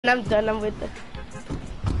I'm done. I'm with it.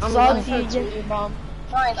 I'm Salty again.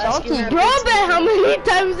 Salty. Bro, but how many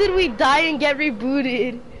times did we die and get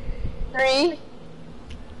rebooted? 3.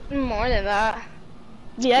 More than that.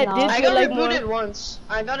 Yeah, No. I did I feel got like rebooted more. once.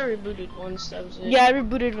 I got rebooted once. That was it. Yeah, I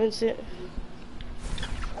rebooted Vincent.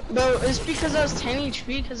 Bro, it's because I was 10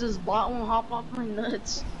 HP because this bot won't hop off my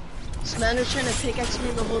nuts. This man was trying to pickaxe me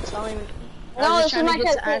the whole time. No, this is my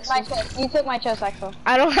chest. You took my chest, Axel.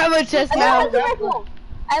 I don't have a chest I now. have a hunter rifle.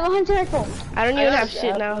 I have a hunter rifle. I don't even have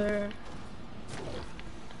shit now.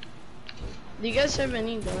 Do you guys have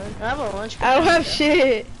any gun? I have a lunch. I don't have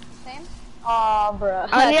shit. Same. Aw, bro.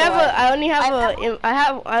 I only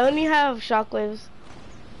have shockwaves.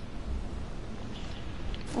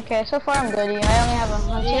 Okay, so far I'm good. I only have a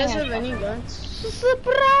hunting. Do you guys and have any guns?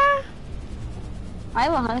 I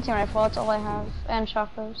have a hunting rifle. That's all I have, and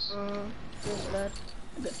shockwaves. Feels bad.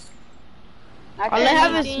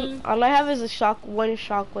 All I have is one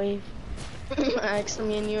shockwave. Actually,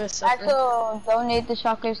 me and you are suffering. Axel, donate the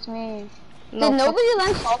shockwaves to me. No, Did nobody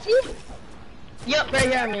land salty? Yep, right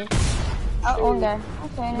here, me. Oh, okay.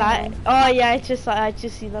 Okay. Oh yeah, I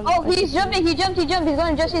just see them. Oh, he's jumping. He jumped. He's going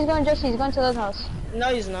to the house. No,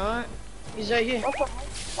 he's not. He's right here. Okay.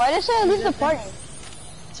 Why did I leave the party?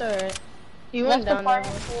 It's alright. He went down there.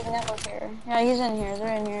 Yeah, he's in here.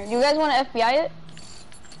 They're in here. Do you guys want to FBI it?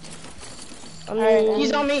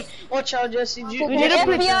 He's on me. Watch out, Jesse. We need a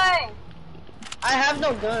FBI. I have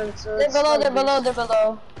no gun, so they're below.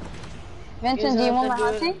 Vincent, do you want my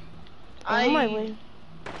hunting? I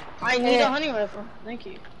need a hunting rifle. Thank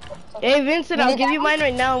you. Hey Vincent, I'll give you mine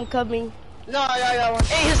right now. I'm coming. No, I got one.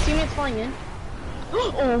 Hey, his teammate's flying in.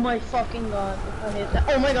 Oh my fucking god! If I hit that.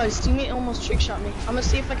 Oh my god, his teammate almost trick shot me. I'm gonna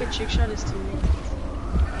see if I can trick shot his teammate.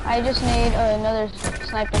 I just need another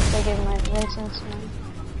sniper to give my Vincent's one.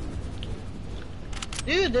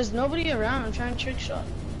 Dude, there's nobody around. I'm trying to trick shot.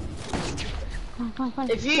 Come on.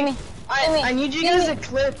 If you, I need you guys to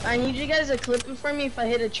clip. I need you guys to clip it for me if I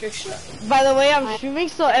hit a trick shot. By the way, I'm streaming,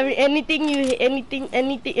 so anything you hit, anything.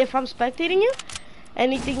 If I'm spectating you,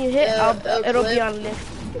 anything you hit, it'll be on live.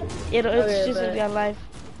 It's just gonna be on live.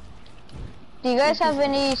 Do you guys have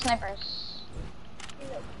any snipers?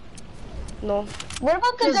 No. What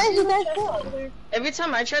about the guys you guys killed? Every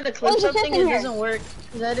time I try to clip something, it doesn't work.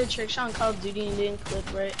 Cause I had a trick shot on Call of Duty and didn't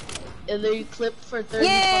clip right. It literally clipped for 30 fucking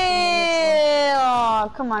minutes.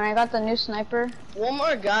 Oh, come on, I got the new sniper. One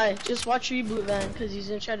more guy. Just watch Reboot Van, cause he's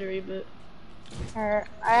gonna try to reboot. I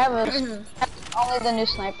have only the new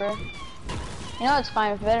sniper. You know, it's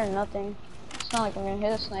fine. It's better than nothing. It's not like I'm gonna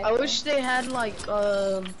hit a sniper. I wish they had like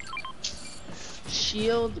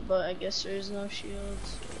shield, but I guess there is no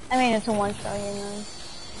shields. I mean, it's a one-shot, you know.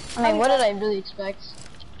 I mean, what did I really expect?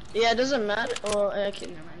 Yeah, it doesn't matter. Oh, okay,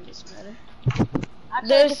 never mind. It doesn't matter.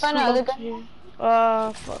 There's find another gun.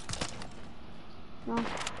 Fuck. No.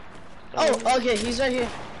 Oh, okay, he's right here.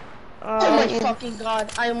 Oh my fucking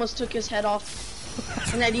god! I almost took his head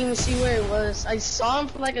off, and I didn't even see where it was. I saw him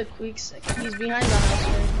for like a quick second. He's behind the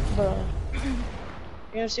house. Bro. You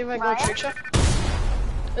gonna see if I go trick shot?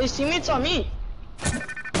 His teammates on me.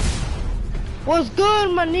 What's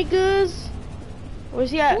good, my niggas?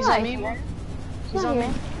 Where's he at? He's on me. He's on me.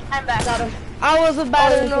 I'm back. Got him. I was about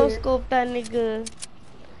to no scope that nigga.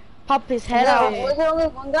 Pop his head out. Was there only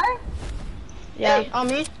one guy? Yeah. Hey, on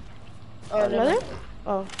me. Oh, another?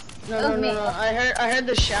 Oh. No. I heard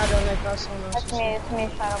the shadow and I thought someone else. It's me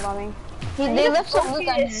shadow bombing. They left some loot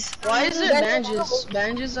on here. Why is it bandages?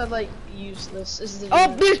 Bandages are like useless.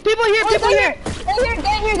 Oh, there's people here,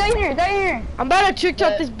 Guy here. I'm about to trick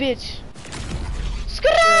shot this bitch.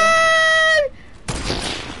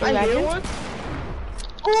 I hear one.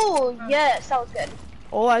 Oh, yes, that was good.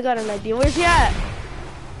 Oh, I got an idea. Where's he at?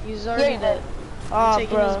 He's already dead. Oh,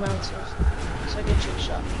 taking his bouncers. So I get trick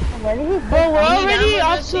shot. Bro, we're already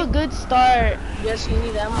off to a good start. Yes, you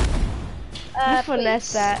need ammo. You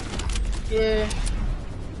finesse that. Yeah.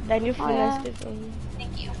 Then you finessed it for me.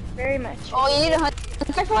 Thank you very much. Oh, you need a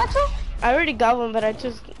hunter rifle, Axel? I already got one, but I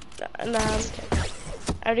just... Nah,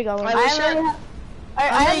 I already got one.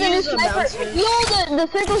 I have the new sniper. Yo, the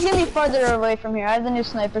circle's getting me farther away from here. I have the new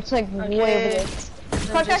sniper. It's like way over there.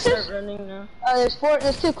 Quad crashes?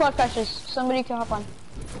 There's 2 quad crashes. Somebody can hop on.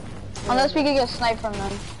 Unless we can get sniped from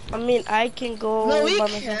them. I mean, I can go. No, we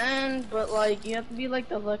can, but like you have to be like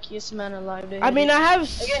the luckiest man alive. I mean, I have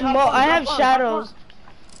I have shadows.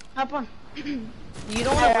 Hop on. You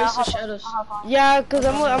don't want to waste the shadows. Yeah, cause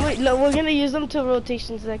we're gonna use them to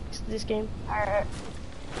rotations like this game. Alright.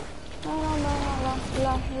 Well,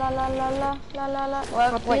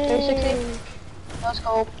 wait, 360. Let's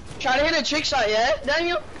go. Try to hit a trick shot, yeah,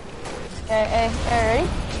 Daniel? Okay, ready?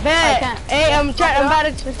 Bet. Hey, I'm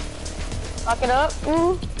about to lock it up.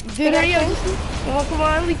 Dude, hurry up. Come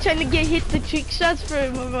on. We trying to get hit the trick shots for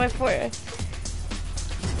my Fortnite.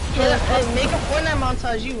 Yeah, make a Fortnite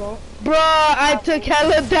montage, you won't. Bro, I took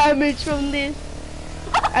hella damage from this.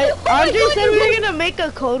 Andre said we were gonna make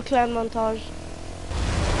a Cold Clan montage.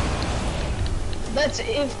 That's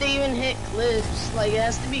if they even hit clips. Like, it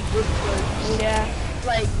has to be good clips. Yeah.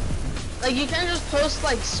 Like you can't just post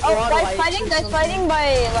like squad that's fighting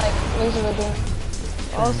by like laser lagoon.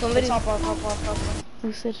 Oh, somebody. Hop off.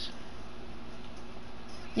 Who said?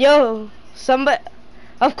 Yo, somebody.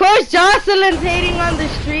 Of course, Jocelyn's hating on the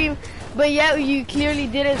stream, but yeah, you clearly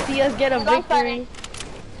didn't see us get a victory.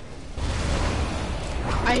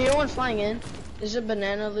 I hear one flying in. There's a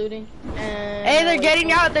banana looting. And hey, they're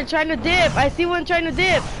getting out. They're trying to dip. I see one trying to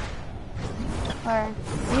dip. Alright.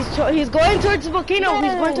 He's going towards the volcano.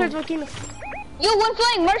 He's going towards the volcano. Yo, one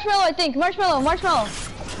flying. Marshmallow, I think. Marshmallow.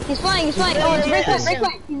 He's flying. Oh, it's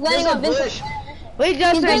breakpoint. He's landing on Vincent. Wait,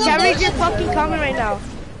 Justin, Cameron's just fucking coming right now.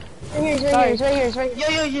 He's right here.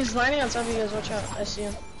 Yo, he's landing on top of you guys. Watch out. I see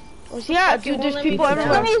him. Where's he at? Dude, there's people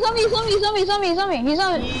everywhere. He's on me. He's on me.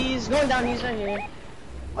 He's going down. He's right here.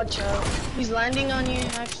 Watch out. He's landing on you,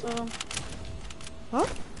 Axel. Huh?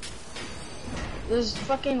 There's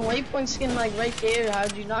fucking waypoint skin like right there.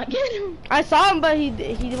 How'd you not get him? I saw him, but he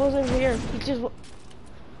wasn't here. He just.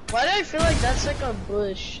 Why do I feel like that's like a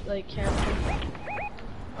bush, like camping?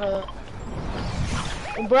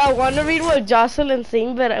 Bro, I want to read what Jocelyn's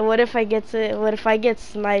saying, but what if I get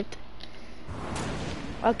sniped?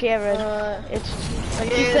 Okay, I read.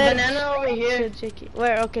 Okay, banana over here.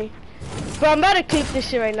 Where? Okay. Bro, I'm about to clip this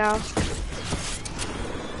shit right now.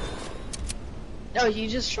 Oh, he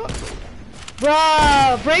just shot me. Bro,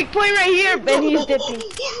 breakpoint right here, and he's dipping.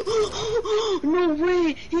 No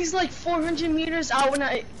way! He's like 400 meters out when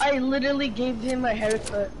I literally gave him a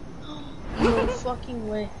haircut. No fucking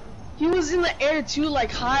way. He was in the air too,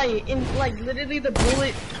 like high, and like literally the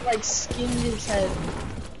bullet like skinned his head.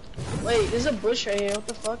 Wait, there's a bush right here. What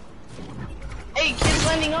the fuck? Hey, kids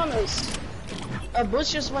landing on us. A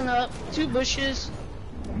bush just went up. 2 bushes.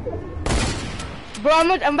 Bro,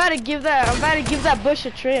 I'm about to give that bush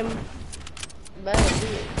a trim.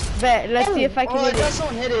 Bet. Let's see if I can hit it. I got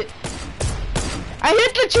someone hit it. I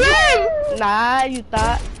hit the trim! Nah, you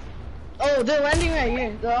thought. Oh, they're landing right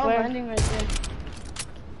here. They're all landing right there.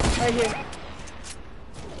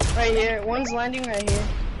 Right here. One's landing right here.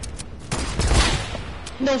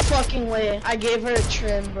 No fucking way. I gave her a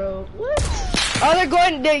trim, bro. What? Oh, they're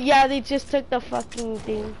going. They just took the fucking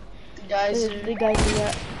thing. The guys do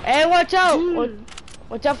that. Hey, watch out!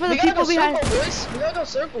 Watch out for the people behind. We gotta go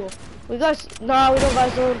circle. We don't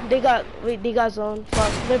got zone. They got zone.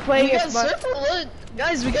 Fuck. They're playing it smart. Circle, look.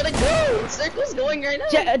 Guys, we gotta go. Circle's going right now.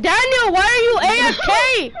 Daniel, why are you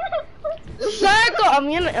AFK? Circle.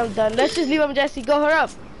 I'm done. Let's just leave him, Jesse. Go her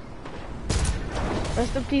up.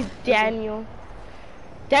 Rest in peace, Daniel.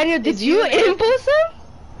 Daniel, did you impulse him?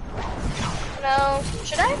 No.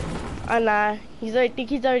 Should I? Nah. I think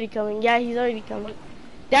he's already coming. Yeah, he's already coming.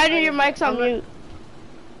 Daniel, your mic's on mute.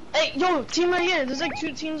 Hey, yo, team right here. There's like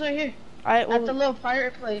 2 teams right here. Alright, at the little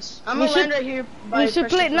pirate place. I'm gonna land right here. We should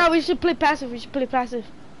play passive.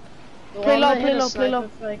 Play low.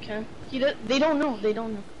 If I can. They don't know.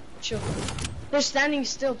 Chill. They're standing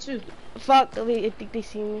still too. Fuck, wait, I think they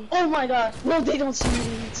see me. Oh my god. No, they don't see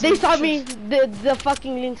me. They saw me. The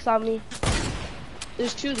fucking link saw me.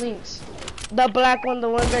 There's 2 links. The black one, the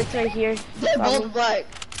one that's right here. They're both black.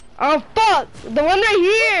 Oh fuck! The one right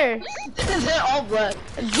here! They're all black.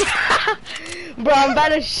 Bro, I'm about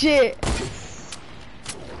to shit.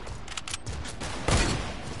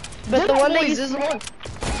 But the one that you see...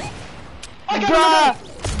 Bro,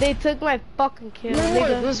 they took my fucking kill,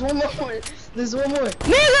 nigga. There's one more.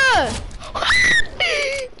 Nigga!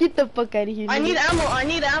 Get the fuck out of here, nigga. I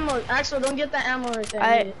need ammo. Axel, don't get that ammo right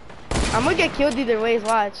there. I'm gonna get killed either way,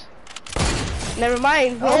 watch. Never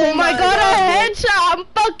mind. Oh my god, a headshot! I'm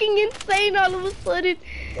fucking insane all of a sudden.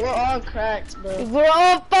 We're all cracked, bro. We're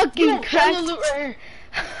all fucking cracked. Loot right here.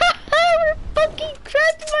 We're fucking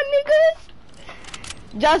cracked, my niggas.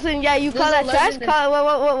 Justin, yeah, you call that trash?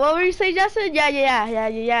 What were you saying, Justin?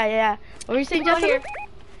 Yeah. What were you saying, Justin?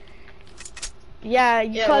 Yeah,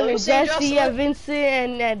 you calling Jesse and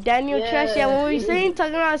Vincent and Daniel trash? Yeah, what were you saying?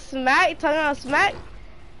 Talking about smack?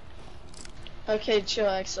 Okay, chill,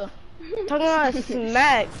 Axel. Talking about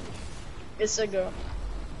smack. It's a girl.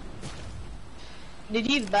 Did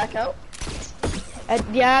he back out?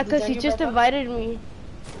 Yeah, cause he just invited me.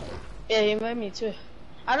 Yeah, he invited me too.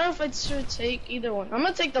 I don't know if I should take either one. I'm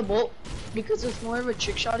gonna take the bolt because it's more of a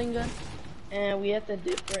trick shotting gun, and we have to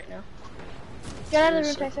dip right now. Get out of the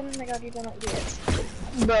room, Tyson. Oh my god, you don't know idiots.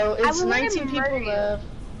 Bro, it's 19 people left.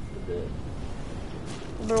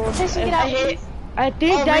 Bro, Tyson, get out. I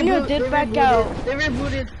think Daniel did back out. They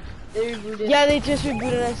rebooted. Yeah, they just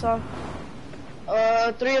rebooted, I saw.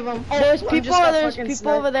 3 of them. There's people over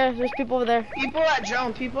there. There's people over there. People at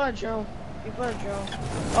drone.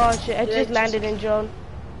 Oh shit, I just landed in drone.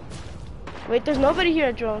 Wait, there's nobody here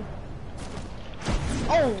at drone.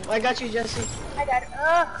 Oh, I got you, Jesse. I got it.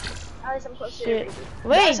 Ugh. At least I'm close to Shit. it.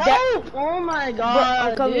 Wait, Oh my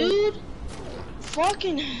god, bro, dude.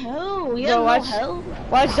 Fucking hell. Yeah, Bro, watch, hell.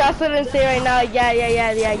 Watch Jocelyn say right now,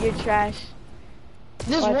 yeah, you're trash.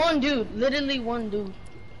 There's What? one dude, literally one dude.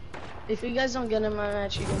 If you guys don't get him, I'm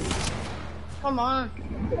actually gonna. Come on,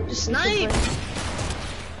 just snipe.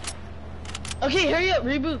 Okay, hurry up,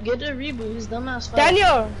 reboot. Get a reboot. He's dumbass.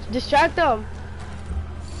 Daniel, distract them.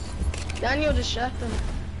 Daniel, distract him.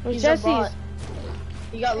 Where's He's Jesse's? a bot.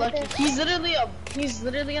 He got lucky. He's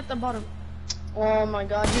literally at the bottom. Oh my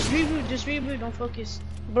god, just reboot. Don't focus.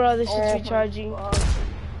 Bro, this Oh is my recharging. God.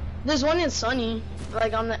 There's one in Sunny,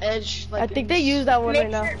 like on the edge. Like I think they use that one right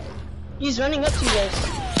now. He's running up to you guys.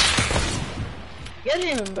 Get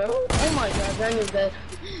him, bro. Oh my god, Daniel's dead.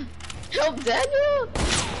 Help Daniel!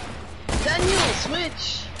 Daniel,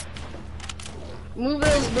 switch! Move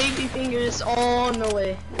those baby fingers. Oh, no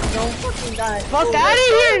way. Don't fucking die. Fuck out of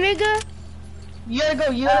here, nigga! You gotta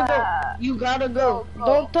go. You gotta go.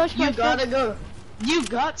 Don't touch my You gotta foot. go. You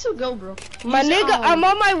got to go, bro. My He's nigga, I'm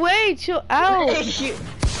on my way. Chill out.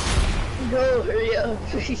 Go, hurry up.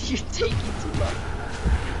 You're taking too long.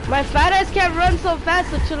 My fat ass can't run so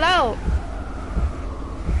fast, so chill out.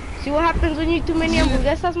 See what happens when you eat too many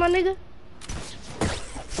hamburguesas, my nigga?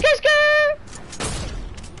 Skr!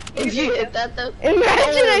 If you hit that though. Imagine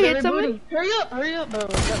I hit they're somebody. rebooting. Hurry up, bro.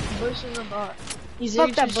 That Bush is a bot. He's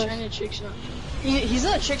Fuck that just Bush. trying to trick shot. He's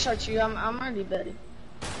not trick shot you. I'm already betting.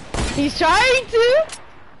 He's trying to.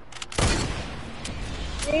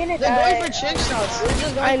 They're going for trick shots. They're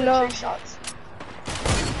just going I for know. trick shots.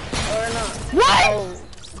 Or not. What? Oh,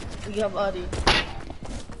 we got body.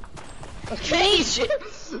 Okay, shit.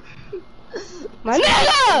 My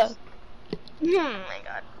nigga! Oh my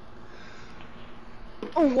god.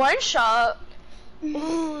 One shot.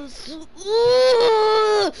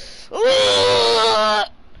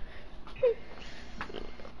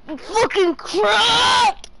 Fucking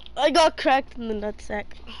crap! I got cracked in the nutsack.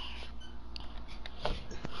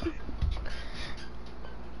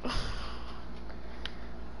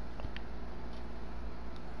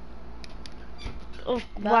 Oh,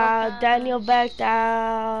 wow, Daniel backed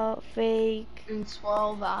out. Fake. In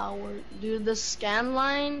 12 hours. Dude, the scan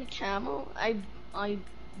line camo, I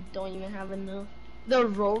don't even have enough. The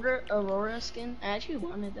Aurora skin, I actually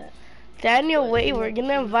wanted that. Daniel, wait, we're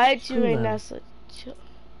gonna invite you right now, so chill.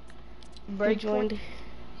 Break joined.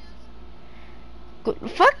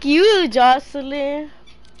 Fuck you, Jocelyn.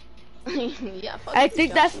 Yeah, fuck I you,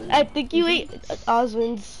 think Jocelyn. I think you ate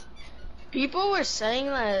Oswin's. People were saying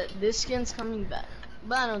that this skin's coming back,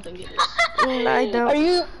 but I don't think it is. I don't. Are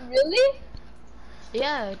you really?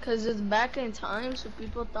 Yeah, cause it's back in time, so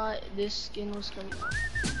people thought this skin was coming back.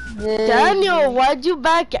 Daniel, why'd you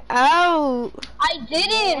back out? I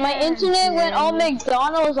didn't. My internet went all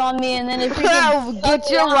McDonald's on me, and then it Get freaking your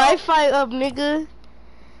sucked out. Wi-Fi up, nigga.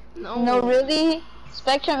 No, really?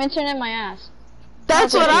 Spectrum internet, my ass.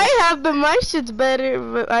 That's what I have, but my shit's better.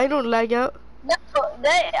 But I don't lag out. No,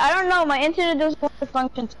 I don't know. My internet doesn't want to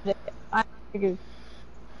function today. I figured.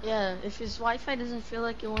 Yeah, if his Wi-Fi doesn't feel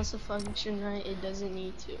like it wants to function right, it doesn't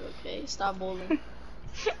need to. Okay, stop bowling.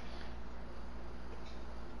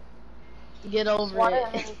 Get over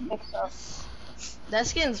it. That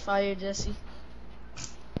skin's fire, Jesse.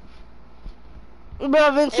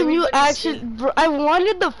 Bro, Vincent, you Everybody's actually, bro, I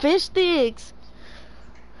wanted the fish sticks.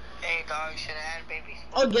 Hey dog, should have had baby.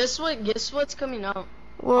 Oh, guess what? Guess what's coming out?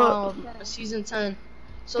 Well, Season 10.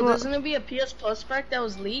 So What? there's gonna be a PS Plus pack that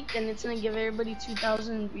was leaked, and it's gonna give everybody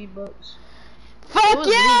 2,000 V-Bucks. It fuck was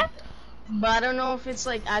yeah! leaked, but I don't know if it's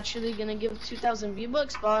like actually gonna give 2,000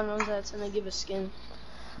 V-Bucks, but I know that it's gonna give a skin.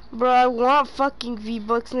 Bro, I want fucking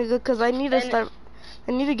V-Bucks, nigga, cause I need to And- start.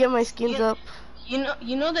 I need to get my skins Yeah. up.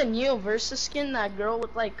 You know the Neo Versus skin, that girl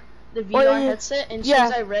with like the VR yeah. headset, and Yeah.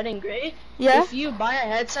 she's like red and gray. Yeah. If you buy a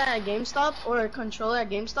headset at GameStop or a controller at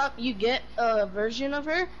GameStop, you get a version of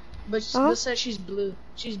her, but this says she's blue.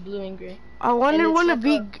 She's blue and gray. I wanted it's one to like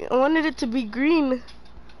be. I wanted it to be green.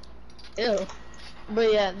 Ew.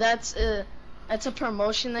 But yeah, that's a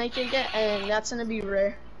promotion that you can get, and that's gonna be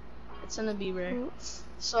rare. It's gonna be rare.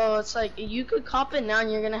 So it's like you could cop it now,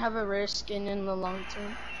 and you're gonna have a rare skin in the long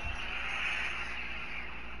term.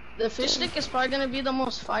 The fish stick is probably gonna be the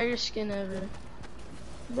most fire skin ever.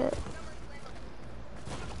 But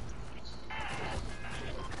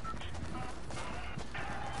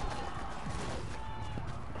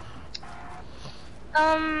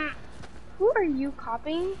who are you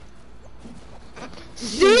copying?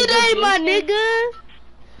 C-Day, my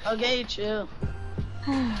nigga! Okay, chill.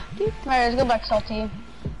 Alright, let's go back salty.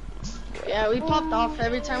 Yeah, we popped off.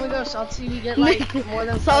 Every time we go salty, we get like more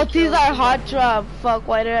than 5 Salty's kills. our hot drop. Fuck,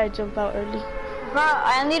 why did I jump out early? Bro,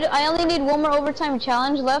 I only need one more overtime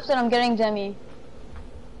challenge left and I'm getting Demi.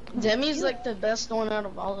 Demi's like the best one out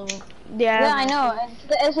of all of them. Yeah, I know.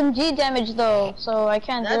 It's the SMG damage though, so I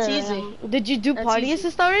can't That's do it. easy. Did you do That's party easy.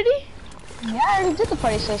 assist already? Yeah, I already did the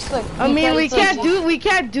party assist. Look. I mean, we can't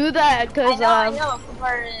do that because I know.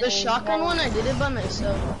 The shotgun one, I did it by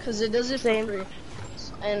myself because it does it for Same. free.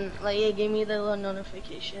 And like it gave me the little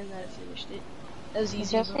notification that I finished it. That was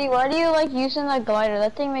easy. Jesse, why do you like using that glider?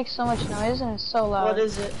 That thing makes so much noise and it's so loud. What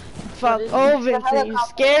is it? Fuck, What is oh it? Vincent, you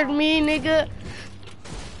scared me, nigga.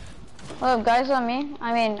 Look, guys, on me.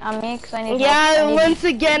 I mean, on me, cause I need. Yeah, help. once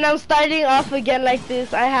again, I'm starting off again like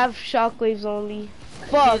this. I have shockwaves only.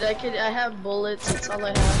 Fuck, Dude, I have bullets. That's all I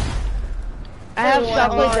have. I have Oh,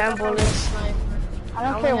 shockwaves I and don't bullets. sniper. I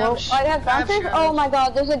don't I care only have what. sh- I have I have bouncers. shreds. Oh my God,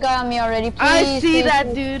 there's a guy on me already. Please, I see please, that,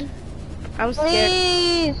 please. dude. I'm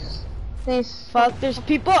scared. Please. Fuck, there's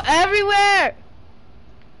people everywhere.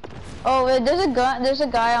 Oh, wait, there's a gun. There's a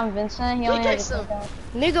guy on Vincent. He only Pickaxe has a him. gun.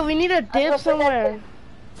 Nigga, we need a go dip somewhere.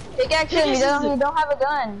 Pickaxe him. He don't have a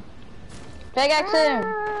gun. Pickaxe him.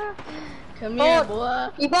 Come here, boy.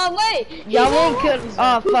 Keep on way. Y'all won't kill.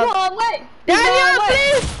 Oh Keep fuck. on way. Daniel,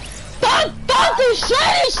 please. Don't do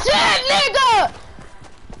shady shit, nigga.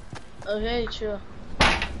 Okay, chill.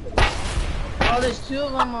 Oh, there's 2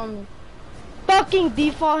 of them on me. Fucking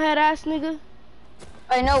default head ass nigga.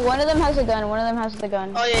 I know one of them has a gun. One of them has the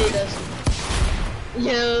gun. Oh yeah, he does.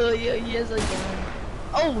 Yo, he has a gun.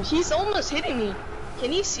 Oh, he's almost hitting me.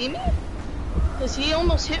 Can he see me? Cause he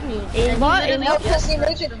almost hit me. And he Aimbot? literally No, Aimbot? because you make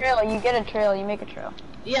a scratched him. trail. You get a trail. You make a trail.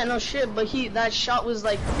 Yeah, no shit, but that shot was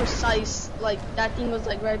like precise. Like that thing was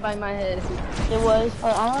like right by my head. It was.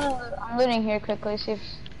 I'm looting here quickly. See if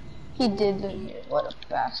he did loot here. What a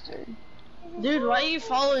bastard. Dude, why are you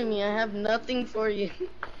following me? I have nothing for you.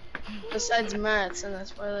 Besides mats, and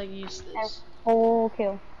that's why I like use And this. full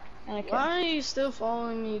kill. And a kill. Why are you still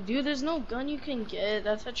following me? Dude, there's no gun you can get.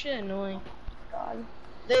 That's actually annoying. God.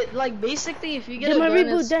 Like basically if you get Did a my gun,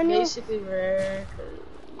 reboot, it's Daniel? basically rare.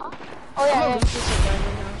 Oh I'm yeah. gonna loot this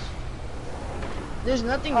abandoned house. There's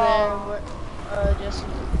nothing there, but Jesse.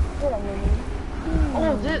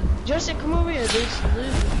 Oh, Jesse, come over here. There's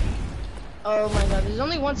loot. Oh my God, there's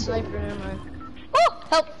only one sniper. Never mind. Oh,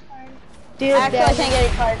 help. Dude, Actually, I can't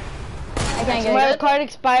get a card. I can't get my it. card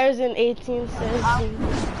expires in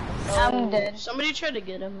 1817. I'm dead. Somebody try to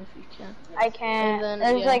get him if you can. I can't. And then,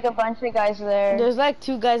 There's yeah. like a bunch of guys there. There's like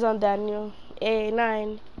 2 guys on Daniel. 8,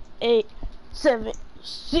 9, 8, 7,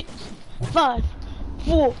 6, 5,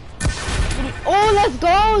 4, 3. Oh, let's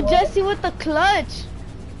go, Jesse with the clutch.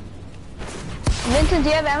 Vincent, do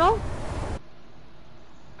you have ammo?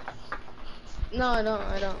 No, I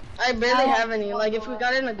don't. I barely have any. Like if we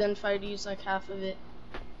got in a gunfight, I'd use like half of it.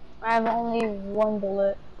 I have only 1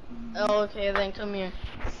 bullet. Oh, okay, then come here.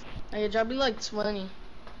 I could drop you like 20.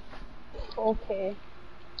 Okay.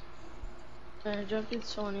 I drop you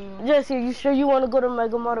 20. Jesse, are you sure you want to go to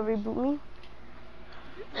Mega Mall to reboot me?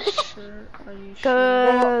 Sure? Are you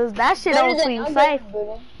sure? Cause that shit Better don't than seem not safe. getting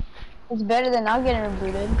rebooted. It's better than not getting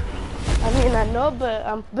rebooted. I mean, I know, but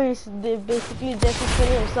I'm basically Jesse's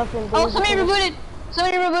putting himself in danger. Oh, somebody rebooted!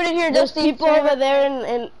 Somebody rebooted here, There's Dusty. people over there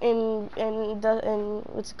in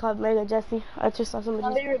what's it called, Mega Jesse. I just saw Somebody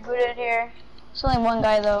somebody. rebooted here. It's only 1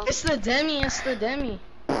 guy though. It's the demi. It's the demi.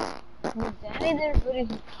 Danny, they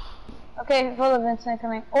rebooted. Okay, hold on, Vincent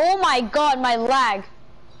coming. Oh my God, my lag.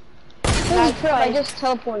 Holy crap! I just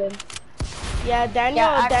teleported. Yeah, Daniel.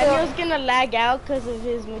 Yeah, actually- Daniel's gonna lag out because of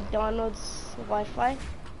his McDonald's Wi-Fi.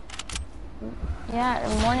 Yeah,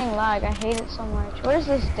 morning lag. I hate it so much. What is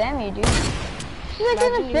this demi, dude? She's like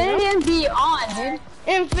Imagine an you know. infinity and beyond, dude.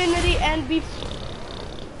 Infinity and be.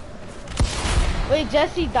 Wait,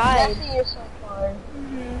 Jesse died. Jesse, you're so far.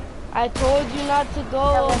 I told you not to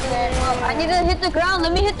go Yeah, over but there. then- I need to hit the ground.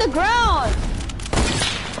 Let me hit the ground.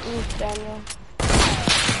 Oof, Daniel.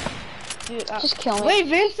 Dude, Just kill me. wait,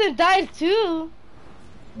 Vincent died too.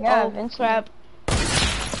 Yeah, Oh, Vincent. crap.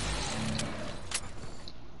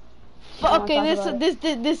 Don't Okay, talk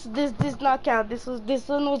this about this not count. This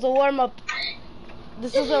one was a warm up.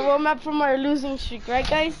 This was a warm up from our losing streak, right,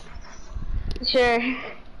 guys? Sure.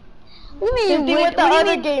 What do you mean? Same thing Wait, with the what do you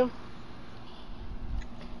other mean? game.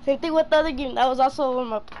 Same thing with the other game. That was also a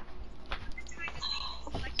warm up.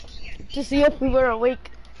 to see if we were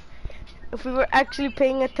awake, if we were actually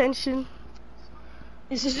paying attention.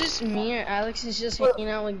 Is it just me or Alex is just hanging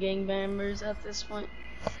out with gang members at this point?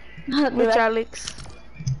 Which Alex?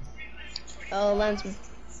 Oh, Lensman.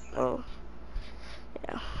 Oh,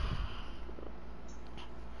 yeah.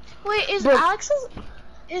 Wait, is But- Alex's?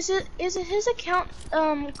 Is it his account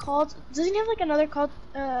called? Does he have like another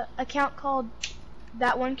account called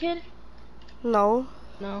that one kid? No.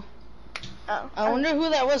 No. Oh. I wonder who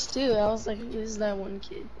that was too. I was like, who is that one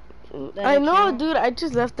kid? That I know, account? dude. I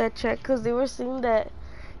just left that chat because they were saying that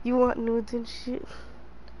you want nudes and shit.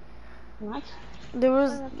 Nice. There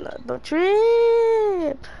was the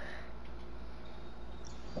trip.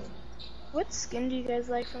 What skin do you guys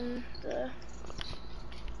like from the?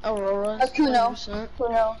 Aurora. A Kuno. 100%.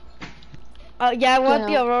 Kuno. Yeah, I want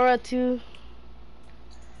the Yeah. Aurora too.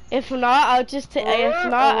 If not, I'll just take. If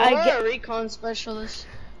not, I Aurora get. recon specialist.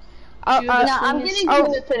 I'll, Dude, I'll, No, I'm getting Oh,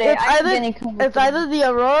 Kuno today. I'm getting Kuno. it's either the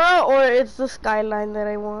Aurora or it's the Skyline that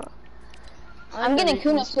I want. I'm getting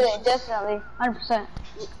Kuno today, definitely, 100%.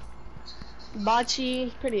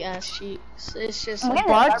 Bachi, pretty ass cheap. It's just I'm like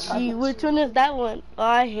getting Dark Bachi, Buckets. which one is that one? Oh,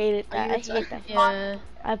 I hate it. I hate that. Yeah.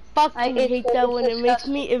 I fucking I hate hate it. that It's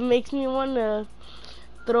one. It makes me wanna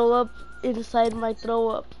throw up inside my throw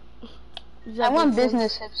up. Does I that want make sense?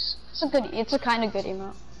 business hips. It's a kind of good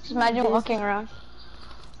emote. Just imagine walking around.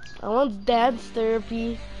 I want dance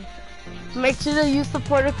therapy. Make sure that you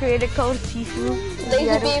support a creator code Tifu.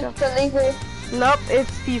 Laser beam for laser. Nope,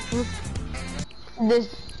 it's Tifu.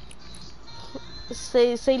 This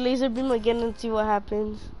Say laser beam again and see what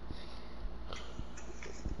happens.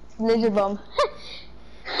 laser bomb.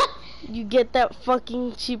 You get that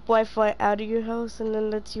fucking cheap Wi-Fi out of your house and then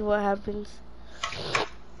let's see what happens.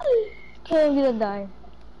 Okay, I'm gonna die.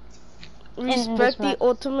 Respect the match.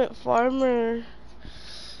 ultimate farmer.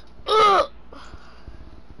 Ugh.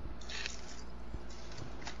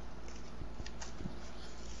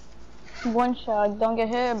 One shot, don't get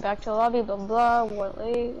hit, back to lobby, blah blah, war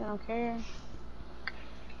late, I don't care.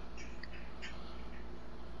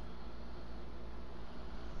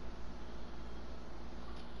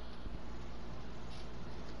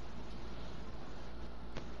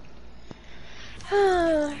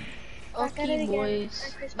 Back at it Okay, again.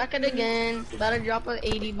 boys. Back at it again. About to drop an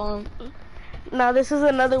 80 bomb. Now this is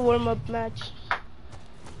another warm-up match.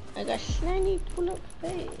 I got shiny pull up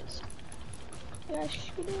face. I got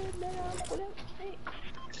shiny pull up face.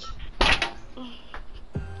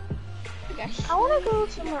 I want to go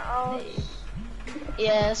somewhere else.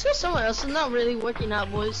 Yeah, let's go somewhere else. It's not really working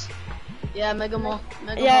out, boys. Yeah, Mega Mall.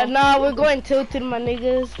 Mega Yeah, Mall. nah, we're going tilted, my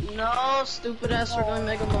niggas. No, stupid ass, we're going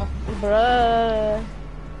Mega Mall. Bruh.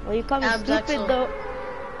 Well, you call me Abs stupid Axel. though.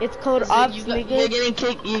 It's code ops, You're nigga. getting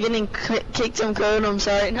kicked. You're getting kicked some code. I'm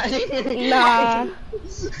sorry. Nah.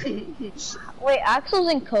 Wait,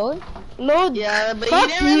 Axel's in code? No. Yeah, but Fuck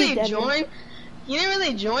he didn't really Devin. join. He didn't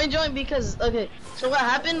really join because okay. So what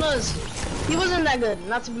happened was he wasn't that good.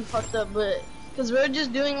 Not to be fucked up, but because we were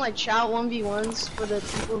just doing like chat 1v1s for the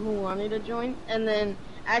people who wanted to join, and then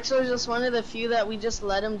Axel was just one of the few that we just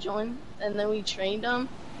let him join, and then we trained him.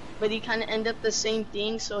 But he kind of ended up the same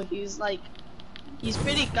thing, so he's like, he's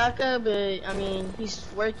pretty caca, but I mean, he's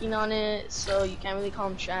working on it, so you can't really call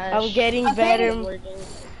him trash. I'm getting I think better. He's working.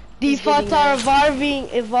 Defaults getting are there.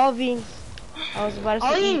 evolving. I was about to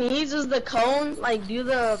All say. he needs is the cone, like do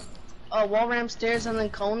the wall ramp stairs and then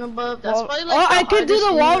cone above. That's probably like oh, the I can do hardest the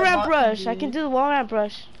thing wall to ramp not rush. do. I can do the wall ramp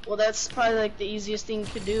rush. Well, that's probably like the easiest thing you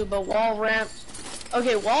could do, but wall ramp.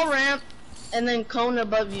 Okay, wall ramp, and then cone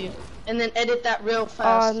above you, and then edit that real Oh,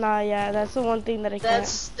 fast. nah, yeah, that's the one thing that I can't.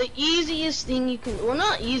 That's the easiest thing you can. Well,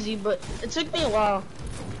 not easy, but it took me a while.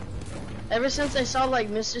 Ever since I saw like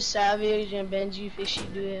Mr. Savage and Benji Fishy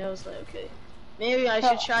do it, I was like, okay, maybe I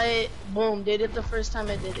should try it. Boom, did it the first time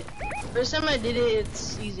I did it. First time I did it,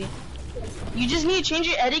 it's easy. You just need to change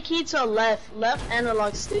your edit key to left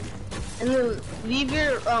analog stick, and then leave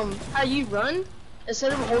your how you run.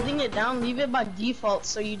 Instead of holding it down, leave it by default.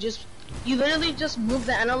 So you literally just move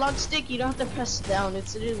the analog stick. You don't have to press down.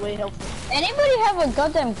 It's literally way helpful. Anybody have a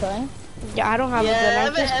goddamn gun? Yeah, I don't have Yeah, I a gun. have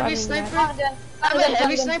I'm a just heavy finding sniper. that. I have a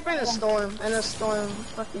heavy sniper and a storm,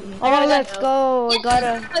 fucking. Oh, let's go. I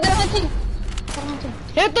gotta They're hunting.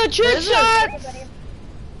 hit the trick There's a- shot.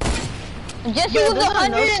 Jesse Yo, was there's a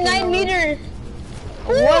no 109 skin meters.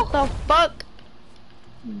 What the fuck?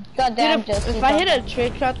 Goddamn, Dude, Jesse. if I hit a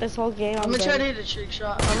trick shot this whole game, I'm I'm gonna try to dead. hit a trick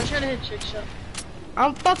shot. I'm gonna try to hit a trick shot.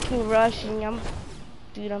 I'm fucking rushing.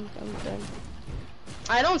 Dude, I'm done.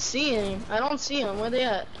 I don't see him. Where they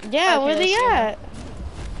at? Yeah, Okay, where I they see 'em. at?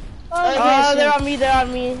 Okay, I Oh, see they're 'em. on me. They're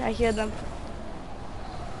on me. I hear them.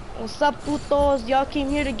 What's up, putos? Y'all came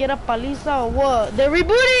here to get a paliza or what? They're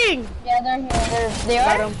rebooting! Yeah, they're here. They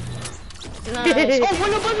Got are? 'em. Nice. Oh,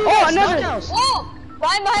 one above you Oh, guys, another. knockhouse. Oh!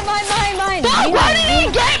 Behind. Stop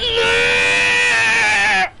running! Get me!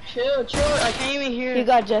 Chill, I can't even hear. You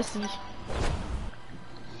got Jesse.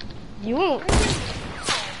 You won't.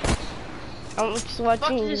 I'm just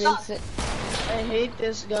watching Fuck this. Vincent. I hate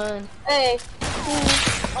this gun. Hey.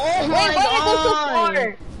 Oh my Wait, why did it go so god!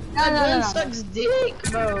 far? That gun No. sucks dick,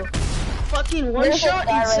 bro. Fucking one There's a shot,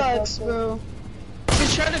 guy it right sucks, there, bro.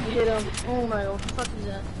 Just try to hit him. Oh my god, what the fuck is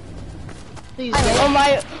that? Please, I know. Oh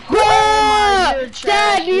my. my, Ah! you're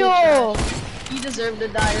trash, you're Daniel! you deserve to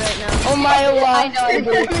die right now. Oh my I god. know, I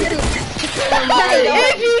do.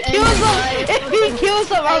 If he kills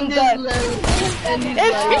him, I'm done.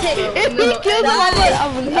 If he kills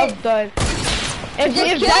him, I'm done. If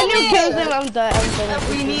kill Daniel me. kills him, I'm done.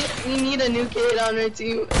 We need a new kid on our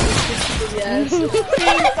team. Yes.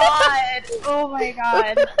 Thank God. Oh my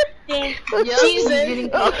God. Thank Jesus.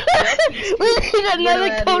 We need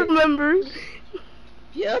another code member.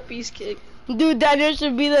 Yep, he's kicked. Dude, Daniel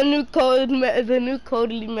should be the new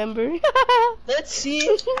codely member. Let's see.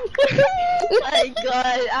 My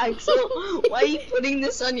God, Axel, why are you putting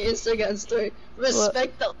this on your Instagram story?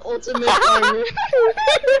 Respect the ultimate farmer.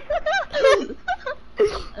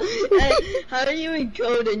 Hey, how are you in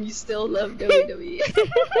code and you still love WWE?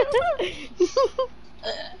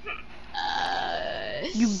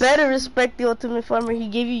 You better respect the Ultimate Farmer. He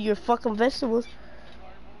gave you your fucking vegetables.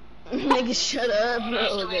 Nigga, shut up,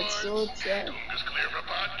 bro. That's so sad. Is clear for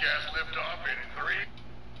podcast liftoff in 3.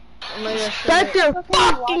 Oh my gosh, That's your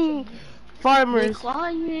fucking Be farmers.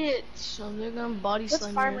 quiet. So they're gonna body What's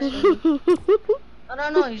slam farmer? you. I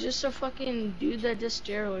don't know. He's just a fucking dude that does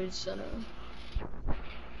steroids. So no.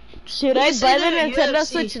 Should You I said buy the they're Nintendo UFC.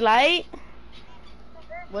 Switch Lite?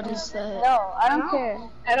 What is that? No, I don't care.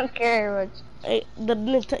 I don't care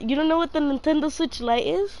much. You don't know what the Nintendo Switch Lite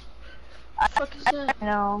is? What the fuck is that?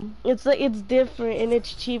 No. It's like it's different and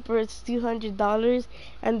it's cheaper. It's $200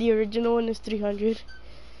 and the original one is $300.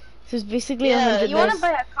 So it's basically Yeah, $100. You want to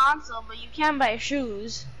buy a console, but you can't buy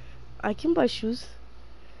shoes. I can buy shoes.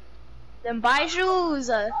 Then buy shoes.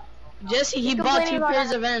 Jesse, he You're bought complaining 2 about pairs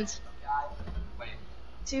that. of Vans.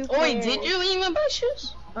 Two Oh wait, pairs. did you even buy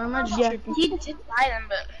shoes? Or am I just Yeah. tripping? He did buy them,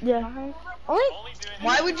 but Yeah.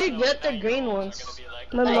 Why would you get the green ones?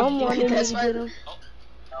 My Like, mom wanted me that's to why- get them.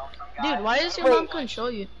 Dude, why does your mom control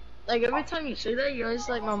you? Like every time you say that, you're always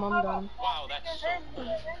like, my mom got 'em.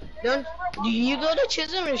 Do you go to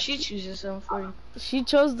Chisholm or she chooses them for you? She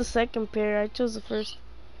chose the second pair. I chose the first.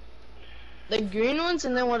 The green ones,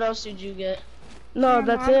 and then what else did you get? No, Your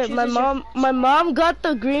that's mom it. My chooses your mom got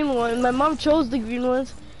the green one. My mom chose the green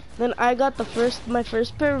ones. Then I got my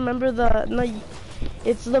first pair. Remember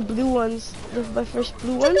it's the blue ones. My first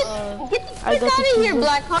blue ones. Get the I fuck got out to of here, choose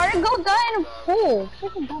Blackheart. Go die in a hole.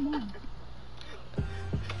 Freaking dumbass.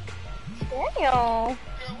 Daniel.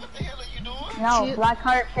 No, See-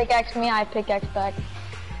 Blackheart pickaxe me, I pickaxe back.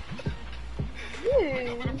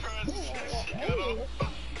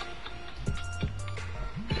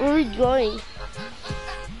 Where are we going?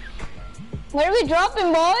 Where are we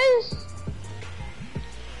dropping, boys?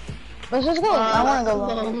 Let's just go. I wanna go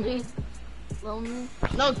lonely. Lonely.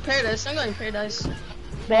 No, paradise. I'm going paradise.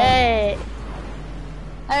 Bet.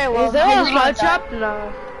 Alright, well, Is there I a just hot want that. drop?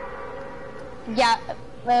 No. Yeah.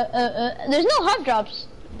 There's no hot drops.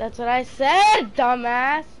 That's what I said,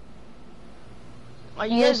 dumbass. Are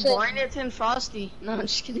you Yes, guys it- blind at 10 Frosty? No, I'm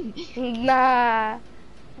just kidding. Nah.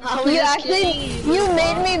 I was You just actually, kidding. you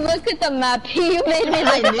made me look at the map. You made me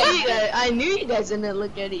I look. knew you guys didn't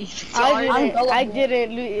look at it. I gullible.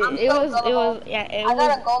 didn't. I'm It so was gullible. yeah. It I was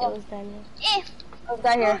gotta go. Daniel. Oh,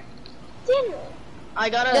 got here. I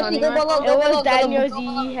got a Jesse, honey go, rifle. go, It go, was go, Daniel's go, go,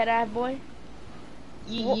 go. yee head ass boy.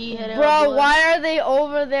 Yee head Bro, out, boy. why are they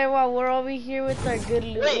over there while we're over here with our good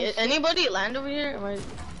loot? Wait, anybody land over here? Am I-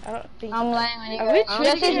 I don't think. I'm lying on you Are we guys.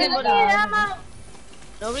 tricking Jesse's gonna anybody? die.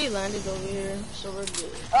 Nobody landed over here, so we're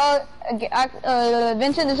good.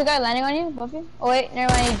 Vincent, there's a guy landing on you, above you. Oh wait,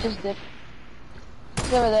 never mind, he just dipped.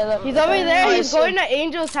 He's over there, look. He's over there. Oh, I He's see. going to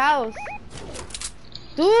Angel's house.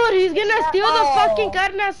 Dude, he's gonna steal the Oh. fucking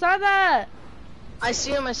carne asada. I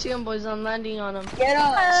see him, boys. I'm landing on him. Get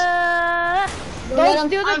on. Don't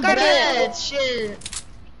steal the I'm carne. dead, shit.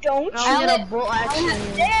 don't I'll you get a bolt action.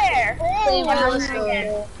 dare. Yeah, let's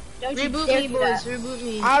go. Don't you Reboot dare me, do boys. that. Reboot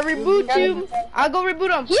me. I'll reboot you. I'll go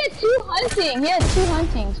reboot him. He had two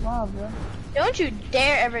huntings. Wow, bro. Don't you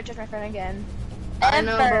dare ever touch my friend again. I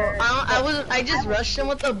know, bro. Ever. I just rushed him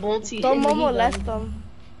with the bolty. Don't and he molest died. him.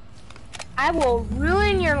 I will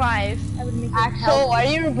ruin your life. I would make you Axel, why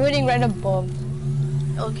are you rebooting right above?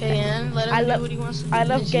 Okay, and let him do what he wants to do. I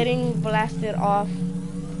love getting blasted off.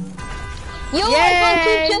 Yo, Yay!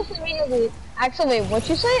 I found 2 chests immediately. Actually, wait, what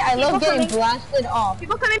you say? I love getting blasted off.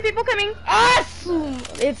 People coming. Awesome!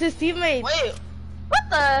 It's his teammates. Wait, What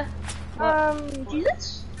the?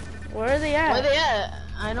 Jesus? Where are they at? where they at?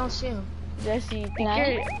 I don't see him. Jesse, think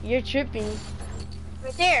Nice. you're tripping.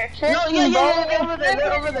 Right there. No, yeah, they're over there.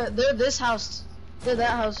 They're over there. They're this house. They're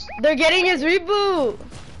that house. They're getting his reboot!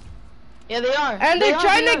 Yeah, they are. And they're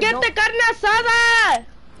trying to get Don't- the carne asada!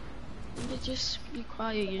 Just be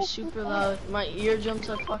quiet. You're super loud. My eardrums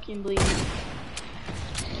are fucking bleeding.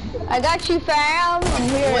 I got you, fam. I'm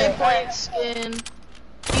here. Waypoint skin.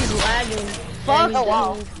 He's lagging. Fuck, Oh,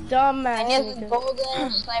 wow. dumbass And he has a nigga.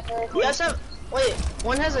 golden sniper. You guys have. Wait,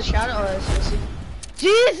 one has a shadow. Oh, that's Jesse.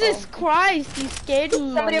 Jesus Christ, you scared me.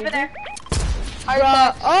 Somebody over there.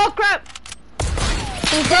 Bruh. Oh crap!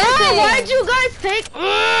 He's Bro, dancing. why'd you guys take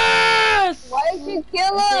us? Why did you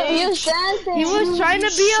kill him? He was dancing. He was trying to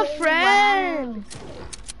be So a friend.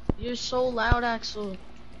 You're so loud, Axel.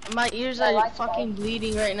 My ears are fucking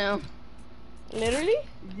bleeding right now. Literally?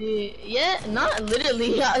 Yeah, not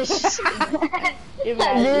literally. It's just,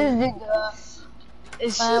 Imagine.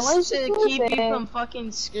 it's Man, what just is to he keep you doing? from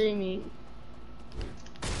fucking screaming.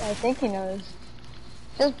 I think he knows.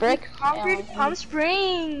 Just brick. Palm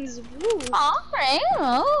Springs. Woo.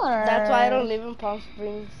 That's why I don't live in Palm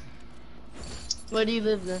Springs. Where do you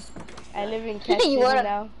live then? I live in Cat City You wanna-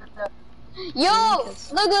 now. Yo,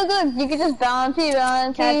 look. You can just bouncy.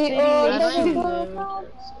 Cat City, Oh, I such don't a even good live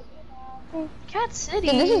in Cat City.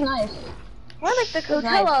 Dude, this is nice. More like the is nice.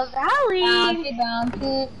 Coachella Valley.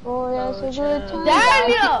 Bouncy. Oh, that's a good time.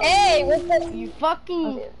 Daniel! Hey, what's the? You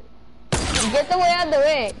fucking. Get the way out of the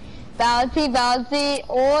way. Bouncy.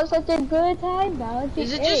 Oh, such a good time. Bouncy.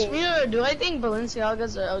 Is it just me or do I think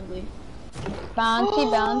Balenciagas are ugly? Bouncy.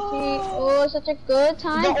 Oh, such a good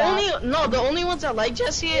time. The only ones I like,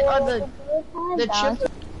 Jesse, are the chip.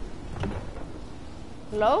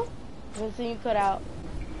 Hello? Vincent, you cut out.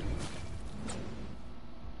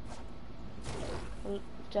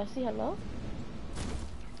 Jesse, hello?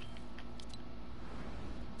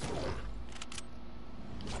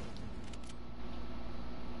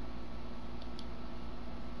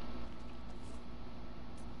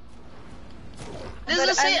 Does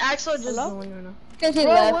it say Axel just Hello? going or no? Because he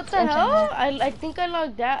Bro, left. what the hell? I think I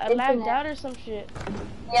logged out. I lagged out or some shit.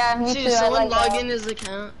 Yeah, me See, too. someone I like log that. in his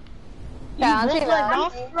account. Bouncy.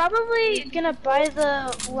 I'm probably gonna buy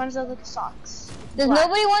the ones that look socks. Does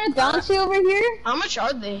nobody want to bouncy over here? How much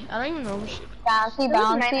are they? I don't even know how much. Bouncy.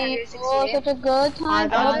 968. Oh, such a good time. I I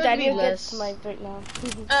thought hope it'd Daniel be gets less. sniped right now.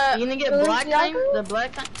 You gonna get black time? The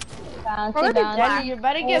black time? Bouncy. Daniel, you're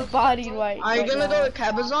about to get bodied right Are you right gonna now. go to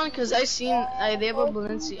Cabazon? Cause I seen they have a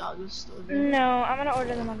Balenciaga store there. No, I'm gonna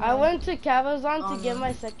order them online. I went to Cabazon to get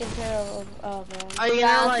my second pair of Are you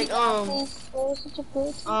gonna like Oh, such a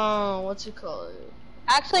good time. what's it called?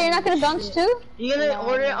 Actually, you're not gonna bounce too? You gonna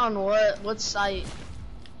order it on what site?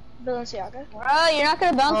 Balenciaga. Bro, you're not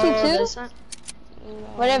gonna bounce too? this site?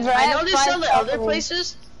 Whatever. I have know they 5 sell at other copies.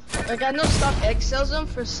 places. Like I know StockX sells them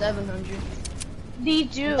for 700. They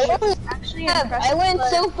do. Oh, It's actually I impressive. went but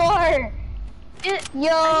so far. It,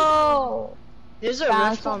 Yo. There's a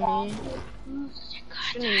Bounce rift on me. God,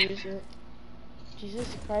 Shouldn't use it. Jesus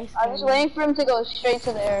Christ. I'm just Daniel. waiting for him to go straight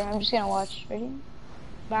to the air. I'm just gonna watch. Ready?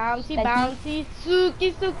 Bouncy, Thank bouncy,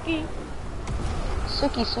 suki, suki.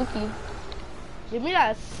 Suki. Give me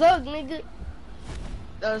that suck, nigga.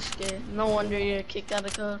 That's scared. No wonder you're kicked out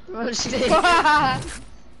of code. I'm just kidding.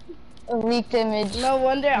 A leaked image. No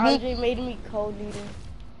wonder Andre made me co-leader.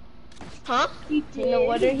 Huh? No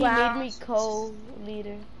wonder he Wow. made me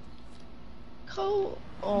co-leader. Co.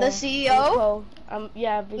 Oh. the CEO. Co.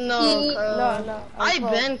 Yeah. Basically. No, co. No. I've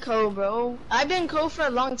been co, bro. I've been co for a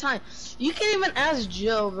long time. You can even ask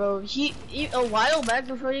Joe, bro. He a while back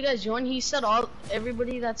before you guys joined, he said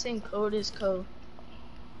everybody that's in code is co.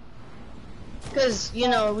 Cause you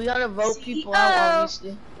know we gotta vote people out,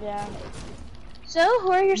 obviously. Yeah. So,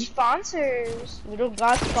 who are your sponsors? We don't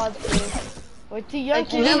got sponsors. We're too young Like,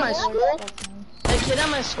 to you know be my sponsors. school? A kid at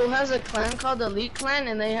my school has a clan called the Elite Clan,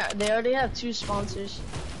 and they already have 2 sponsors.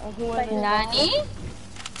 Who are the Nani?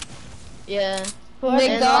 Yeah. Who are the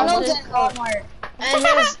McDonald's sponsors? and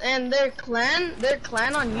Walmart. And their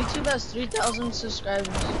clan on YouTube has 3,000 subscribers.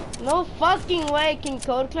 No fucking way can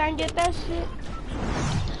Code Clan get that shit.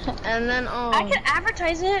 And then I can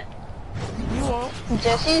advertise it. You won't.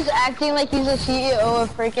 Jesse's acting like he's a CEO of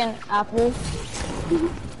freaking Apple.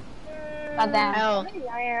 Goddamn. hell. Maybe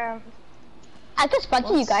I am. I can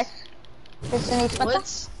sponsor you guys. Just any sponsor.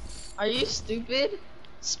 What's? Are you stupid?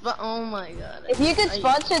 Oh my god. If you could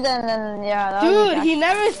sponsor them, then yeah. That would Dude, be he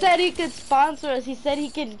never said he could sponsor us. He said he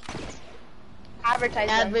could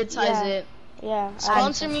advertise it. Yeah.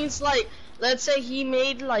 Sponsor means like, let's say he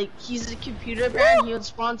made like, he's a computer brand, he would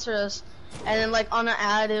sponsor us, and then like on an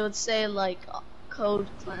ad it would say like Code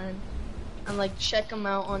Clan, and like check him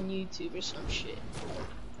out on YouTube or some shit.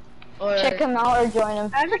 Or check him out or join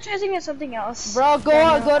him. Advertising is something else. Bro, go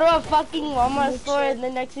to a fucking Walmart store, and the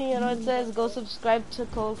next thing you know it says go subscribe to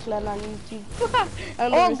Code Clan on YouTube.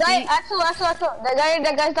 Oh, guy, Axel,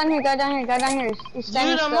 that guy's down here, guy down here. He's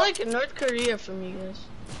standing dude, I'm still. like in North Korea from you guys.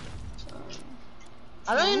 So,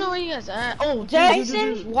 I don't even know where you guys are at. Oh,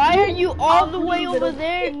 Jason, why are you all the way over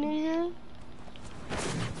there, nigga?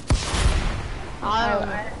 I don't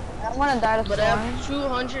know. I wanna die to But I have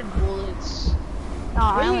 200 bullets. No, Where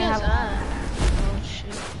I you only guys have at? Oh shit.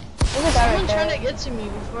 There's a guy Someone right there. trying to get to me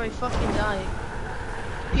before I fucking die.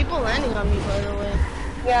 People landing on me, by the way.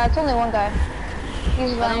 Yeah, it's only one guy.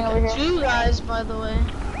 He's landing over here. 2 guys, by the way.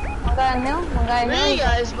 One guy on hill, one guy on 3 hill.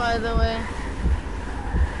 guys, by the way.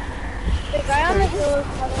 The guy on the hill is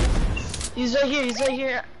coming. He's right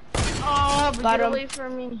here, Oh, but Got get him. away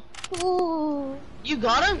from me. Ooh. You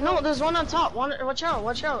got him? No, there's one on top. Watch out.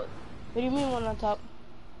 What do you mean one on top?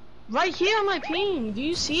 Right here on my ping. Do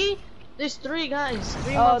you see? There's 3 guys.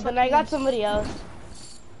 3 Oh, then I got motherfuckers. somebody else.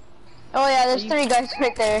 Oh yeah, there's 3 guys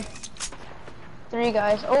right there. 3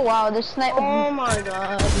 guys. Oh wow, there's sniper. Oh my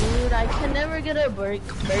god, dude. I can never get a break,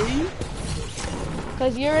 baby.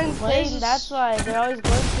 Cause you're insane, that's why. They're always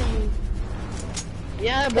going for you.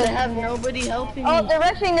 Yeah, but I have nobody helping Oh, me. they're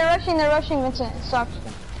rushing, Vincent. It sucks.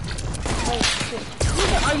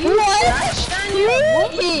 Are you trash, Daniel?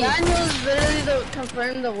 Daniel's literally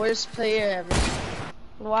confirmed the worst player ever.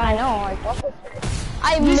 Why? I know,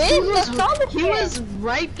 I missed the stop. He was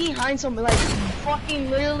right behind somebody, like fucking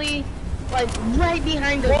literally, like right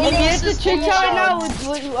behind him. He He gets misses the trick 2 right now.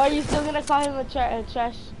 shots. Are you still gonna call him a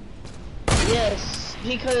trash? Yes,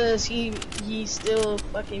 because he still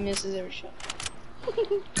fucking misses every shot.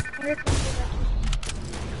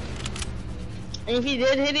 And if he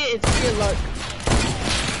did hit it, it's pure luck.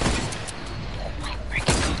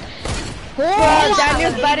 Bro,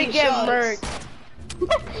 Daniel's about to get murked.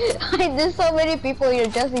 There's so many people here.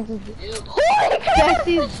 Jesse just. Holy crap!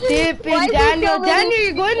 Jesse's dipping, Why is he Daniel. so many Daniel,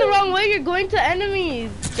 you're going the wrong way. You're going to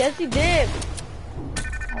enemies. Jesse dip.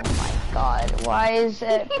 Oh my god, why is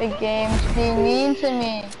Epic Games being mean to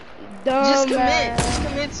me? Dumb, Just man.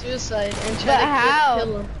 commit suicide and But try to how?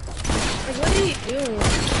 kill him. Like, what are you doing?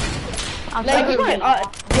 I'm Like, sorry. the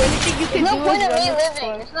only thing you can There's do no point is in me run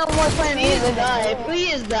living. There's no more point in me Please living. die,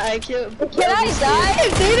 please die. Kill. Can I die?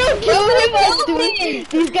 If they don't kill him, Nobody dude, kill me.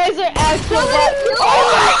 these guys are actual. Nobody kill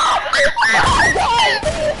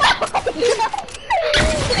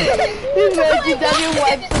Imagine Daniel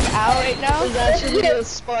wipes him out right now. There's actually a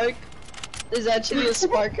spark. There's actually a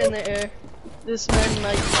spark in the air. This man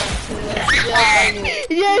might not. Yeah, Daniel.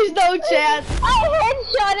 There's no chance. I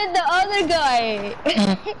headshotted the other guy.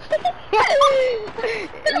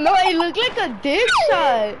 No, it looked like a dick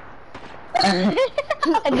shot.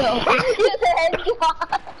 No, it's a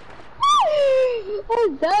headshot.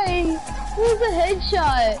 I'm dying. It was a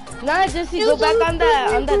headshot. Nah, Jesse, go back on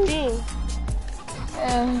that thing.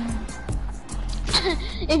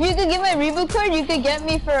 If you could get my reboot card, you could get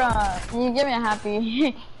me for you get me a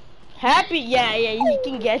happy. Happy? Yeah, he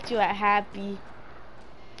can get you at happy.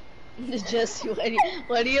 Jesse,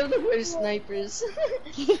 why do you have the worst snipers?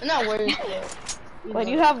 Not worst, but, But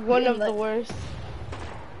you have one of the worst.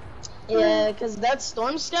 Yeah, because that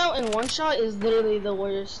Storm Scout in one shot is literally the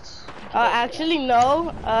worst. Actually,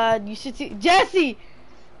 no. You should see Jesse.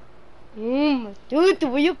 Dude,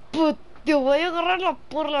 te voy a agarrar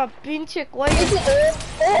por la pinche cuello.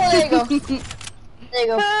 Oh, there you go. There you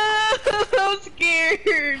go. I'm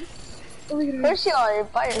scared. First you are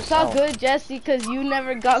by It's all yourself. good, Jesse, because you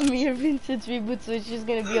never got me your Vincent's reboot, so it's just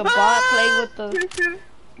gonna be a bot playing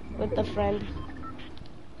with the friend.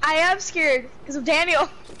 I am scared because of Daniel.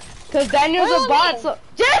 Cause Daniel's a bot, so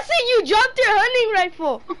Jesse, you dropped your hunting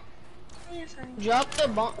rifle. Drop the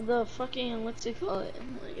the fucking, what's it called? Oh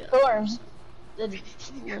my god. Storms. Oh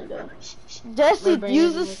my god. Jesse, My brain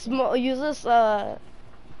use isn't this use this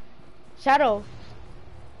shadow.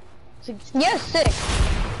 Yes, 6.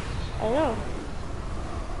 I know.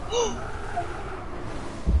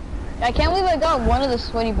 I can't believe I got one of the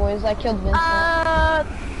sweaty boys that killed Vincent. I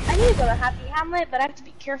need to go to Happy Hamlet, but I have to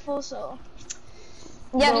be careful. So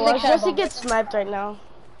Yeah, Bro, just watch like Jesse get sniped right now.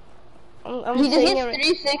 I'm he just saying gets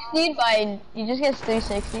it, 360 by. He just gets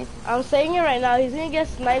 360. I'm saying it right now. He's gonna get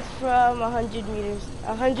sniped from 100 meters,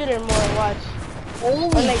 100 or more. Watch, or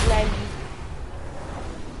Holy. like 90.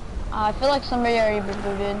 I feel like somebody already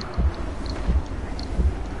rebooted.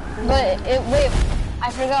 But wait,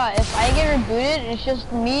 I forgot. If I get rebooted, it's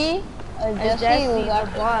just me, Jesse who's the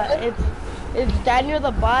bot. It's Daniel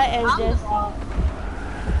the bot and Jesse.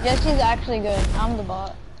 Jesse's actually good. I'm the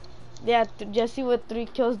bot. Yeah, Jesse with 3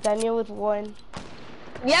 kills, Daniel with 1.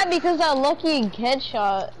 Yeah, because that lucky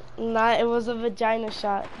headshot. Nah, it was a vagina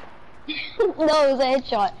shot. No, it was a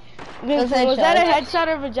headshot. Was that a headshot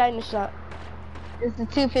or vagina shot? It's a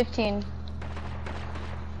 215.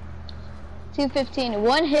 215.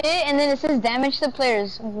 1 hit, and then it says damage to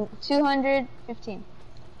players. 215.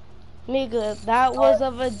 Nigga, that was a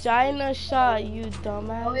vagina shot, you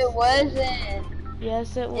dumbass. No, it wasn't.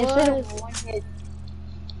 Yes, it It said was. 1 hit.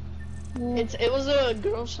 It was a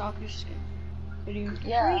girl shocker skin.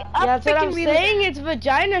 Yeah. That's what I'm saying, it's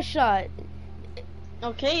vagina shot.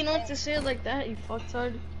 Okay, you don't have to say it like that, you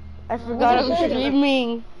fucktard. I forgot I was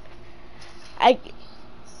streaming. I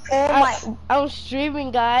was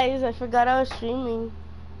streaming, guys. I forgot I was streaming.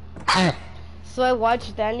 So I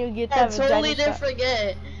watched Daniel get that vagina totally didn't shot.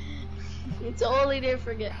 forget. You totally didn't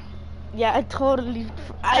forget. Yeah, I totally.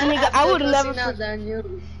 I would never. Not Daniel.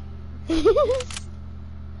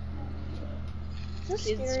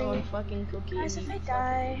 It's on fucking cookie. Guys, if I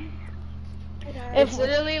die,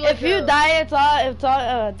 If you die, it's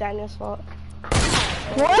all Daniel's fault.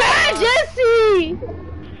 What? Jesse!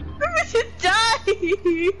 Die!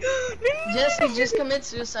 Jesse, just commit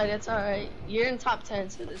suicide. It's alright. You're in top 10,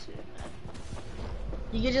 so this is.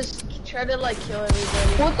 You can just try to like kill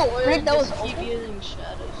everybody. What the frick? That was keep using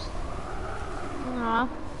shadows. Nah.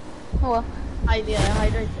 Oh well. Hide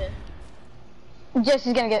right there.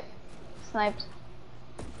 Jesse's gonna get sniped.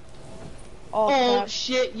 Oh, Oh crap.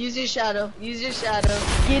 shit! Use your shadow. Use your shadow.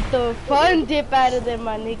 Get the fun dip out of there,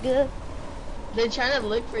 my nigga. They're trying to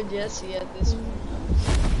look for Jesse at this point.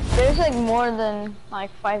 There's like more than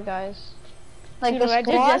like 5 guys. Like Dude, the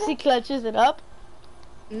imagine squad. Jesse clutches it up.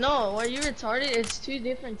 No, are you retarded? It's 2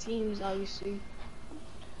 different teams, obviously.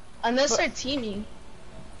 Unless they're teaming.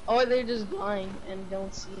 Or they're just blind and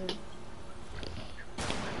don't see him.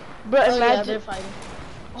 Bro, Oh yeah, imagine. they're fighting.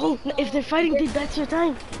 Oh, if they're fighting, then that's your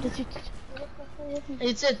time.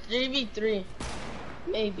 It's a 3v3.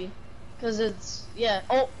 Maybe. Cause it's, yeah.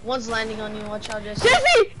 Oh, one's landing on you. Watch out, Jesse.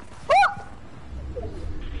 Jesse!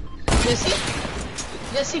 Jesse?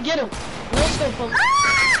 Jesse, get him. No scope him.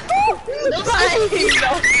 No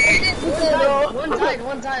One died.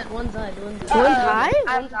 One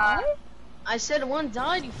died? I said one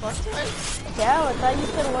died, you fucktard. Yeah, I thought you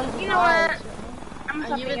said one died. You know what? I'm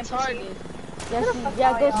Are you fucking retarded? Jesse,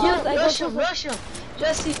 yeah, go shoot. Rush him.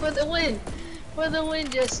 Jesse, for the win. For the win,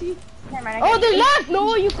 Jesse. Oh, they're left!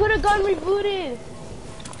 No, you could have gone rebooted.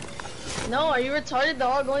 No, are you retarded? They're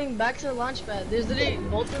all going back to the launch pad. There's literally,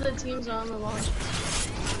 both of the teams are on the launch pad.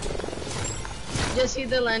 Jesse,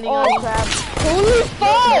 they're landing on Oh, you. crap. Holy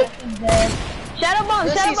fuck! Shadow bomb,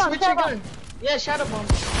 Jesse, shadow bomb, switch shadow your bomb. gun. Yeah, shadow bomb.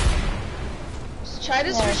 Try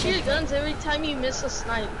to switch your guns every time you miss a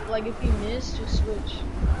snipe. Like, if you miss, just switch.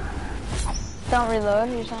 Don't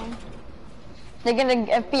reload, you're saying? They're gonna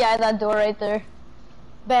FBI that door right there.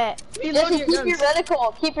 Bet. Reload Jesse, your keep guns. your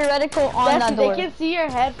reticle. Keep your reticle on Jesse, that door. they can see your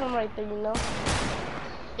head from right there, you know?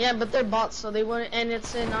 Yeah, but they're bots, so they wouldn't. And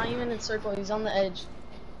it's not even in circle. He's on the edge.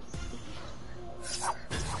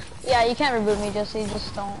 Yeah, you can't reboot me, Jesse.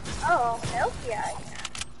 Just don't. Oh, hell yeah.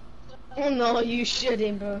 Oh no, you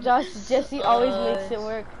shouldn't, bro. Jesse always makes it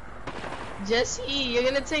work. Jesse, you're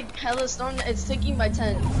gonna take hella storm. It's taking by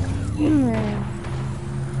 10.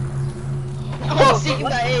 Oh, it's taking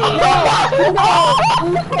by 8.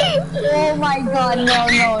 Oh my god, no,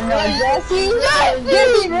 Jesse!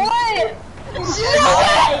 Jesse, run!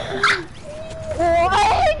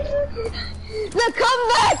 What? The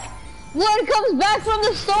comeback! One comes back from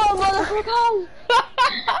the storm, motherfucker!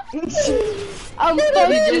 I'm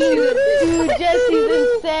fucking dude,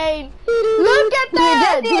 Jesse's insane. Look at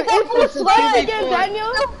that! Jesse, Dude, it's the squad again,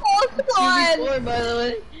 Daniel. The full squad! 2v4, by the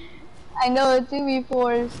way. I know,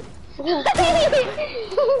 2v4s. Why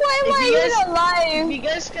am I even alive? If you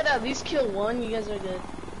guys could at least kill one, you guys are good.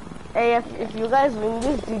 Hey, if you guys win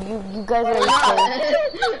this, dude, you guys are insane.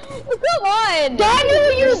 Come on!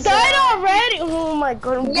 Daniel, you died already! Oh my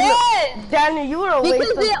god. Yes! Daniel, you were a waste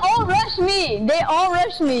Because of... they all rushed me! They all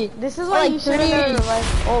rushed me! This is why like you should have never 3. revived.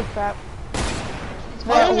 Oh crap.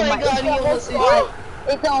 Oh my god, he almost hit you.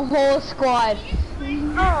 It's a whole squad.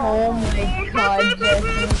 Oh my god,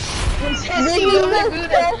 Jesse. Jesse, go reboot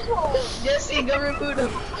him. Jesse, go reboot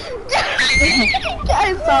him.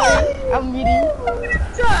 I'm sorry. I'm muting.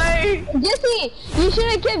 Sorry. Jesse, you should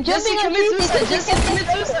have kept Jesse, jumping on commit me. suicide. Jesse, commit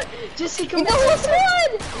suicide. Jesse, It's commit a whole suicide.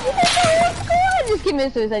 squad! It's a whole squad! I just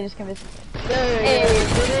commit suicide. I just commit suicide. Hey.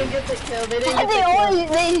 They didn't get the kill. They didn't get the kill.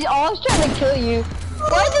 They always trying to kill you.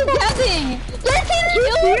 Why is this happening? 13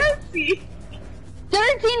 kills?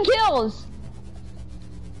 13 kills!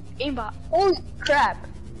 Aimbot. Holy crap.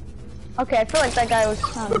 Okay, I feel like that guy was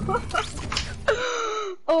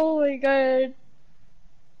Oh my god.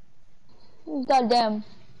 Goddamn.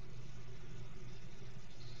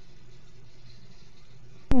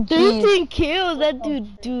 13 kills, that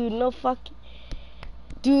dude, no fucking.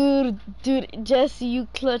 Dude, Jesse, you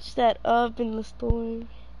clutched that up in the storm.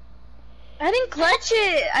 I didn't clutch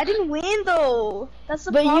it. I didn't win though. That's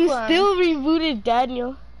the problem. But you still rebooted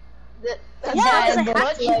Daniel.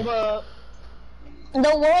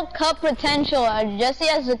 The World Cup potential. Jesse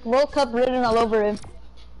has the World Cup written all over him.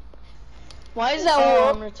 Why is that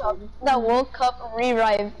World Cup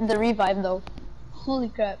revive though? Holy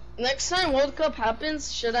crap! Next time World Cup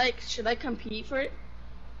happens, should I compete for it?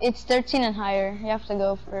 It's 13 and higher. You have to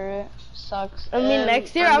go for it. Sucks. I mean,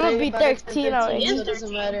 next year I'm gonna be 13 already. So it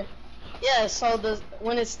doesn't matter. Yeah, so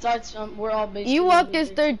when it starts, we're all basically. You walk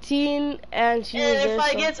is 13, and she. And if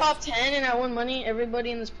I get top 10 and I win money,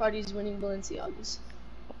 everybody in this party is winning Balenciagas.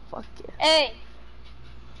 Fuck yeah. Hey.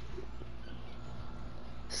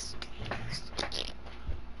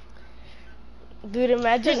 Dude,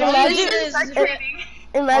 imagine. All you need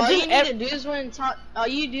to do is win top. All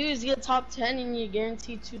you do is get top 10, and you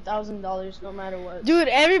guarantee $2,000 no matter what. Dude,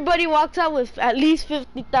 everybody walks out with at least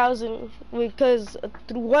 50,000 because if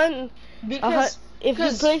you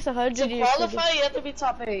place 100, to qualify, you have to be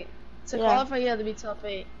top 8. To qualify, you have to be top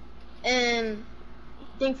 8, and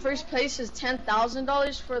I think first place is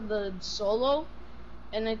 $10,000 for the solo,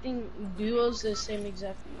 and I think duos the same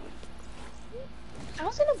exact amount. I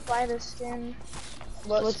was gonna buy this skin.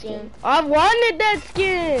 What skin? I wanted that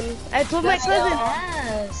skin. I told my cousin.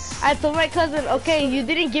 I told my cousin, okay, you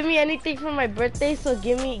didn't give me anything for my birthday, so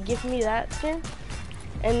give me that skin.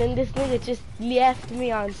 And then this nigga just left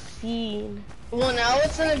me on scene. Well, now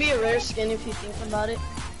it's gonna be a rare skin if you think about it,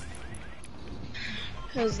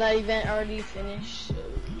 cause that event already finished. So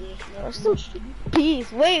there's no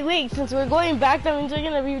peace. Wait. Since we're going back, that means we're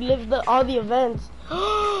gonna relive all the events.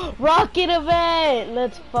 Rocket event!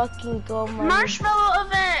 Let's fucking go, man. Marshmallow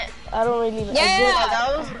event! I don't really know.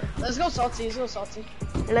 Yeah, let's go salty,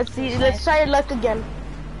 Let's see, let's try your luck again.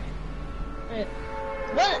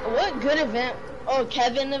 What good event? Oh,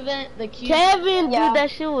 Kevin event? Kevin, dude, that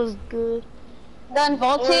shit was good. Done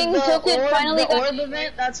vaulting, tilted, finally the orb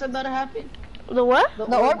event, that's about to happen. The what?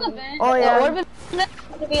 The orb event? Oh yeah. The orb event is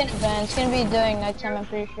gonna be an event. It's gonna be during nighttime, I'm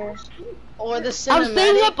pretty sure. Or the cinematic. I'm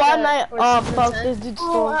staying up all night. Oh fuck, this dude's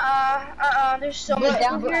still. There's so much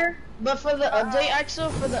down here. But for the update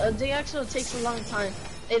axle, it takes a long time.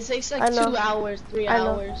 It takes like 2 hours, 3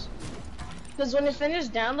 hours. Because when it finishes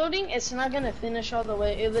downloading, it's not gonna finish all the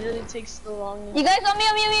way. It literally takes the longest. You guys, on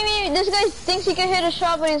me. This guy thinks he can hit a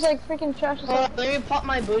shot, but he's like freaking trash. Let me pop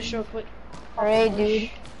my bush real quick. Alright, dude.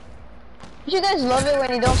 You guys love it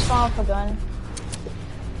when you don't spawn off a gun.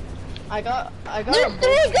 I got. There's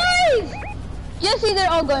 3 guys! Jesse, they're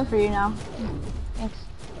all going for you now. Thanks.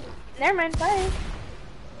 Never mind, bye.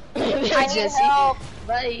 I need help.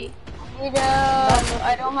 Bye.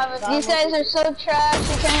 I don't have a. These guys are so trash.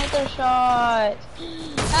 You can't hit their shot.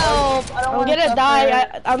 Help! I'm gonna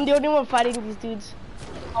die. I'm the only one fighting these dudes.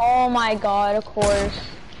 Oh my god! Of course.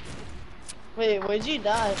 Wait, where'd you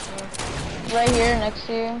die? Right here, next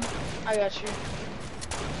to you. I got you.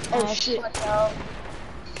 Oh shit!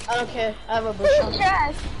 I don't care. I have a bush on.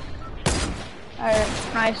 Trash. Alright,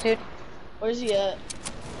 nice, dude. Where's he at?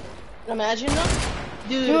 Imagine though.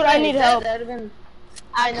 Dude, I need help.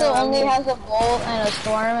 Axel only has a bolt and a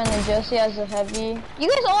storm, and then Jesse has a heavy. You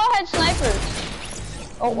guys all had snipers.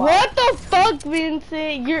 Oh wow. What the fuck,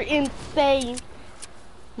 Vincent? You're insane.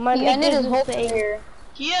 My ended his whole insane. career.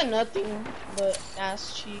 He had nothing but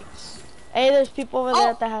ass cheeks. Hey, there's people over there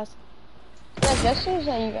at the house. Yeah, Jesse's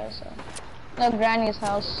at you guys. No, Granny's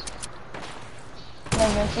house. No,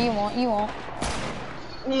 Vincent, you won't.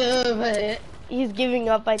 Yeah, but he's giving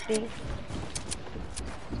up, I think.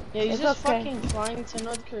 Yeah, he's just fucking flying to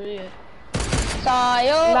North Korea.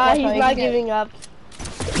 Nah, he's not giving up.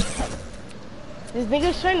 This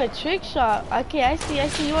nigga's trying to trick shot. Okay, I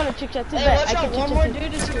see. You want to trick shot too? Hey, watch out, one more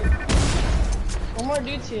dude is here. One more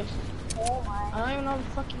dude's here. Oh my. I don't even know the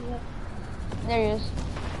fuck he's at. There he is.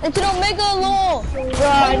 It's an Omega Lol!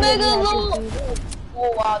 Omega Lol!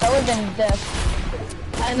 Oh wow, that would've been death.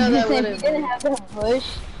 I know that would've. If you didn't have that bush,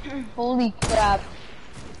 holy crap.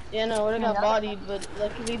 Yeah, no, I would've got bodied, but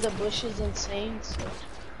luckily the bush is insane, so.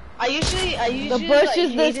 I usually The bush like, is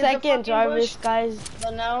the hated second, the Jarvis, bush, guys.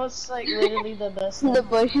 but now it's like literally the best. The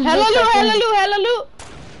bush is Hello, the second. hello.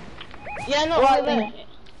 Yeah, no, What? over there.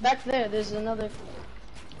 Back there, there's another.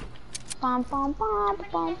 Pom, pom, pom,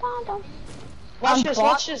 pom, pom, pom. Watch this,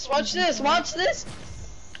 watch this, watch this, watch this.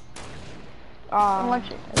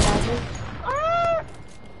 Watch it. Imagine.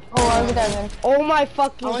 Oh, I was gonna. Oh my I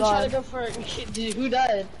fucking want you to god. go for dude, who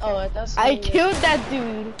died? Oh, that's. I killed that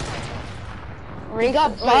dude. He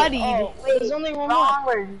got bodied. Wait, there's only one more. Wrong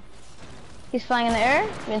word. He's flying in the air.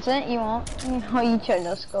 Vincent, you won't. Oh, you tried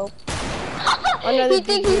no scope. He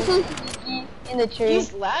thinks he's so sneaky in the tree.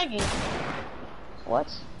 He's lagging. What?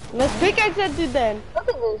 Let's pickaxe that dude then. Look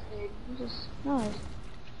at this dude.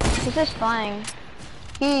 He's just flying.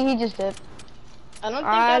 He just dipped. I don't think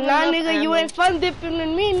I have nah, enough nigga, you ammo. ain't fun dipping with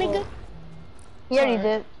me, nigga. He already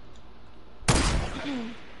did.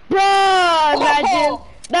 Bruh, imagine.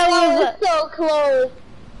 That was so close.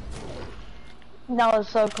 That was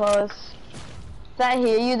so close. Did I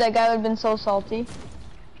hear you? That guy would have been so salty.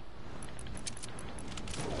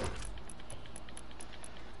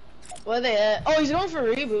 Where they at? Oh, he's going for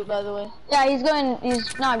reboot, by the way. Yeah, he's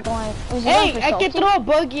not going. He's Hey, going for I can salty. throw a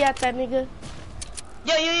buggy at that nigga.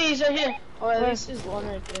 Yeah, he's right here. Or at least there's one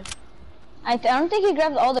right there. I don't think he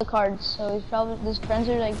grabbed all the cards, so he's probably, his friends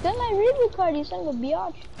are like, that's my reboot card, you son of a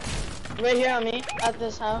biatch. Right here on me, at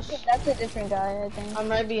this house. That's a different guy, I think. I'm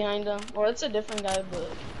right behind him. Or it's a different guy, but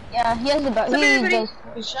Yeah, he has the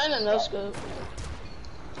he's trying to no scope.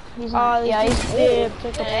 He's not, Yeah, he's dipped.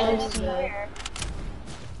 And he's dead.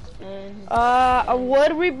 I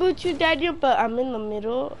would reboot you, Daniel, but I'm in the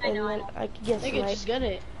middle, and then I could get Nigga, just sniped. get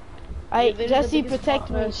it. Jesse, protect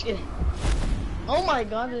No, me. just kidding. Oh my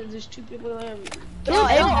god, there's two people there. No,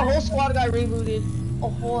 A whole squad got rebooted. A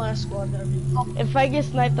whole ass squad got rebooted. If I get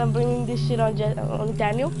sniped, I'm blaming this shit on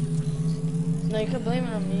Daniel. No, you can blame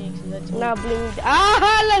it on me, cause that's Not blaming.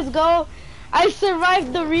 Let's go. I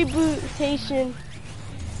survived the rebootation.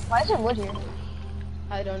 Why is there wood here?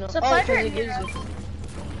 I don't know. So Oh, fire cause it here. gives you.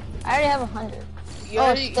 I already have 100. You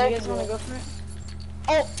guys wanna go for it?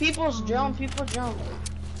 Oh, people jump.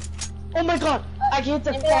 Oh my god, I get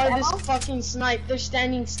the farthest fucking snipe. They're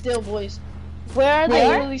standing still, boys. Where are I they?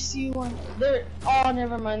 literally see one. Oh,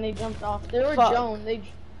 never mind. They jumped off. They were Fuck. Joan.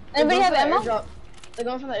 Anybody have ammo? They're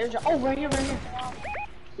going for the airdrop. Oh, right here.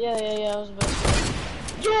 Yeah. I was about to say.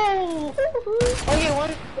 Yo!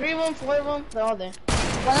 Okay, 3 of them, 4 of them. They're all there.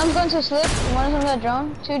 One of them's going to slip, one of them's a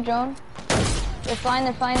drone, 2 drone. They're flying.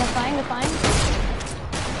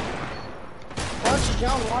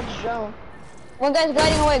 Watch Joan. One guy's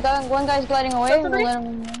gliding away, one guy's gliding away. We'll let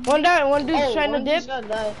him... One down, one dude's trying to one dip. just got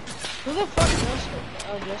died. Who the fuck knows?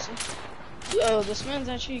 Oh, Jesse. Yo, this man's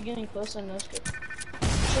actually getting close on no scope.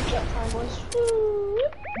 Check that time, boys.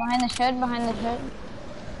 Behind the shed.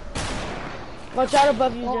 Watch out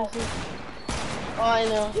above you, Jesse. Oh, I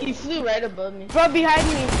know. He flew right above me. Bro, behind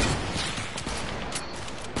me.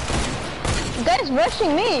 The guy's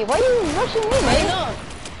rushing me. Why are you rushing me, I man? know.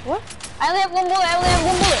 What? I only have one bullet.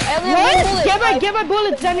 What? Get my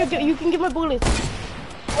bullets, Daniel. You can get my bullets.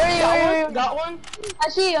 Where are you? Got one? I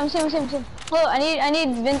see you. I'm seeing. Hello, I need I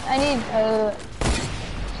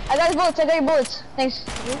got your bullets. Thanks. I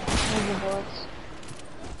need your bullets.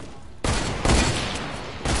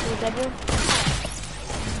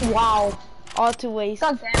 Wow. All to waste.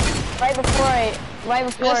 God damn. Right before I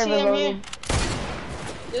reloaded.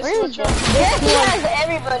 Where is this? He has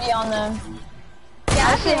everybody on them. Yeah,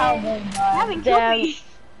 I see how they die.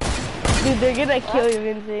 Damn. Dude, they're gonna kill you,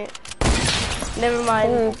 Vincent. Never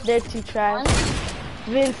mind. They're too trash.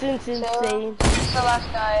 Vincent's insane. It's the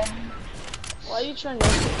last guy. Why are you trying to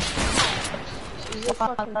She's a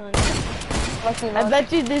fucking hunter. I bet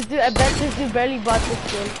this dude barely bought this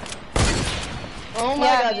skin. Oh my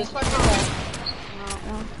god, just fucking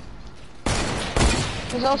run.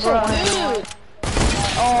 There's also one. Dude!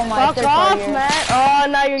 Oh my Fuck off, man. Oh,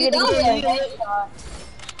 now you're getting killed.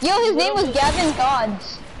 Yo, his name was Gavin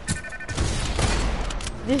Gods.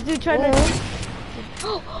 This dude trying to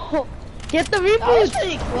get the That was reboot.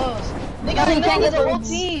 pretty close. They No, got you can't get the the whole reboot.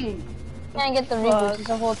 team. Can't get the reboot. It's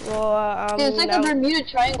a whole thing. Dude, it's like a Bermuda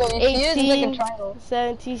Triangle. You see it? It's like a 18, triangle.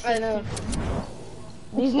 17, I know. 16.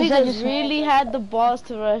 These niggas really had the balls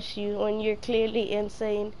to rush you when you're clearly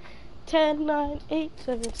insane. 10, 9, 8,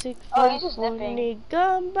 7, 6, 5, he's just 4, nipping.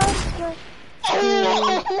 nigga, I'm about to die.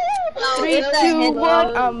 No, 3, it's that 2, hit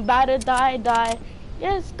 1, I'm about to die.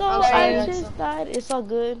 Yes, go, I'm sorry, I just died. It's all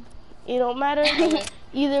good. It don't matter.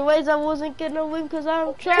 Either ways, I wasn't gonna win because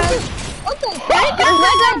I'm trash. What the heck is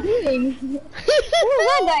that guy doing? What is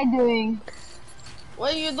that guy doing?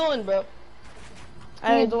 What are you doing, bro?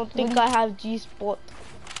 I don't think I have G-Spot.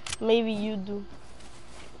 Maybe you do.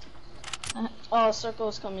 Oh,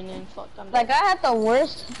 Circle's coming in. Fuck, That guy had the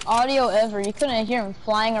worst audio ever. You couldn't hear him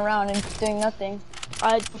flying around and doing nothing.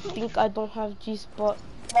 I think I don't have G-spot.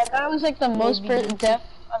 That guy was like the most deaf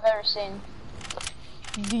I've ever seen.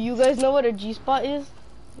 Do you guys know what a G-spot is?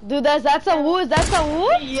 Dude, that's a woo. That's a woo?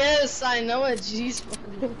 Yes, I know a G-spot.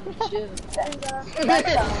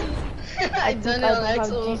 I done it on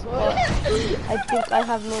Axel before. I think I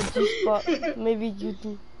have no G-spot. Maybe you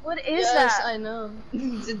do. What is Yes, that? I know.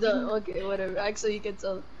 Okay, whatever. Axel, you can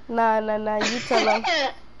tell. Nah, you tell him.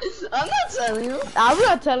 I'm not telling you. I'm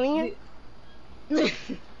not telling you.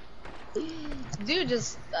 Dude,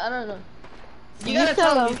 just, I don't know. You You gotta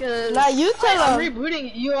tell tell him. me because Nah, you tell I'm him. rebooting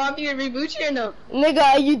it. You want me to reboot you or no?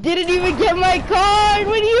 Nigga, you didn't even get my card.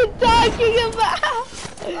 What are you talking about?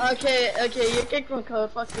 Okay, you kicked my code.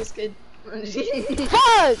 Fuck this kid.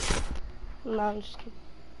 Fuck! Nah, I'm just kidding.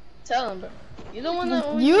 Tell him, bro. You don't want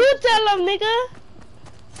to. You tell him, nigga.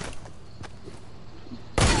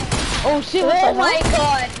 Oh shit! What Oh the my hell?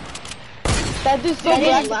 god! That dude's so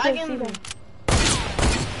He's black. lagging.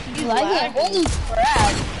 He's Lagging? Holy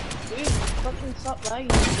crap! Dude, fucking stop lagging,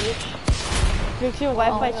 bitch. Fix your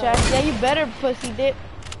Wi-Fi trash. Yeah, you better, pussy dick.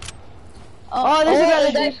 Oh, there's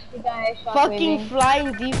another that's the guy Fucking shockwaving.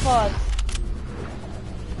 flying defaults.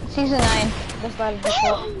 Season 9. That's not a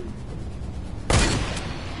default.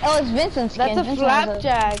 Oh, it's Vincent's skin. That's a Vincent has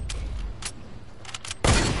flapjack.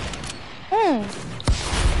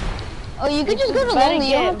 Oh, you could just go to Better Lonely.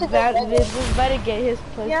 You don't have to go get to Vincent better get his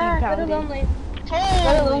pussy Yeah, go to pounded. Lonely. Go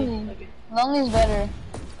to Lonely. Lonely's better.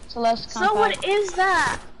 It's less compact. So what is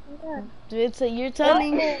that? Vincent, you're What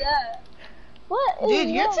telling. is that? What is Dude,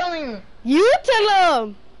 you're that? telling him. You tell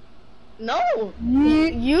him. No.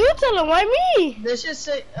 You tell him. Why me? Let's just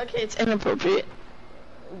say, okay, it's inappropriate.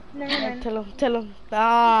 Never mind. Tell him.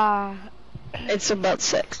 Ah. It's about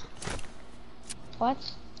sex. What?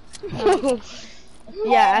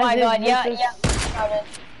 Yeah. Oh my as if god, yeah, Vincent's-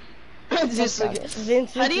 yeah. Just like,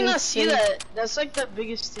 Vincent's how do you not see insane. that? That's like the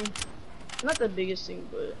biggest thing. Not the biggest thing,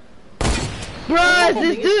 but. Bro,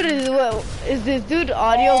 is this dude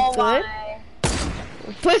audio Oh good? my.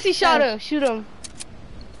 Pussy shot him. Shoot him.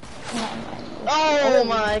 Oh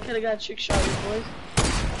my, I could've got trick shot, boys.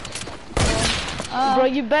 Bro,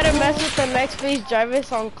 you better mess with the next phase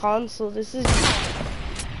Jarvis on console. This is,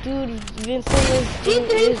 dude. Vincent is. She's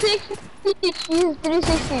 360. She's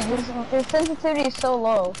 360. His sensitivity is so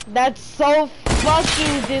low. That's so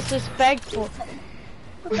fucking disrespectful.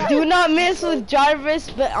 Do not mess with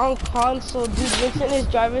Jarvis, but on console, dude. Vincent is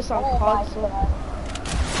Jarvis on console.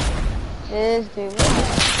 This dude.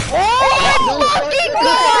 Oh Oh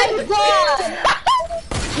my god!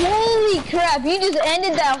 Holy crap, you just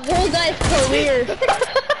ended that whole guy's career.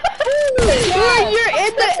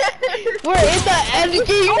 We're in the end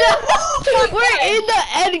game now. We're in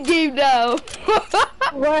the end game now.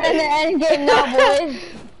 We're in the end game now, boys.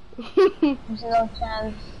 There's no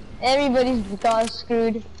chance. Everybody's got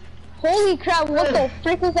screwed. Holy crap, what the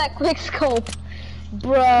frick was that quick scope?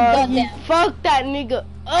 Bruh, he fucked that nigga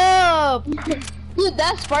up. Dude,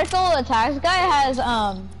 that Sparkle Attacks guy has,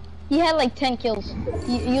 he had like 10 kills.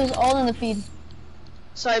 He was all in the feed.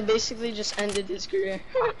 So I basically just ended his career.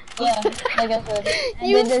 Yeah, like I said.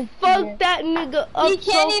 You fucked that nigga up.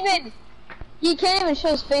 He can't even show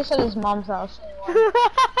his face at his mom's house anymore.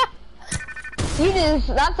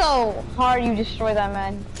 That's how hard you destroy that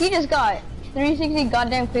man. He just got 360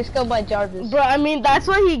 goddamn quickscope by Jarvis. Bro, I mean, that's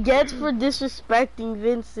what he gets for disrespecting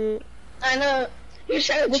Vincent. I know. You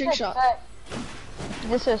shot a trick shot.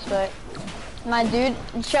 Disrespect. My dude,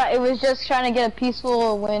 it was just trying to get a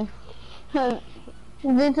peaceful win.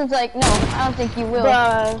 Vincent's like, no, I don't think you will.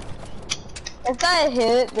 Bruh. If I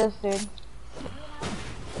hit this dude.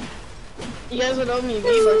 You guys would owe me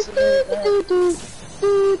V-Bucks a bit.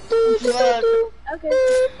 Okay.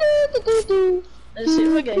 Let's see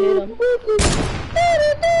if I can hit him.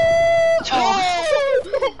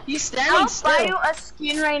 Oh! He's standing I'll still. buy you a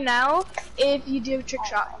skin right now if you do a trick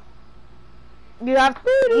shot. You have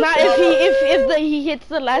not if he hits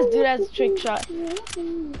the last dude as a trick shot.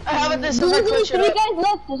 How about this? There's If I only clutch 3 it up? guys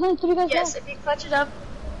left. There's only 3 guys Yes, left. if you clutch it up,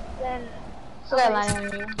 then So that landing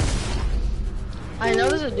on you. I know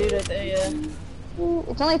there's a dude right there, yeah.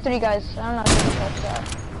 It's only 3 guys. I don't know if you can catch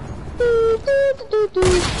that.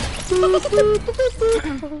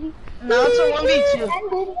 Now it's a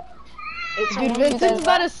 1v2. It's a Dude, 1v2. Vincent's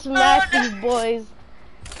about to smash these boys.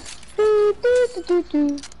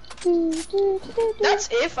 That's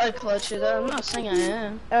if I clutch it up. I'm not saying I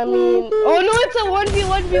am. I mean, oh no, it's a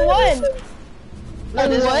 1v1v1. No,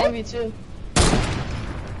 there's a what? 1v2.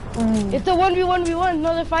 It's a 1v1v1.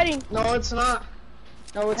 No, they're fighting. No, it's not.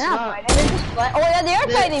 No, it's not. Fighting. They're just oh yeah, they are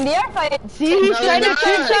fighting. They are fighting. See, he's trying to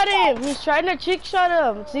trick shot him. He's trying to trick shot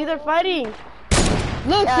him. See, they're fighting.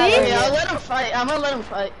 Look, Yeah, see? Yeah, I'll let him fight. I'm gonna let him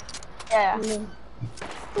fight. Yeah.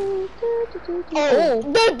 Oh,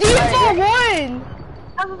 The default won.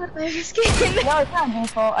 No, it's not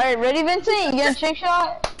default. Alright, ready, Vincent? You get a trick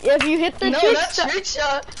shot? If you hit the no, trick not shot. trick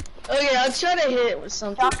shot. Okay, I'll try to hit it with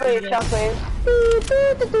something. Shockwave, shockwave.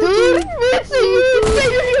 Dude, Vincent, you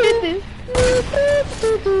hit this.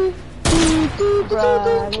 Bruh,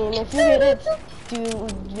 I mean, if you hit it,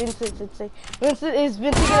 dude, Vincent is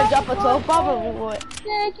Vincent gonna drop a 12 bomb or what?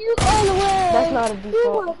 Take you all the way. That's not a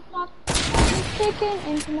default.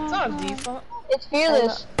 It's not a default. It's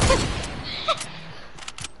fearless.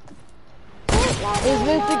 Is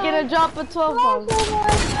Vincent gonna drop a 12 bomb?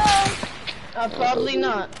 Probably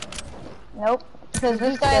not. Nope. Because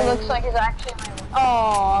this guy looks like he's actually my.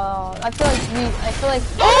 Oh, I feel like.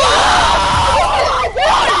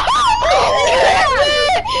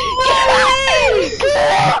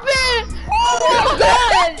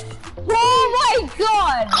 Oh my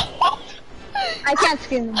god! I can't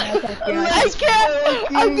scream him. I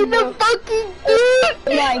can't. I'm gonna fucking do it. Oh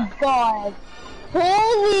my god!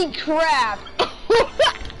 Holy crap!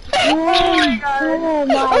 Oh my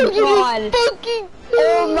god!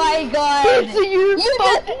 Oh my god! You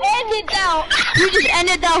just ended that. You just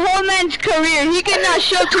ended that whole man's career. He cannot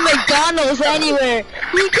show up to McDonald's anywhere.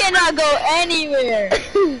 He cannot go anywhere.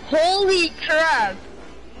 Holy crap!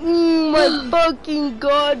 My fucking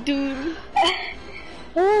god, dude.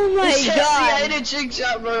 Oh my Jesse, god! I hit a trick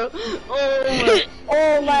shot, bro.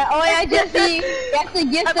 Oh my! Oh yeah, Jesse, you have to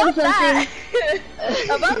gift them something.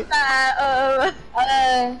 About that,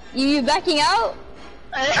 you backing out?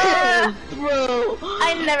 bro.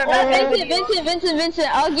 I never met Vincent,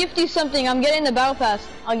 I'll gift you something. I'm getting the battle pass.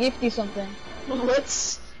 I'll gift you something.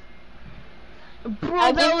 What's...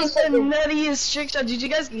 Bro, that was the nuttiest trick shot. Did you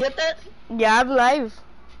guys get that? Yeah, I'm live.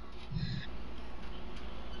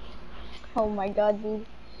 Oh my god, dude.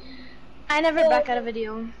 I never back out of a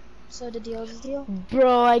deal. So the deal is the deal.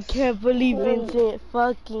 Bro, I can't believe Vincent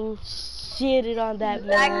fucking shitted on that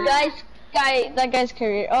man. That guy's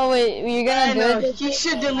career. Oh wait, you're gonna do it? He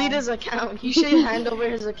should delete his account. He should hand over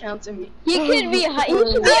his account to me. He should be hiding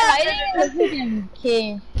in the freaking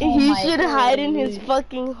cave. He should hide in his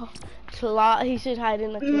fucking closet. He should hide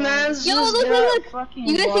in the closet. Man's Yo, just look.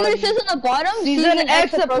 You guys see what it says on the bottom? Season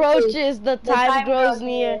X approaches. The time grows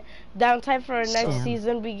near. Downtime for our next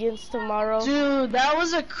season begins tomorrow. Dude, that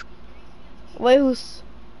was a... Wait, who's...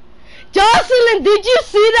 Jocelyn, did you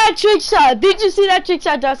see that trick shot? Did you see that trick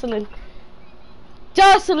shot, Jocelyn?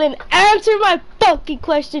 Jocelyn, answer my fucking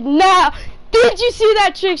question now. Did you see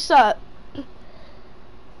that trick shot?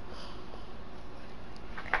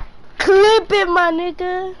 Clip it, my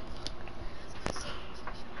nigga.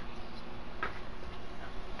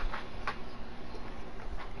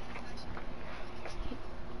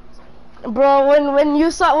 Bro, when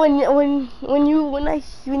you saw when you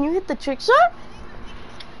hit the trick shot,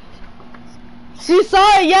 she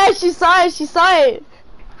saw it. Yeah, she saw it.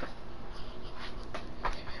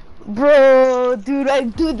 Bro, dude,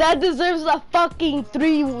 that deserves a fucking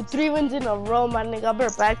three wins in a row, my nigga. I'll be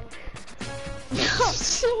right back.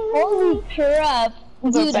 Holy crap,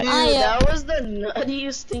 dude! That was the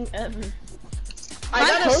nuttiest thing ever. I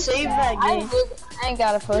gotta save that game. I ain't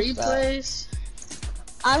gotta post that. Replays.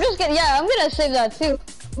 I'm gonna save that too.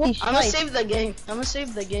 I'm gonna save the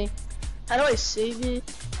game. How do I save it?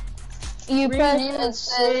 You press and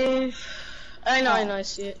save. I know, I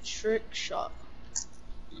see it. Trick shot.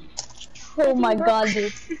 Oh my god,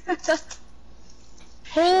 dude.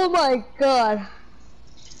 Oh my god.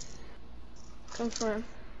 Confirm.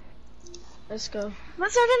 Let's go.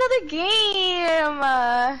 Let's start another game.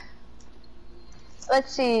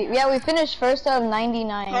 Let's see. Yeah, we finished first out of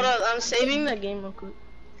 99. Hold on, I'm saving the game real quick.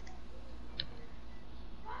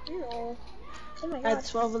 Oh my god. I had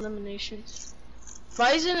 12 eliminations.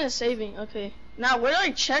 Why isn't it saving? Okay. Now, where do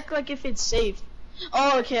I check, like, if it's saved?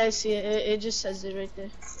 Oh, okay, I see it. It just says it right there.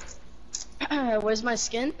 Where's my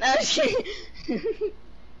skin?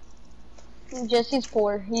 Jesse's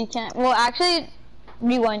poor. He can't. Well, actually,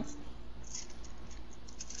 rewind.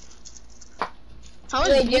 How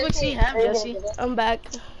much V-Bucks do you have, Jesse? I'm back.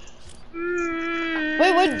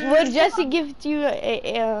 Wait, what did Jesse give to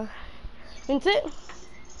you? Vincent?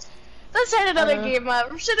 Let's start another game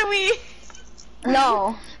up. Shouldn't we?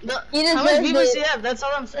 No. How much V-Bucks do you have? That's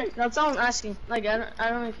all I'm saying. That's all I'm asking. Like, I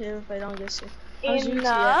don't care if I don't guess it.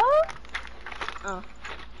 Enough? Oh.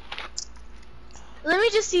 Let me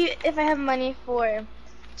just see if I have money for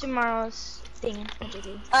tomorrow's thing.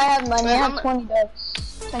 I have money. I have 20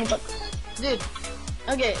 bucks. 20 bucks. Dude,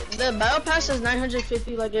 Okay, the battle pass is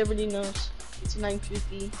 950 like everybody knows. It's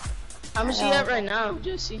 950. How much do you have right now,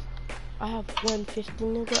 Jesse? I have 150,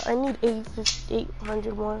 nigga. I need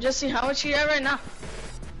 800 more. Jesse, how much you have right now?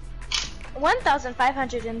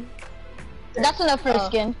 1,500 and... That's enough for a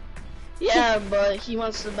skin. Yeah, but he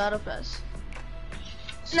wants the battle pass.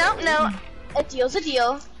 No, a deal's a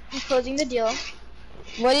deal. I'm closing the deal.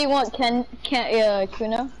 What do you want, Kuno?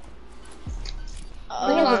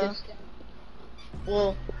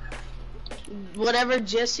 Well, whatever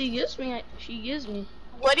Jesse gives me, she gives me.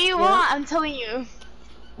 What do you want? I'm telling you.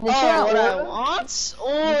 What I want?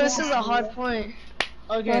 Oh, this is a hard point.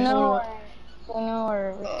 Okay, Kuno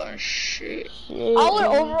or... Oh, shit. I would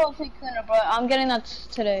overall pick Kuno, but I'm getting that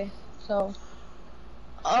today, so...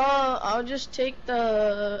 I'll just take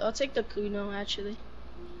I'll take the Kuno, actually.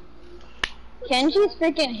 Kenji's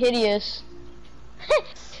freaking hideous.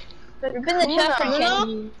 We've been in the chat for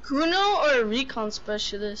Kenji. Kuno or Recon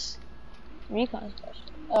Specialist? Recon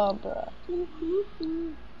Specialist. Oh, bro.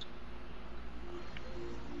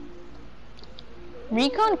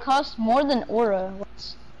 Recon costs more than Aura.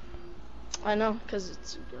 I know, cause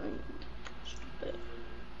it's green.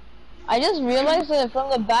 I just realized that from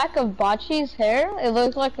the back of Bachi's hair, it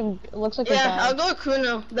looks like a guy. I'll go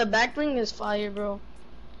Kuno. The back bling is fire, bro.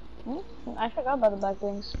 I forgot about the back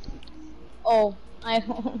blings. Oh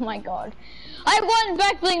my god. I have one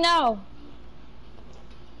back bling now!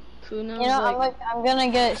 Kuno's I'm gonna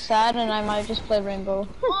get sad and I might just play Rainbow.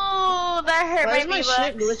 Oh, that hurt Why is my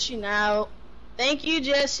shit glitching out? Thank you,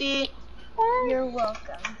 Jesse. You're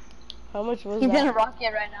welcome. How much was He's that? gonna rock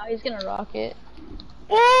it right now. He's gonna rock it.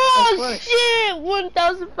 Oh shit!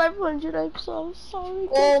 1,500. I'm so sorry.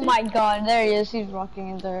 Oh my god, there he is. He's rocking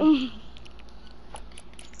in there.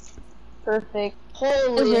 Perfect.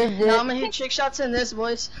 Holy! Now I'm gonna hit trick shots in this,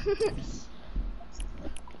 boys.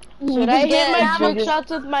 Should I hit my trick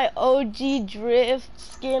shots with my OG drift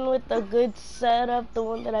skin with the good setup, the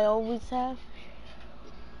one that I always have?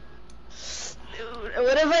 Dude,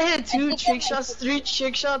 what if I hit 2 trick shots, 3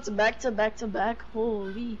 trick shots back to back to back?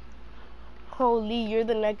 Holy. Holy, you're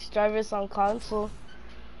the next Jarvis on console.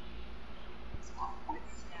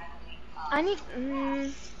 I need...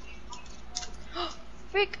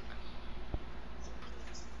 Freak.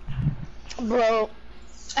 Bro,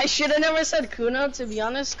 I should have never said Kuno, to be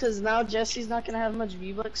honest, because now Jesse's not going to have much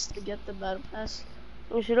V-Bucks to get the battle pass.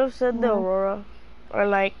 You should have said the Aurora. Or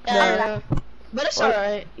like the... But it's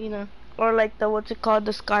alright, you know. Or like the, what's it called,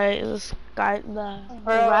 the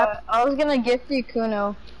rap. I was gonna gift you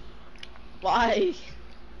Kuno. Why?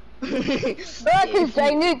 Bro,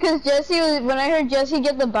 cause Jesse was, when I heard Jesse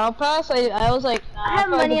get the battle pass, I was like, nah, I have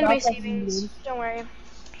money in my savings. Don't worry.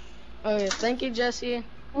 Okay, thank you, Jesse.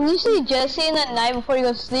 When you see Jesse in that night before he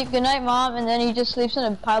goes to sleep, good night, mom, and then he just sleeps in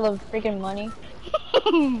a pile of freaking money.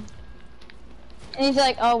 And he's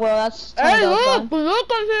like, oh well, that's $20. Hey,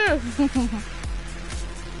 look at here.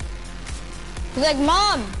 He's like,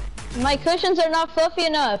 mom, my cushions are not fluffy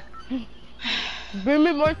enough. Bring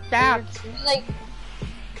me more stuff. He's like,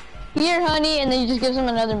 here, honey, and then he just gives him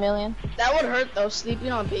another $1 million. That would hurt though,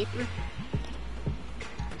 sleeping on paper.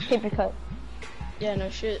 Paper cut. Yeah, no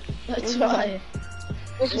shit. That's why.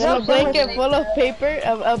 A blanket full of paper,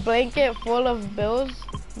 a blanket full of mills.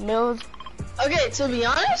 Okay, to be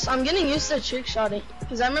honest, I'm getting used to trick shotting.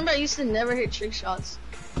 Because I remember I used to never hit trick shots.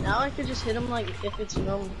 Now I could just hit them like if it's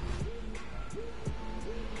normal.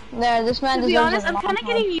 There, this man To be honest, I'm kind of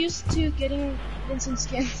getting used to getting Vincent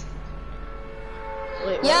skins.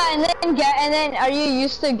 Wait, yeah, and then are you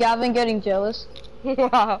used to Gavin getting jealous?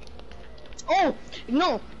 Oh,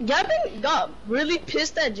 no, Gavin got really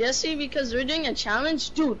pissed at Jesse because we're doing a challenge.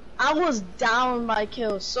 Dude, I was down by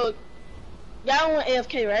kills. So, Gavin went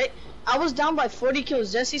AFK, right? I was down by 40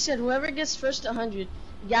 kills. Jesse said whoever gets first to 100.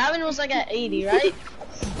 Gavin was like at 80, right?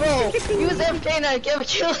 Bro, he was AFK and I kept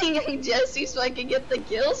killing Jesse so I could get the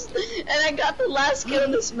kills. And I got the last kill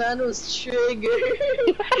and this man was triggered.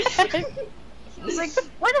 I was like,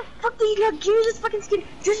 why the fuck did you give me this fucking skin?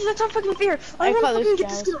 Jesse, that's not fucking fair. I want to fucking get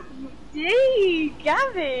this skin. Dang,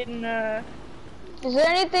 Gavin. Is there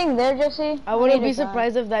anything there, Jesse? I wouldn't be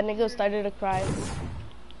surprised if that nigga started to cry.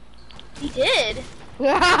 He did.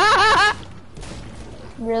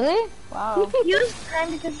 Really? Wow. He was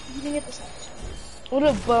crying because he didn't get the skin. What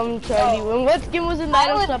a bum, Charlie. And what skin was in the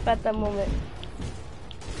item shop at that moment?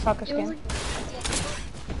 Soccer skin.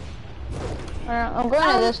 I'm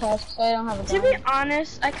going to this house because I don't have a gun. To be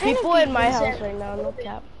honest, I kind of people in my house right now, no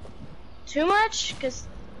cap. Too much, because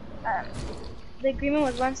the agreement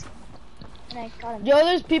was once, and I got him. Yo,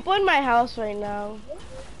 there's people in my house right now.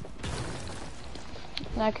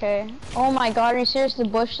 Okay. Oh my god, are you serious? The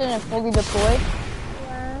bush didn't fully deploy?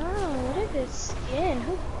 skin.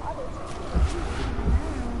 Who bought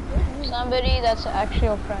it? Somebody that's an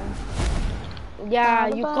actual friend. Yeah,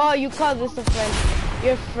 you call this a friend.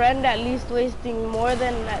 Your friend at least wasting more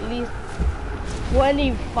than at least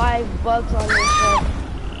 $25 on your friend.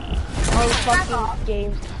 On fucking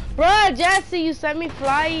games. Bruh, Jesse, you sent me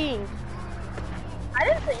flying. I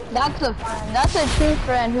didn't think That's a friend. That's a true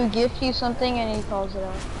friend who gifts you something and he calls it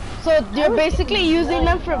out. So you're basically using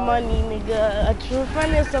them for money, nigga. A true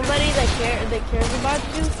friend is somebody that cares about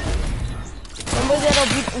you. Somebody that'll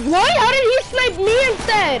be. What? How did he snipe me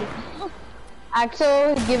instead?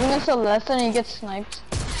 Axel giving us a lesson and he gets sniped.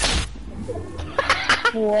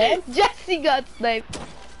 What? Jesse got sniped.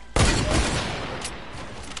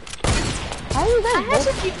 How do you I had guys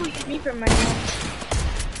some people use me for money.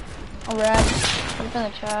 Oh, rap. Look in the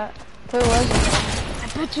chat. Who was it? I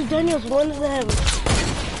bet you Daniel's one of them.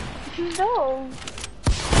 No.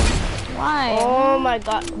 Why? Oh my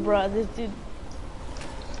god, bro, this dude.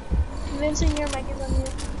 Vincent, your mic is on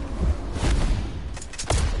mute.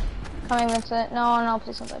 Coming, Vincent. No,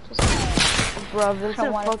 please don't die, please don't die. Bro,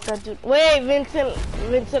 Vincent, fuck that dude. Wait,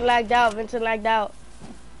 Vincent lagged out.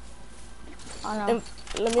 Oh no.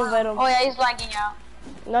 Let me invite him. Oh yeah, he's lagging out.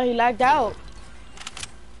 No, he lagged out.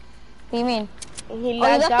 What do you mean? He He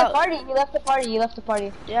lagged left out. the party. He left the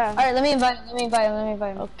party. Yeah. Alright, let me invite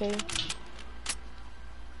him. Okay.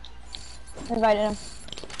 Invited him.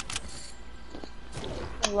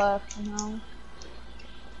 He left now.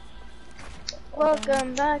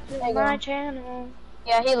 Welcome back to my channel.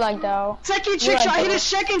 Yeah, he lagged out. Second trick shot. I hit a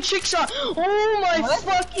second trick shot. Oh my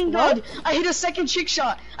fucking god. I hit a second trick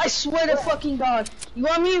shot. I swear to fucking god. You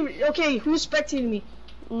want me? Okay, who's spectating me?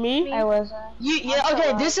 Me? I wasn't. Yeah,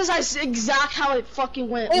 okay, this is exact how it fucking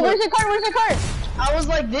went. Wait, Look, where's your card? I was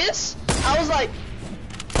like this. I was like.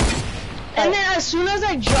 And then as soon as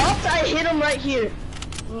I dropped, I hit him right here.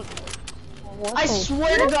 I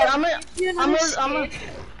swear to god, I'm a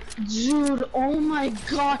dude, oh my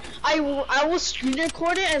god. I will screen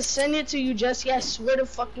record it and send it to you, Jesse. I swear to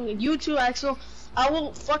fucking you too, Axel. I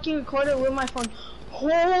will fucking record it with my phone.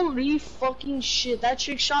 Holy fucking shit, that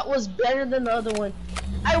trick shot was better than the other one.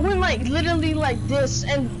 I went like literally like this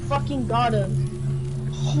and fucking got him.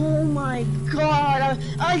 Oh my god.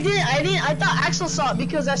 I didn't. I thought Axel saw it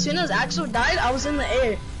because as soon as Axel died, I was in the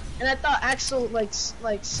air. And I thought Axel like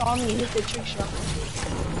saw me hit the trick shot.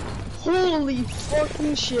 Holy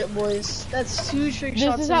fucking shit, boys. That's 2 trick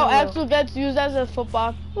shots. This is how Axel gets used as a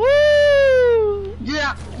football. Woo!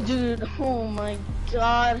 Yeah, dude. Oh my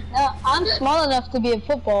god. I'm small enough to be in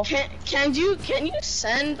football. Can you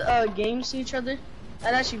send games to each other?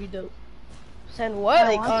 That'd actually be dope. Send what?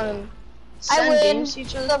 Like send I win. games to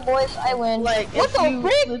each other. The boys, I win. Like what if the you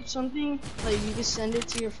frick? clip something, like you can send it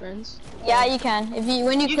to your friends. Yeah, you can. If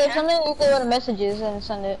when you clip something, you can go to messages and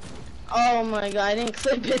send it. Oh my god, I didn't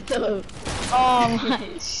clip it though.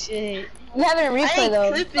 Shit. You have it in replay though.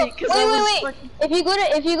 Clip it because Wait. If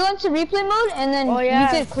you go into replay mode and then you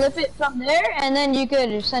could clip it from there and then you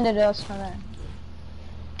could send it to us from there.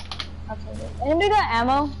 Anybody got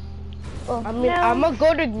ammo? Oh, I mean, I'm gonna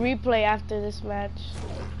go to replay after this match.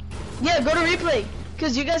 Yeah, go to replay.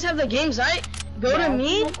 Cause you guys have the games, right? Go to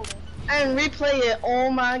me and replay it.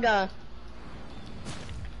 Oh my god.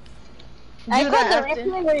 I called the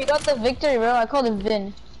replay where you got the victory, bro. I called it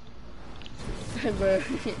Vin. Bro.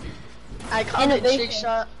 I call it trick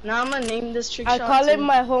shot. Now I'm gonna name this trick shot. I call it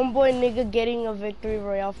my homeboy nigga getting a victory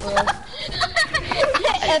royale for us.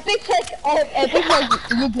 Epic's like,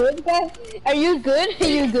 you good, guys? Are you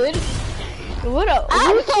good? What up?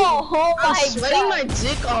 I'm sweating my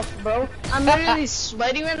dick off, bro. I'm literally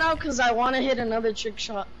sweating right now because I want to hit another trick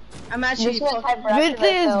shot. I'm actually fucking... Vincent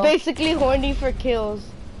is basically horny for kills.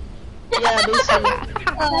 Yeah, basically.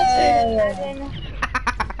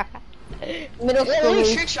 Middle school.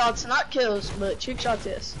 Only trick shots, not kills, but trick shots,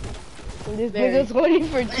 yes. This nigga's horny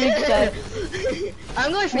for trick shots.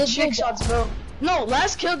 I'm going for trick shots, bro. No,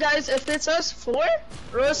 last kill, guys. If it's us 4,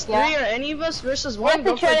 or us 3, or any of us versus 1,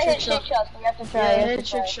 go for a trick shot. We have to try. Yeah, hit a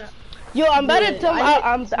trick shot. Yo, I'm about to tell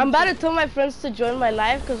I'm about to tell my friends to join my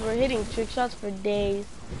live because we're hitting trick shots for days.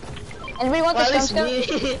 Anybody want the scum?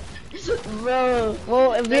 Bro.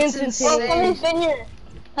 Well, Vincent's here.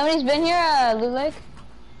 Somebody's been here, Lulek.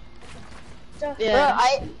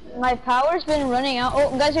 Yeah. Bro, my power's been running out.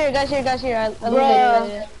 Oh, guys here.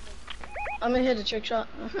 Bro. I'm gonna hit a trick shot.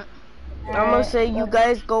 I'm gonna say you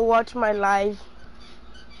guys go watch my live.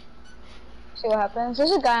 See what happens.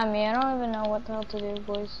 There's a guy on me. I don't even know what the hell to do,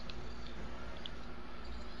 boys.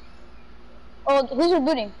 Oh, who's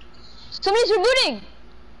rebooting? Somebody's rebooting!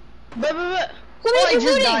 I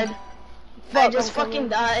just died. I just fucking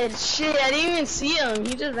died. Shit, I didn't even see him.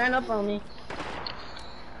 He just ran up on me.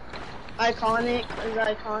 Iconic is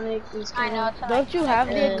iconic. I know. Don't you have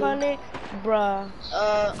the iconic, bruh?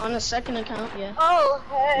 On a second account, yeah. Oh,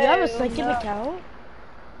 hey. You have a second account?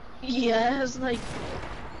 Yeah, it's like.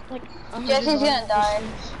 Jesse's gonna die.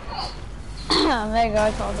 There you go,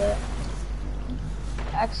 I called it.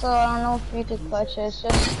 Axel, I don't know if you could clutch it. It's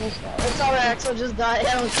just these guys. It's alright, Axel. Just die. I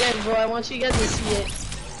don't care, bro. I want you guys to see it.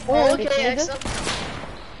 Oh, okay, Axel.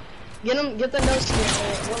 Get him. Get the no skin.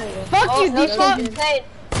 Fuck you, no default.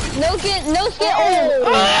 No skin.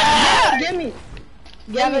 Oh! Get me.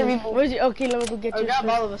 Get me. Where's your? Okay, let me go get yours. Grab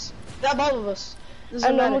all of us. Grab all of us.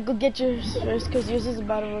 I know. I'm gonna go get yours first because yours is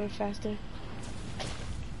about to run faster.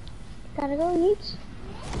 Gotta go eat.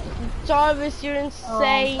 Jarvis, you're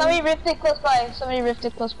insane. Somebody ripped it close by. Somebody ripped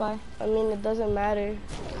it close by. I mean, it doesn't matter.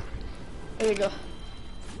 Here we go.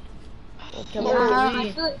 Okay,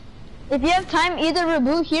 if you have time, either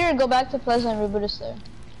reboot here or go back to Pleasant and reboot us there.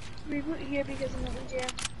 Reboot here because of nothing jam.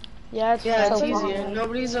 Yeah, it's easier.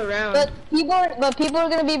 Nobody's around. But people are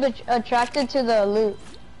gonna be attracted to the loot.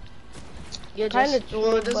 Yeah,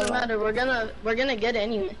 well, it doesn't matter. We're gonna get it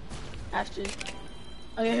anyway. After.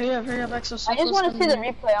 Okay, hurry up, Axel. I just want to see the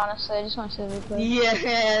replay, honestly. I just want to see the replay.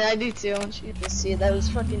 Yeah, I do too. I want you to see it. That was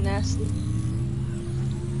fucking nasty.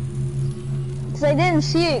 Cause I didn't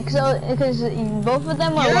see it, cause both of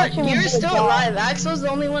them were watching me. You're still alive. Axel's the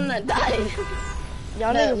only one that died.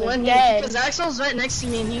 Y'all niggas are dead. Because Axel's right next to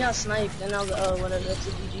me and he got sniped, and I was like, oh, whatever, that's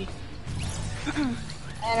a GG.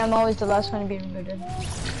 And I'm always the last one to be rebooted.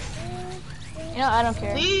 You know, I don't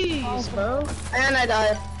care. Please, bro. And I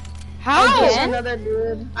died. How? Another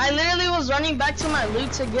dude. I literally was running back to my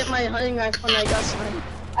loot to get my hunting rifle and I got sniped.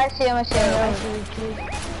 I see him.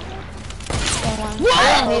 What?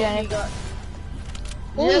 I don't need any.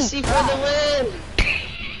 Jesse for the win!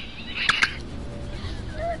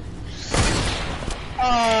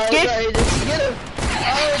 Oh, sorry, Jesse, get him!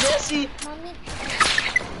 Oh, Jesse!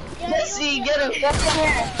 Jesse, get him!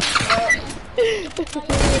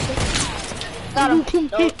 Got him.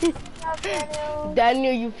 Oh.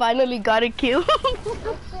 Daniel, you finally got a kill.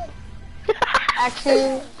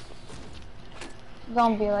 Axel,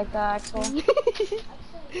 don't be like that, Axel.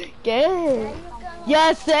 Good.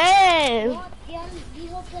 Yes, sir.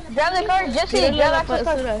 Grab the card, Jesse. Grab Axel's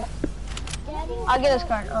card. I'll get his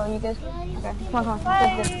card. Oh, you guys. Okay, come on.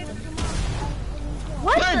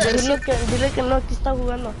 What? Dile que no, que está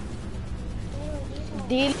jugando.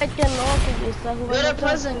 Dile que no, que está jugando.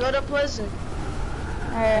 Go to Pleasant.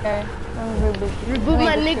 Alright. Reboot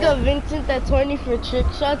my nigga Vincent at 20 for trick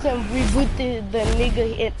shots and reboot the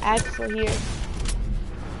nigga in Axel here.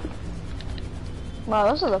 Wow,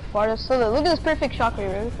 those are the farthest. So look at this perfect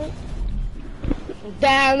shockwave, right?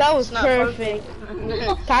 Damn, that was perfect.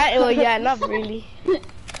 Well, yeah, not really.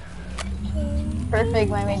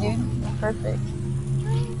 Perfect, my man, dude. Perfect.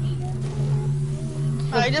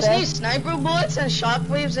 I just need sniper bullets and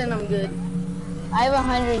shockwaves and I'm good. I have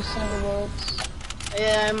 100 sniper bullets.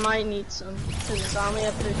 Yeah, I might need some. Cause I only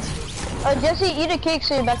have 13. Oh, Jesse, eat a cake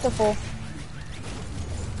so you're back to full.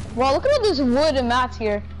 Wow, look at all this wood and mats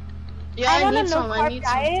here. Yeah, I need some.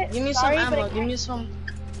 Give me some ammo.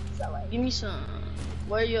 Give me some.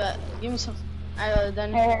 Where are you at? Give me some.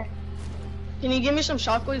 Then. Can you give me some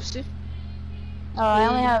shockwaves too? Oh, I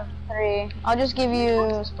only have 3. I'll just give you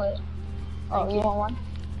a split. Oh, you want one?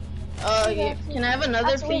 Yeah. Can I have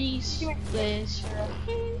another, please? Please.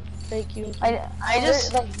 Thank you. I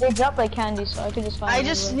just like, they drop like candy, so I could just find. I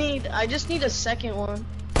just need a second one.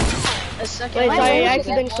 A second. Wait, sorry,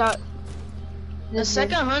 accident shot. A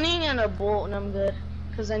second hunting and a bolt, and I'm good.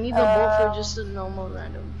 Cause I need the bolt for just a normal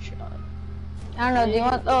random shot. I don't know. Do you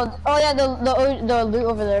want? Oh yeah, the loot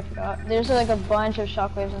over there. I forgot. There's like a bunch of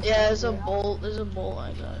shockwaves and stuff. Yeah, there's a bolt. There's a bolt.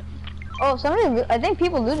 I got it. Oh, somebody. I think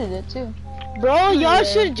people looted it too. Bro, y'all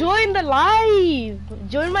should join the live.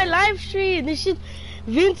 Join my live stream. This shit.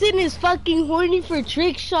 Vincent is fucking horny for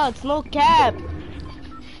trick shots. No cap.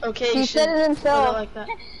 Okay, he said it himself. Like that.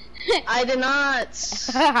 I did not.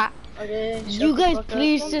 Okay. You guys,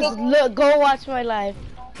 please just go watch my live.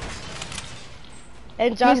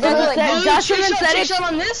 And Jocelyn said it. Trick shot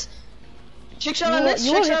on this. Trick shot on this.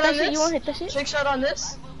 You won't hit that shit. You won't hit that shit. Trick shot on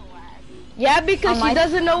this. Yeah, because she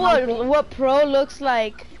doesn't know what pro looks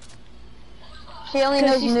like. She only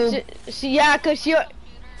knows noob. She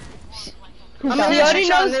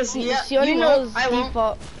already knows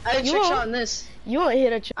default. I had a trick shot on this. You won't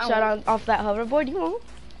hit a trick shot off that hoverboard. You won't.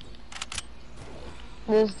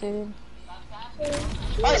 This dude.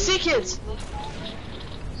 Oh, I see kids.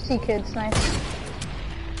 See kids, nice.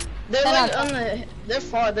 They're like on the. They're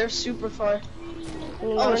far. They're super far.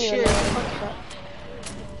 Oh shit.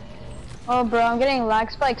 Oh bro, I'm getting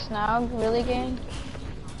lag spikes now. Really, game?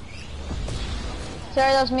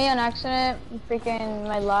 Sorry, that was me on accident. Freaking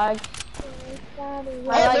my lag.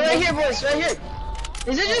 Right here, boys. Right here.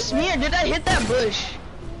 Is it just me or did I hit that bush?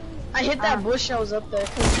 I hit that bush and I was up there.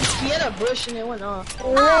 Cause he had a bush and it went off.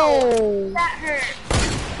 Whoa. That hurt.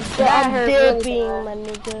 I'm dipping, my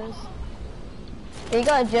niggas. He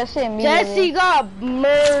got Jesse immediately. Jesse got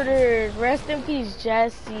murdered. Rest in peace,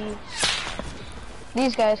 Jesse.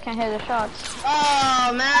 These guys can't hit the shots.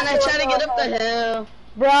 Oh man, I tried to get up the hill.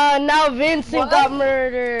 Bruh, now Vincent got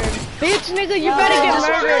murdered. Bitch, nigga, you better get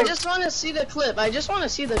murdered. I just want to see the clip. I just want to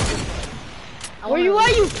see the clip. Where you are,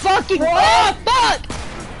 you fucking? Oh fuck!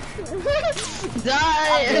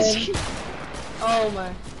 Die! Oh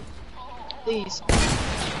my. Please.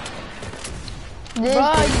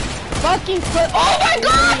 Bruh, fucking foot. Oh my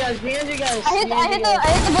god! Behind you guys. I hit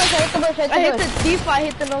the bush. I hit the deep. I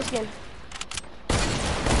hit the no skin.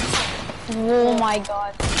 Oh my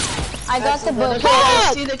god. I got the bush. Okay,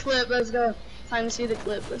 let's see the clip. Let's go. Time to see the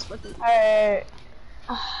clip. Let's fucking. Alright.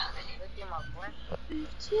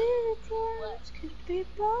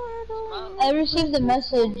 I received the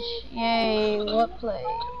message. Yay, what play?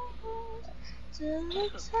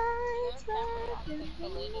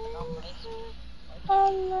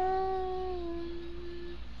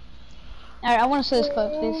 Alright, I want to see this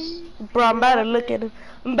clip, please. Bro, I'm about to look at him.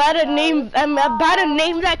 I'm about to name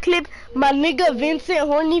that clip my nigga Vincent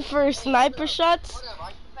horny for sniper shots.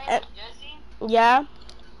 Yeah.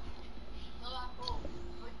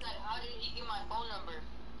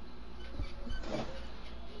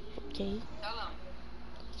 Okay.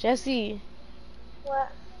 Jesse.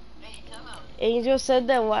 What? Angel said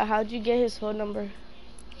that. What? How'd you get his phone number?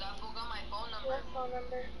 What phone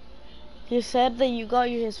number? He said that you got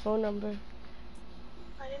his phone number.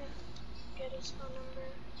 I didn't get his phone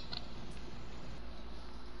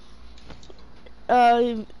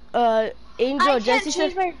number. Angel. I can't Jesse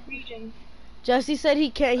change said. my region. Jesse said he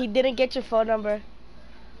can't. He didn't get your phone number.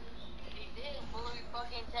 He did. Fool, he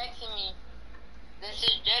fucking texted me. This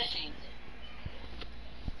is Jesse.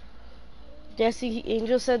 Jesse.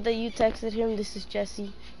 Angel said that you texted him. This is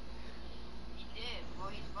Jesse. He did. Boy,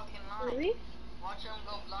 he's fucking lying. Really? Watch him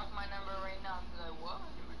go block my number right now. Like, what?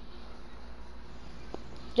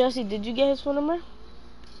 Jesse, did you get his phone number?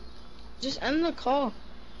 Just end the call.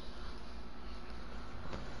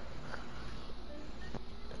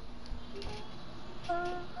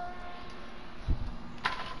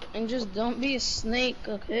 And just don't be a snake,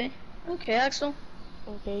 okay? Okay, Axel?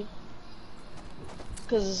 Okay.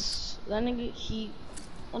 Cause that nigga,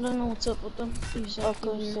 I don't know what's up with them. He's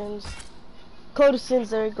Code of Sins,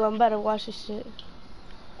 there we go. I'm about to watch this shit.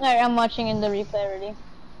 Alright, I'm watching in the replay already.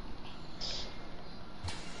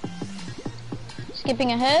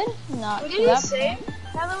 Skipping ahead? Not What to did he that say, point.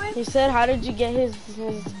 by the way? He said, how did you get his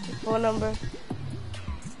phone number?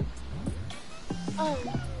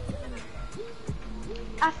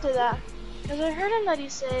 After that, because I heard him that he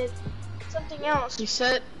said something else. He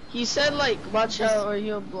said like, watch out or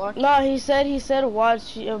you'll block. No, he said,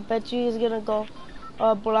 watch. I bet you he's gonna go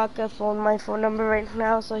block my phone number right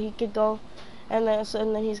now so he could go. And then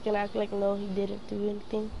he's gonna act like, no, he didn't do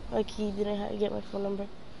anything. Like, he didn't have to get my phone number.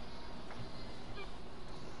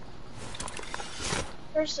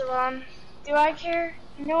 First of all, do I care?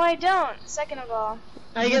 No, I don't. Second of all,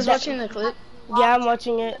 Are you guys watching the clip? Yeah, I'm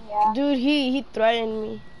watching it. Yeah. Dude, he threatened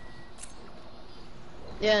me.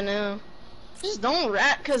 Yeah, no. Just don't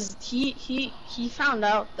rat, cause he found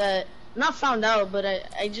out that, not found out, but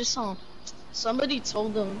I just saw somebody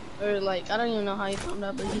told him, or like, I don't even know how he found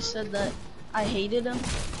out, but he said that I hated him.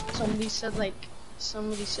 Somebody said that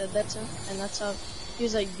to him, and that's how, he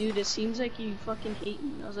was like, dude, it seems like you fucking hate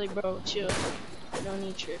me. And I was like, bro, chill. You don't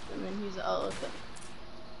need trip. And then he's like, oh, okay.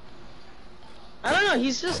 I don't know,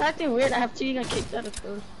 he's just acting weird after he got kicked out of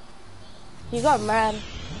code. He got mad.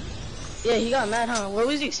 Yeah, he got mad, huh? What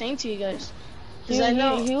was he saying to you guys? He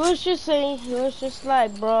was just saying, he was just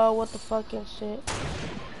like, bro, what the fuck and shit.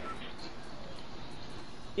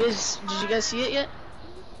 Did you guys see it yet?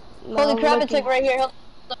 No, Holy I'm crap, looking. it's like right here. Hold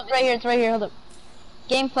up, right here, it's right here. Hold up.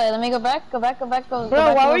 Gameplay, let me go back. Go back. Bro, back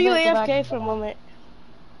why were you go AFK back. for a moment?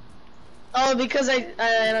 Oh, because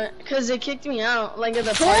cause they kicked me out, like at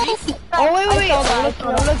the party. Oh, wait. saw I'm that.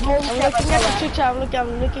 looking at the Twitch. I'm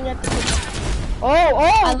looking at the Twitch. I'm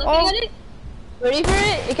looking at it. Ready for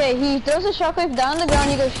it? Okay, he throws a shockwave down the ground,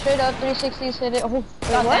 he goes straight up, 360s, hit it. Oh,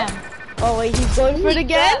 goddamn. Oh, wait, he's going for it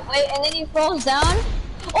again? Wait, and then he falls down.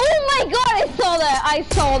 Oh my god, I saw that! I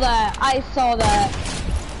saw that!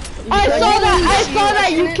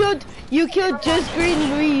 You killed Just Green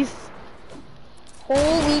Luis.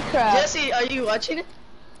 Holy crap. Jesse, are you watching it?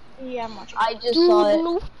 yeah, I'm watching. I just Dude, saw it.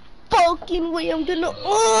 no fucking way I'm gonna.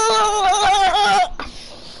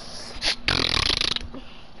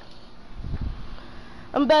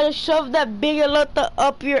 I'm about to shove that big elota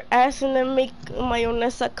up your ass and then make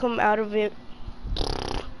mayonesa come out of it.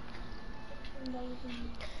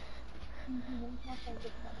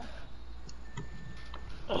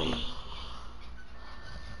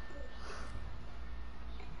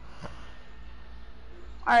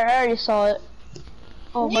 I already saw it.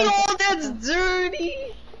 Oh, yo, that's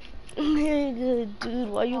dirty. Nigga, dude,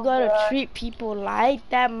 why you gotta treat people like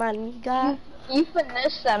that, my nigga? You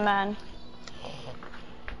finessed that man.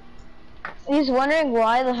 He's wondering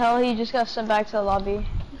why the hell he just got sent back to the lobby.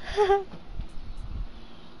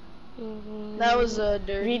 That was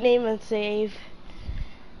dirty. Rename and save.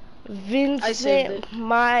 Vincent,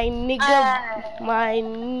 my nigga, my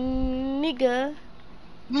nigga.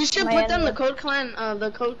 You should put them the Code Clan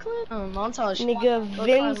montage. Nigga,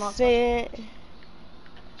 Vincent.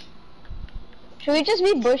 Should we just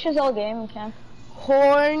be bushes all game, Cam?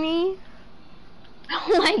 Horny.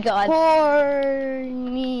 Oh my god.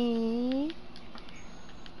 Horny.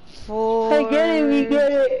 For I get it, we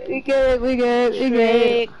get it, we get it, we get it, we get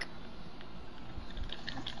it.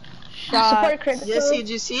 Support critical. Jesse, did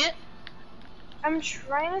you see it? I'm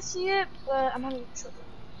trying to see it, but I'm having trouble.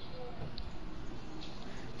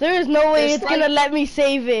 There is no way it's gonna let me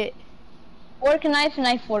save it. Fork knife,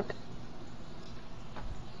 knife fork.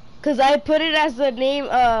 Cause I put it as the name,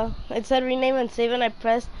 it said rename and save and I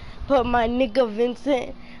put my nigga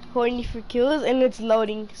Vincent horny for kills and it's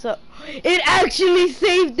loading. So it actually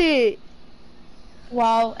saved it.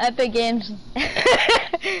 Wow, Epic Games.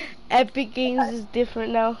 Epic Games is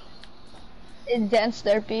different now. It's Dance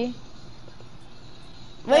Derpy.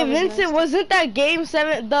 Wait, Vincent, wasn't that game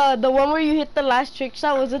the one where you hit the last trick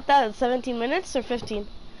shot, wasn't that 17 minutes or 15?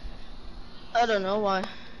 I don't know why.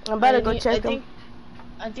 I'm about to go check them.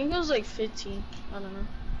 I think it was like 15. I don't know.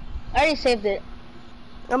 I already saved it.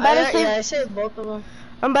 I'm about to save. Yeah, I saved both of them.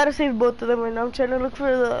 I'm about to save both of them right now. I'm trying to look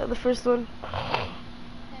for the first one.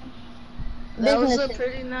 That was a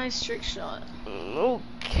pretty nice trick shot. No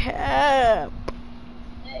cap.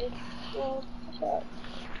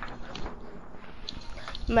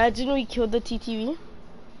 Imagine we killed the TTV.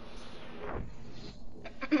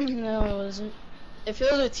 No, it wasn't. If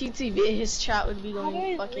it was a TTV, his chat would be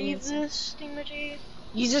going fucking insane.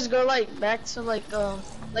 You just go like back to like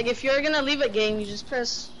if you're gonna leave a game, you just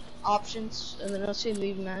press options and then it'll say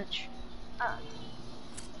leave match.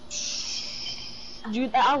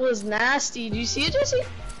 Dude, that was nasty. Did you see it, Jesse?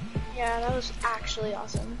 Yeah, that was actually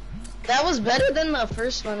awesome. That was better than the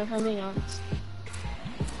first one, if I'm being honest.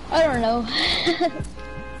 I don't know.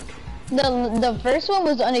 the first one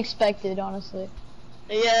was unexpected, honestly.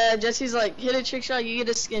 Yeah, Jesse's like, hit a trick shot, you get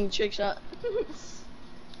a skin trick shot.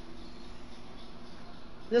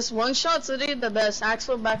 This one shot's literally the best.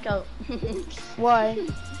 Axel, back out. Why?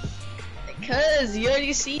 Because you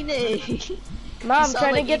already seen it. No, I'm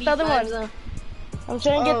trying to get the other one. I'm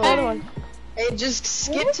trying to get the other one. Hey, just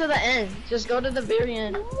skip to the end. Just go to the very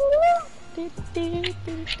end.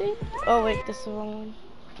 Oh wait, this is the wrong one.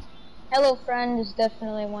 Hello Friend is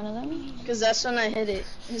definitely one of them. Because that's when I hit it.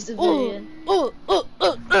 Is the very end.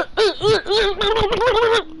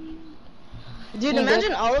 Dude,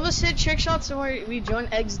 imagine all of us hit trick shots and we join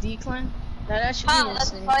XD clan. That actually be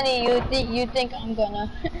that's insane. funny. You think I'm gonna?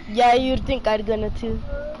 Yeah, you'd think I'd gonna too.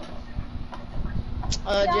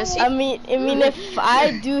 Jesse? I mean, if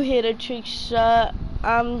I do hit a trick shot,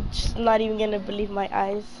 I'm just not even gonna believe my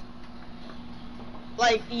eyes.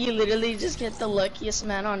 Like, you literally just get the luckiest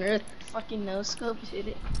man on earth. Fucking no scope hit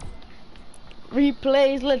it.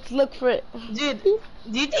 Replays, let's look for it. Dude, do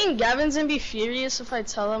you think Gavin's gonna be furious if I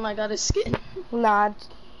tell him I got a skin? Nah.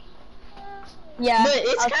 Yeah. But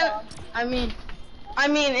it's kind of, I mean,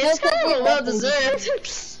 it's kind of well deserved.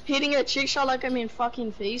 Hitting a trick shot like I'm in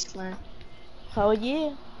fucking FaZe Clan. Oh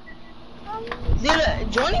yeah.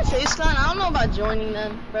 Dude, joining FaZe Clan, I don't know about joining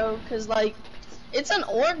them, bro, cause like, it's an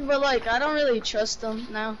org, but like, I don't really trust them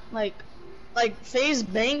now. Like FaZe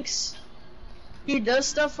Banks, he does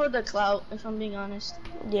stuff for the clout, if I'm being honest.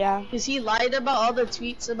 Yeah. Cause he lied about all the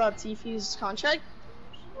tweets about Tiffy's contract,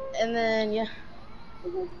 and then yeah.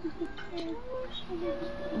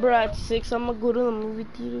 Bro, at 6, I'm gonna go to the movie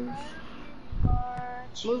theaters.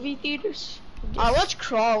 Movie theaters? I watched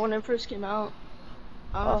Crawl when it first came out.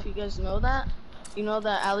 I don't know if you guys know that. You know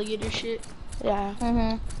that alligator shit? Yeah.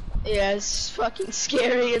 Mhm. Yeah, it's fucking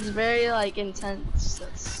scary. It's very like intense.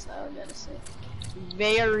 That's all I gotta say.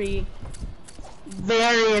 Very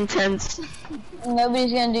intense.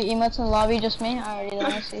 Nobody's gonna do emotes in the lobby, just me. I already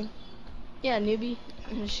wanna see. Yeah, newbie.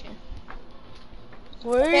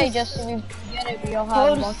 Where Hey, is just so we get it, we'll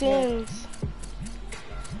have more Sins?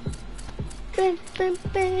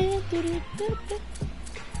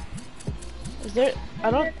 Is there?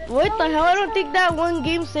 I don't. What the hell? I don't think that one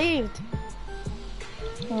game saved.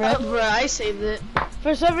 Bro, I saved it.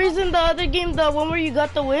 For some reason, the other game, the one where you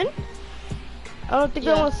got the win, I don't think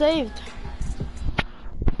that one saved.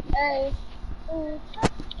 Hey.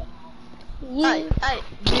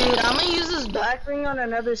 Dude, I'm gonna use this back ring on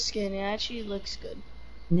another skin. It actually looks good.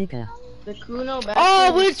 Nigga. The Kuno back Oh,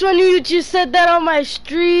 ring. which one you just said that on my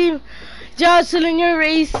stream? Jocelyn, you're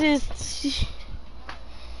racist.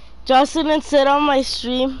 Jocelyn said on my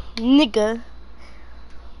stream, nigga.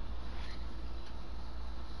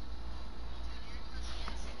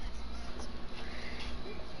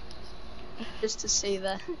 Just to say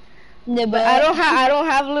that. Yeah, But I don't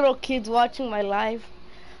have little kids watching my live.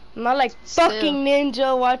 I'm not like fucking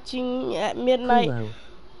Ninja watching at midnight. Hello.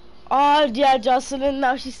 Oh yeah, Jocelyn,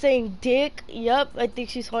 now she's saying dick. Yup, I think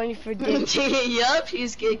she's horny for dick. Yup,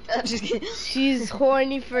 he's kicked. I'm just kidding. She's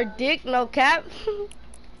horny for dick, no cap.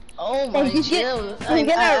 Oh my She's chill. gonna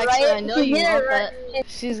write. I know you want that.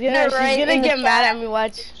 She's gonna get mad at me,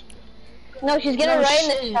 watch. No, she's gonna No write in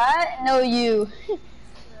shit. the chat. No, you.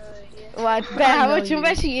 Watch, bet how much you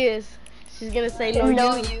bet she is. She's gonna say no,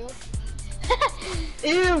 No, you. you.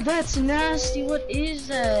 Ew, that's nasty. What is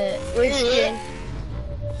that? Which skin?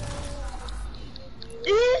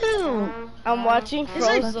 Ew. I'm watching It's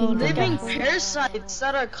like Frozen. living parasites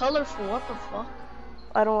that are colorful. What the fuck?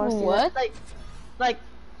 I don't want to see that. What? Like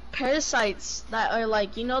parasites that are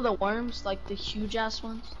like, you know, the worms, like the huge ass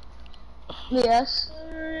ones. Yes.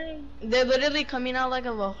 They're literally coming out like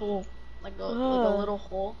of a hole, like a little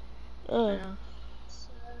hole. Ugh. Yeah.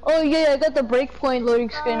 Oh yeah, I got the breakpoint loading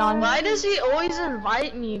screen on. Why does he always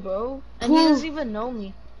invite me, bro? And he doesn't even know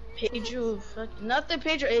me. Pedro, not the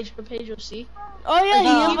Pedro H, but Pedro C. Oh yeah,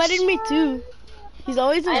 No. he invited me too. He's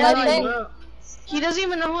always I inviting know, me. Bro, he doesn't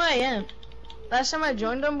even know who I am. Last time I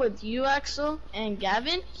joined him with you, Axel, and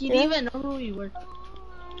Gavin, he didn't even know who you were.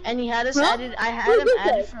 And he had us added. I had him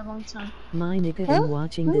added for a long time. My nigga been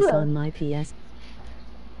watching this on my PS.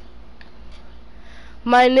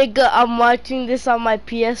 My nigga, I'm watching this on my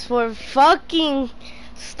PS4. Fucking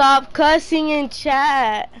stop cussing in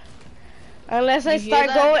chat. Unless I start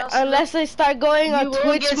going on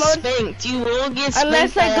Twitch mode. Spanked. You will get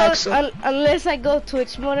Unless spanked by Axel. unless I go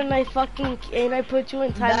Twitch mode and I put you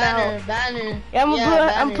in timeout. Banner. Yeah, I'm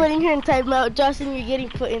Banner. putting her in timeout. Justin, you're getting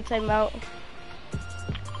put in timeout.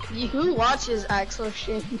 Who watches Axel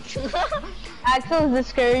shit? Axel's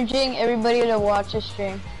discouraging everybody to watch the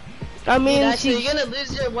stream. I mean, Actually, you're gonna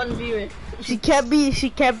lose your one viewer. she can't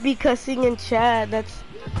be cussing in chat.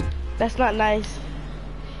 That's not nice.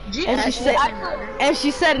 And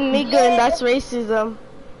she said nigga, and that's racism.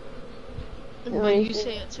 But you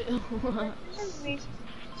say it too.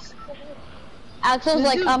 Axel's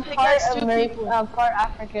like, Dude, I'm pick part us two American, people. I'm part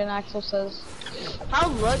African, Axel says. How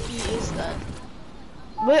lucky is that?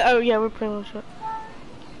 But oh yeah, we're pretty much up.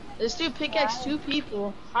 Let's do pickaxe 2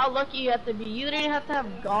 people. How lucky you have to be. You literally have to have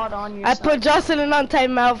God on your I side. put Jocelyn on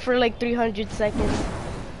timeout for like 300 seconds.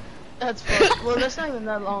 That's fun. Well, that's not even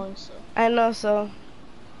that long, so. I know, so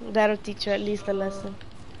that'll teach her at least a lesson.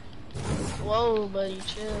 Whoa, buddy,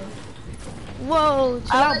 chill. Whoa,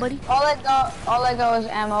 chill out, buddy. All I got was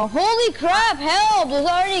ammo. Holy crap, help! There's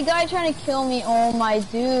already a guy trying to kill me. Oh my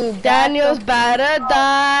dude. Daniel's about to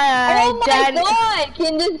die. Oh my god,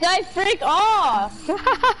 can this guy freak off?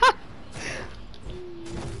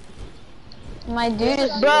 My dude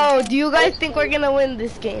is... Bro, do you guys think we're gonna win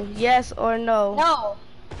this game? Yes or no? No.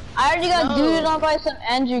 I already got duded on by some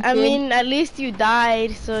Andrew kid. I mean, at least you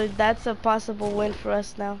died, so that's a possible win for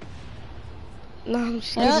us now. No, I'm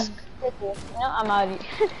just kidding. No, I'm out.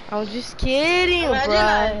 I'm just kidding, Imagine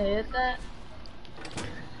I bro. hit that.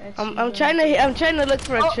 I'm trying to look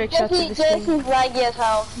for a trick shot to this thing. Jesse's laggy as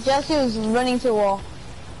hell. Jesse was running to wall.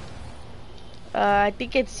 I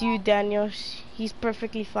think it's you, Daniel. He's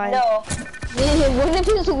perfectly fine. No. One of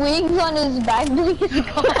his wings on his back is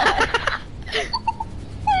gone.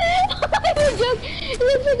 It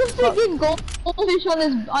looks like a freaking goldfish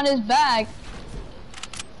on his back.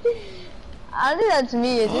 I think that's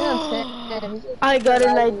me. I think that's him. I got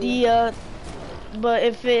an idea, but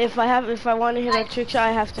if I want to hit a trick shot,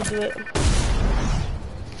 I have to do it.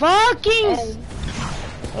 Fucking!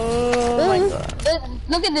 Oh my god!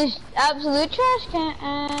 Look at this absolute trash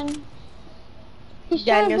can.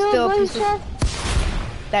 Daniel's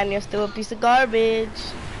still a piece of garbage.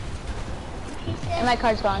 And my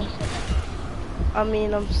card's gone. I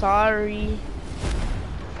mean, I'm sorry.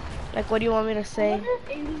 Like, what do you want me to say?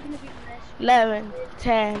 11,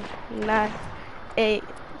 10, 9, 8,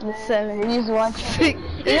 7. You just watch. 6.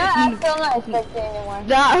 You know, I'm still not expecting anymore.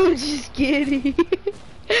 Nah, I'm just kidding.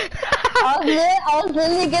 I was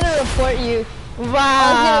literally gonna report you.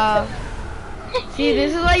 Wow. See,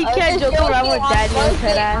 this is why you can't joke around with Daniel's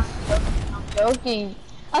head ass.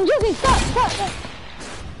 I'm joking. Stop.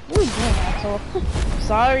 What are you doing, asshole?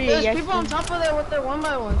 Sorry. There's people on top of there with their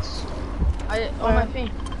 1x1s. On my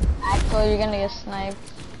ping. Axel, you're gonna get sniped.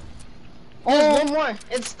 There's one more.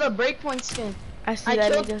 It's the breakpoint skin. I see I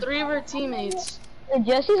that killed nigga. 3 of her teammates.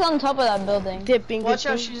 Jesse's on top of that building. Dipping. Watch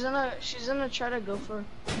out, she's gonna try to go for.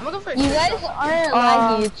 I'm gonna go for. You guys aren't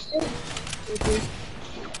laggy.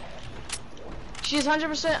 She's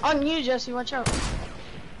 100% on you, Jesse. Watch out.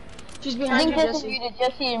 She's behind you, Jesse.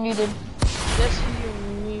 Jesse, you're muted. Jesse, you're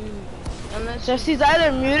muted. Jesse's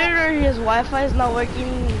either muted or his Wi-Fi is not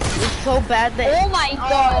working. It's so bad that. Oh my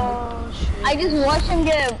god! Oh, shit. I just watched him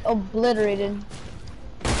get obliterated.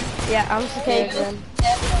 Yeah, I'm scared again.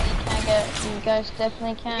 You guys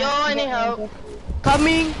definitely can't. Yo, I need help.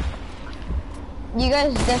 Coming. You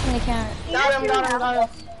guys definitely can't. Got him.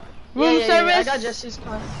 Room service. I got Jesse's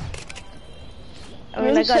car. I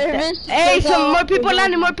mean, I got that. Hey, some more people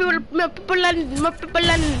landing. More people landing.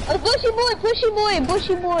 Oh, bushy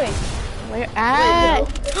boy. Where at?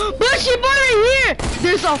 Bushy boy right here.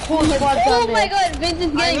 There's a whole squad down there. Oh my god, Vince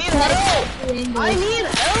is getting sniped. I need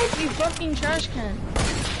help, you fucking trash can.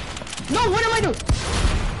 No, what am I doing?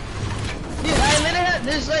 Dude, I literally have,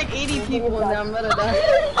 there's like 80 people and I'm gonna die.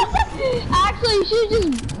 Actually,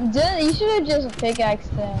 you should have just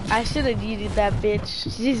pickaxed him. I should have needed that bitch.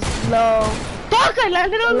 She's low. Fuck, I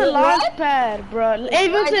landed on the launch pad, bro. Hey,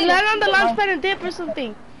 Vincent, land on the launch pad and dip or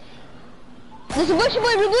something. There's a bushy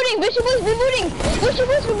boy rebooting. Axel,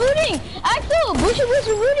 bushy boy's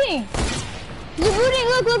rebooting. He's rebooting.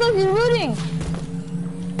 Look, he's rebooting.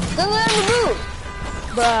 Don't let him reboot.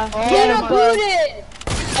 Bruh. He rebooted.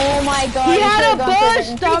 Oh my god. He had a bush,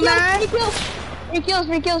 dumbass.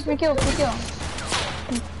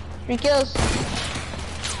 3 kills.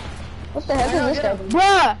 What the heck is this guy?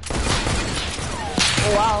 Bruh.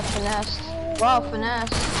 Oh, wow, finesse.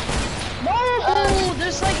 Oh,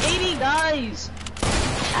 there's like 80 guys.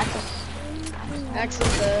 Axel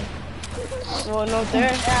said. Well, no,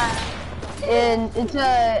 there. And it's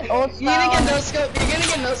a old style. You're gonna get no scope. You're gonna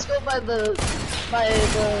get no scope by the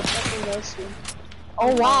fucking no scope.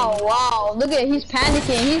 Oh wow. Look at he's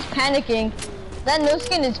panicking. That no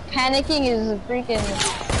skin is panicking is freaking.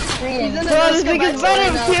 Bro, this nigga's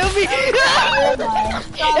better kill me.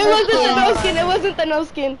 It wasn't the no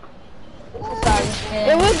skin.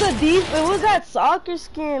 It was that soccer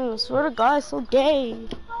skin. I swear to God, it's so gay.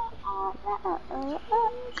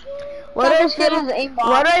 Why do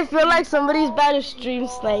I feel like somebody's about to stream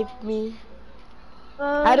snipe me?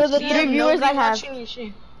 Out of the 3 viewers I have.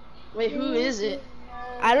 Wait, who is it?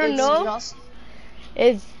 I don't know.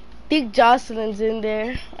 I think Jocelyn's in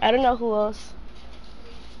there. I don't know who else.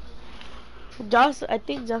 I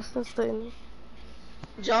think Jocelyn's still in there.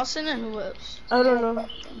 Jocelyn and who else? I don't know.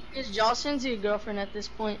 Is Jocelyn's your girlfriend at this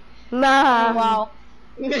point? Nah. Wow.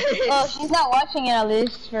 Oh, she's not watching it at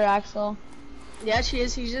least for Axel. Yeah, she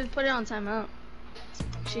is. He just put it on timeout.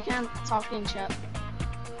 She can't talk in chat.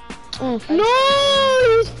 No,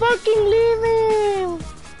 he's fucking leaving.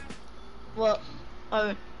 Well,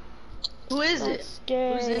 who is it?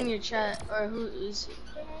 Scared. Who's in your chat? Or who is it?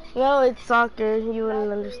 No, it's soccer. You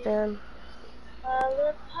wouldn't understand.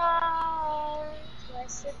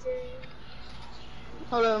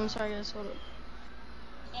 Hold on, I'm sorry guys, hold on.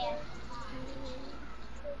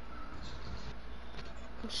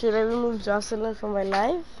 Should I remove Jocelyn from my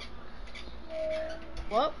life?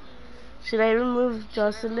 What? Should I remove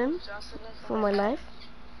Jocelyn from my life?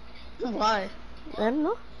 Why? I don't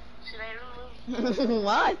know.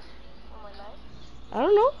 Why? I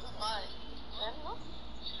don't know.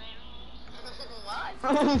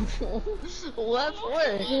 What for?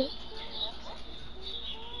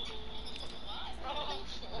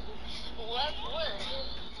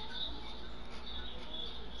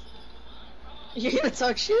 You're gonna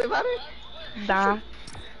talk shit about her? Nah.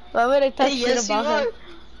 Why would I talk shit about her?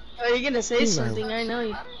 Are you gonna say something? I know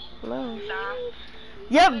you. No.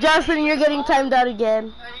 Yep, Jocelyn, you're getting timed out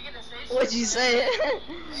again. What'd you say?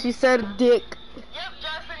 She said dick. Yep,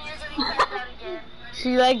 Jocelyn, you're getting timed out again.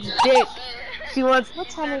 She likes dick. She wants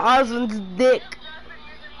Osmond's dick.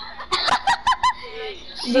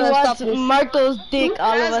 She wants Marco's dick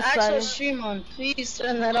all of a sudden. Stream on. Please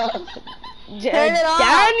turn that off. Turn it off.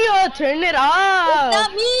 Daniel, turn it off.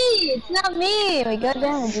 It's not me. My god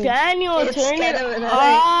damn it. Daniel, It's turn it kinda annoying.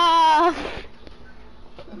 off.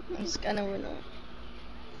 It's kind of annoying.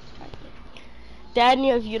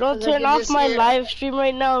 Daniel, if you don't turn off my live stream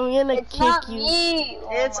right now, I'm gonna kick you. Me.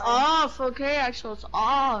 It's off, okay, Axel, it's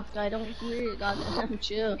off. I don't hear it, goddamn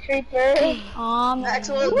chill. Creeper.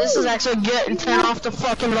 Axel, this is Axel, turn off the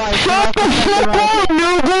fucking live. Shut the fuck up,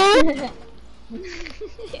 nigga!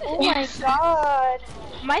 Oh my god.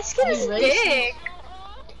 My skin is thick.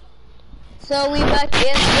 So we back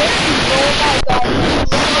in.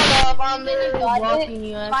 Oh my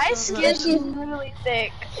god. My skin is literally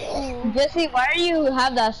thick. Jesse, why do you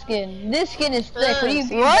have that skin? This skin is thick. What do you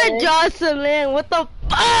mean? What, Jocelyn? What the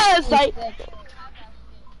fuck? Like,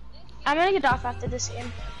 I'm gonna get off after this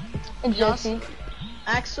game. Jesse.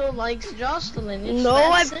 Axel likes Jocelyn. It's no,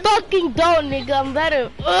 I fucking don't, nigga. I'm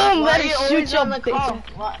better. I'm Why better are you shoot always your on the call?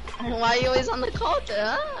 bitch. Why are you always on the call,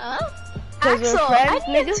 huh? Axel, friends,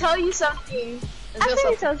 I need to nigga? tell you something.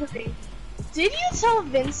 Did you tell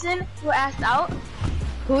Vincent who asked out?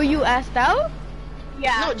 Who you asked out?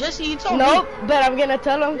 Yeah. No, Jesse, you told me. Nope, but I'm gonna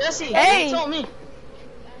tell him. Jesse, hey, you told me.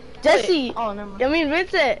 Jesse. Wait. Oh, never mind. I mean,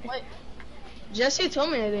 Vincent. Wait. Jesse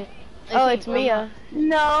told me I didn't. Oh, it's Mia.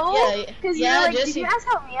 No. Yeah, Because yeah, you're like, Jesse. did you ask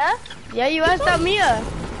out Mia? Yeah, you asked out Mia.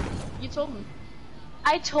 You told me.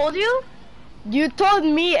 I told you? You told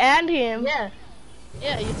me and him. Yeah.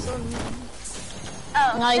 Yeah, you told me.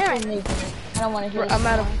 Oh, No, you there told me. I don't want to hear it. I'm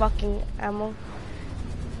out of fucking ammo.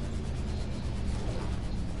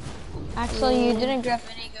 Axel, you didn't grab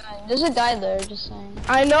any gun. There's a guy there, just saying.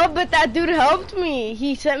 I know, but that dude helped me.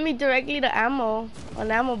 He sent me directly to ammo,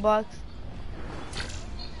 an ammo box.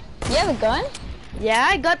 You have a gun? Yeah,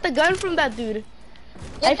 I got the gun from that dude.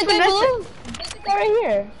 Get the guy finessed below. Get the guy right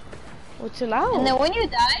here. Well, chill out. And then when you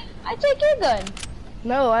die, I take your gun.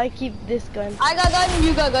 No, I keep this gun. I got gun,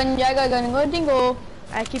 you got gun, I got gun. Go dingo.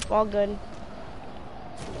 I keep all gun.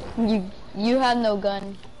 You have no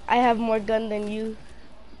gun. I have more gun than you.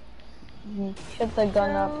 Shut the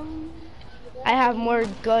gun up. I have more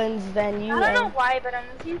guns than you. I don't know why, but I'm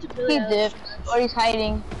listening to Billy He Eilish. dipped. Or he's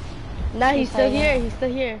hiding. Nah, he's still hiding. here. He's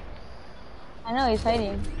still here. I know, he's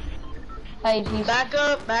hiding. Hide, he's Back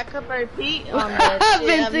up, I repeat. On that shit, I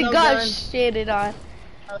have Vincent no got gun. shitted on.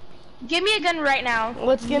 Give me a gun right now.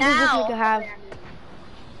 What skin does this Now. nigga have?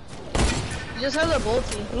 You just have the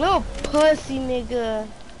bolty. Little pussy nigga.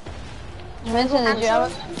 Vincent, did you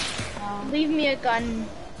have a Leave me a gun.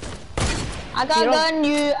 I got You don't-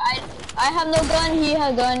 gun, I have no gun, he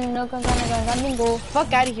has gun, no gun, dingo.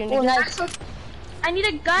 Fuck out of here, Oh, nigga. nice. I need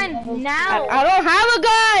a gun now. I don't have a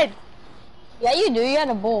gun. Yeah, you do, you had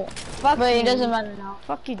a bolt. Fuck But you. it doesn't matter now.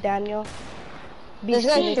 Fuck you, Daniel. Be This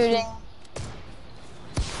guy's serious. shooting.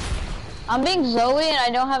 I'm being Zoe and I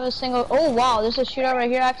don't have a single. Oh wow, there's a shootout right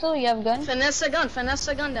here, Axel. You have a gun? Finesse the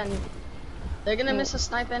gun, Daniel. They're gonna miss a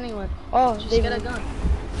snipe anyway. Oh, Just they get a gun.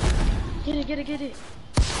 Get it.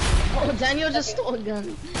 Oh, Daniel just stole a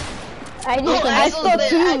gun. I Oh, just. Axel's stole there,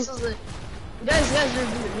 two. Axel's there. Guys,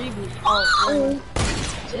 reboot. Oh,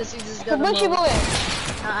 Jesse just got The bushy him. boy.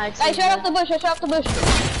 Axel. I shot off the bush.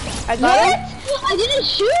 I got him. I didn't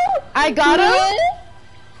shoot. I got him.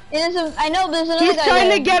 I know there's another He's guy trying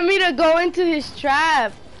there. to get me to go into his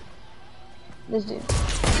trap. This dude.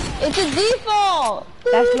 It's a default.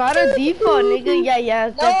 That's not a default, nigga. Yeah,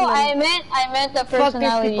 it's No, definitely. I meant the Fuck, there's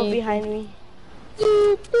personality. people behind me.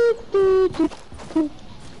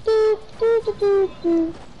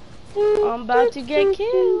 I'm about to get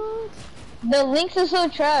killed. The Lynx is so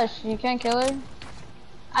trash. You can't kill her.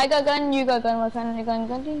 I got gun. You got gun. What kind of gun?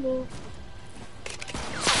 Dingo.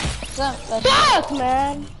 Fuck,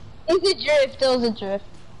 man. It's a drift. It was a drift.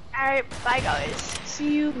 Alright, bye guys.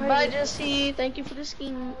 See you. Bye, Jesse. Thank you for the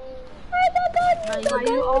skin. Bye,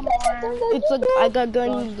 you all more. It's a. I got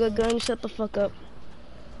gun. You got gun. Shut the fuck up.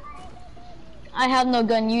 I have no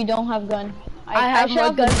gun. You don't have gun. I have shot more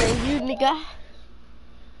off the gun bush. than you, nigga.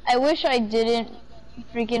 I wish I didn't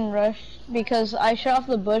freaking rush because I shot off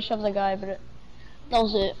the bush of the guy, but that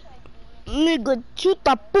was it. Nigga, shoot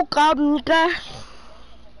the fuck out, nigga.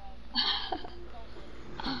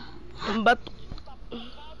 But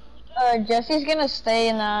Jesse's gonna stay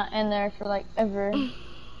in there for like ever.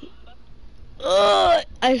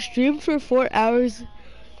 I streamed for 4 hours,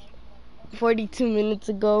 42 minutes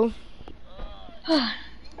ago. Are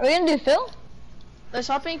we gonna do Phil? Let's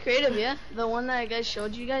hop in creative, yeah? The one that I guys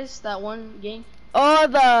showed you guys, that one game. Oh,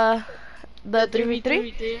 the 3v3?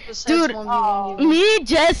 3v3. Dude, me,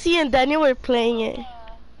 Jesse, and Daniel were playing it.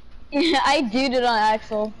 Yeah, I did it on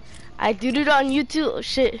Axel. I did it on YouTube. Oh,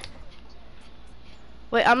 shit.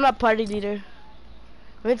 Wait, I'm not party leader.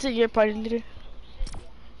 Vincent, you're party leader.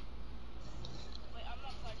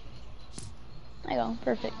 There you go,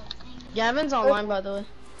 perfect. Gavin's online, by the way.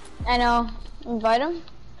 I know. Invite him.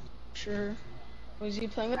 Sure. Was he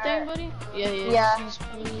playing with everybody? Yeah. He's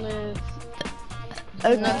playing with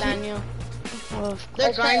Okay. Nathaniel. Well,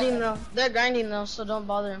 They're grinding though. They're grinding though, so don't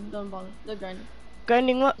bother him. Don't bother. They're grinding.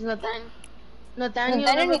 grinding what?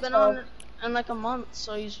 Nathaniel never been on in like a month,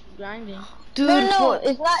 so he's grinding. Dude, No,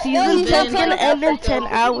 it's not. season 10's gonna end in 10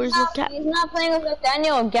 hours. He's not playing with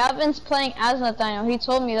Nathaniel. Gavin's playing as Nathaniel. He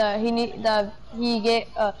told me that he gave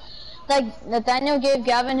like Nathaniel gave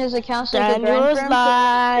Gavin his account so he could grind for him.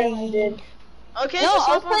 lying. Okay, No, just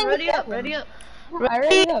I was hop on. playing with Ready up. Gavin. Ready up. I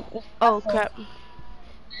ready up. Oh crap.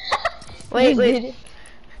 Wait.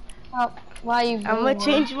 Why you? I'm gonna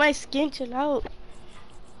change my skin. Chill out.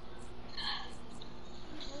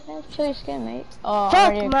 Chill your skin, mate. Oh,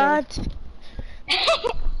 Fuck, Matt.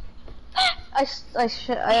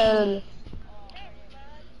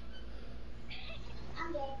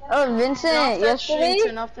 Oh, Vincent, yesterday?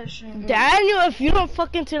 Turn off that stream. Daniel, if you don't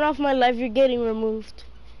fucking turn off my live, you're getting removed.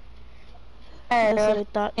 That's what I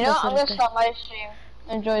thought. You know, That's I'm what I gonna stop my stream.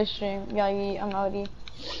 Enjoy stream. Yeah, I'm outie.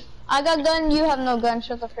 I got gun, you have no gun.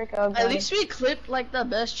 Shut the frick up. At least we clipped like the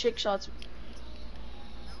best trick shots.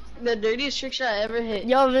 The dirtiest trick shot I ever hit.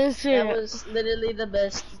 Yo, Vincent. That was literally the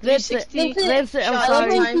best. Vincent, 360. Vincent, I'm shot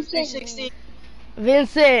sorry. times 360.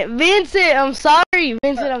 Vincent, I'm sorry.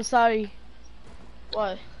 Vincent, I'm sorry.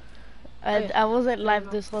 What? I wasn't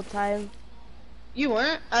live this whole time. You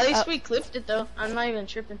weren't? At least we clipped it though. I'm not even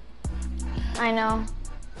tripping. I know.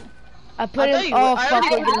 I put I thought it you all were. I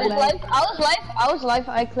fucking already live. I was live.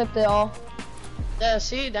 I clipped it all. Yeah,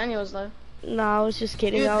 see, Daniel was live. No, I was just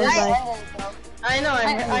kidding. Dude, I was like, I know,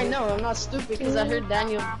 I know. I'm not stupid because I heard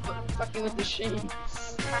Daniel fucking with the stream.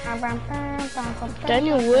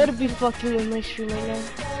 Daniel would be fucking with my stream right now.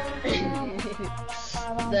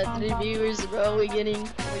 The 3 viewers, bro. We're getting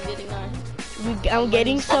on. I'm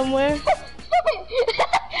getting somewhere.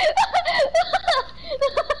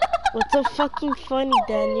 What's so fucking funny,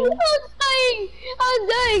 Daniel? I'm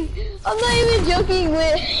dying. I'm not even joking.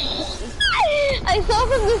 I saw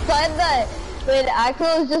from the side that when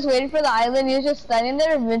Axel was just waiting for the island, he was just standing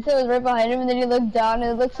there, and Vincent was right behind him, and then he looked down,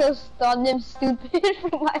 and it looked so goddamn stupid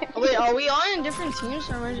from my view. Wait, are we all in different teams,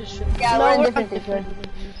 or am I just shooting? Yeah, we're in different teams.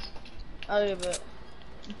 Okay, but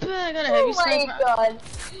I got a heavy sniper. Oh my god.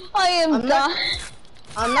 I am done.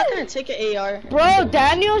 I'm not gonna take an AR. Bro,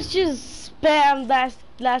 Daniel's just spammed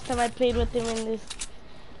last time I played with him in this.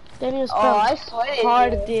 Daniel's I spammed swear.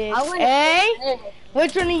 hard dick. Hey?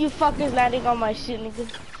 Which one of you fuckers landing on my shit, nigga?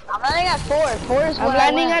 I'm landing at 4. 4 is I'm what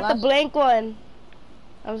landing I went at the blank one.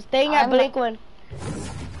 I'm staying at blank one.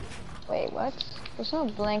 Wait, what? There's no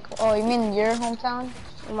blank. Oh, you mean your hometown?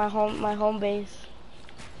 My home base.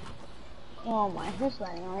 Oh my, who's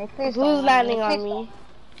landing on me? Please Who's landing on me?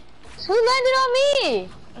 Who landed on me?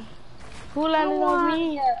 Who landed on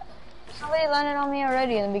me? Somebody landed on me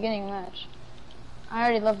already in the beginning of the match. I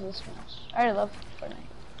already love this match. I already love Fortnite.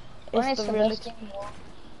 It's the best game.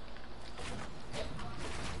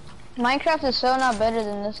 Minecraft is so not better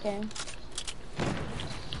than this game.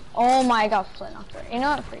 Oh my god, Flint off there. You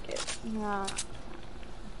know what? Freak it. Nah.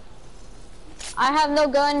 I have no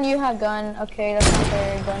gun, you have gun. Okay, that's not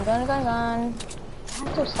fair. Gun. I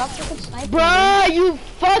have to stop fucking sniping. Bruh, you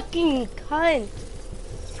fucking cunt.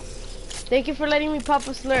 Thank you for letting me pop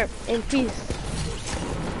a slurp. In peace.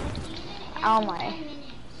 Oh my.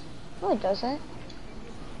 No, it doesn't.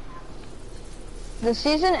 The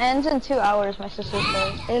season ends in 2 hours, my sister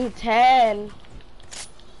said. In 10.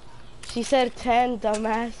 She said 10,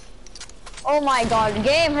 dumbass. Oh my god,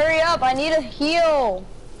 game, hurry up, I need a heal.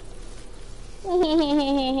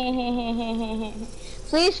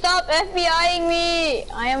 Please stop FBIing me.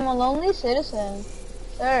 I am a lonely citizen.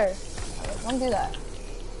 Sir, don't do that.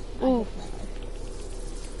 Ooh.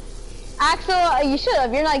 Axel, you should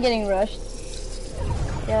have, you're not getting rushed.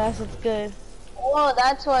 Yeah, that's what's good. Oh,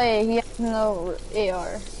 that's why he has no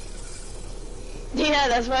AR. Yeah,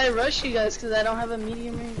 that's why I rush you guys, because I don't have a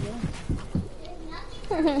medium range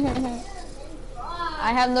gun.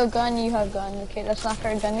 I have no gun, you have gun. Okay, that's not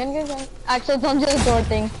fair. Gun. Axel, don't do the door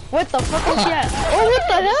thing. What the fuck is that? Oh, what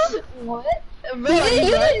the hell? What? Bro, You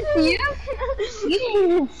didn't see him? You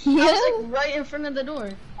didn't see I him? was like right in front of the door.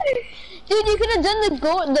 Dude, you could have done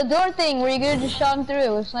the door thing where you could have just shot him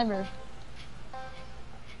through with sniper.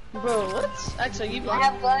 Bro, what? Axel, you I blind?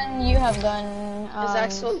 have gun, you have gun. Is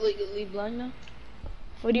Axel legally blind now?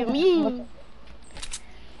 What do you mean?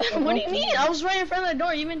 What do you mean? I was right in front of the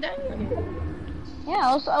door, you been down.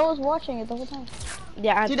 Yeah, I was watching it the whole time.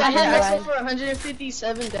 Yeah, Dude, I had Axel for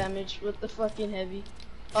 157 damage with the fucking heavy.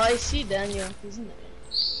 Oh, I see Daniel. He's in there.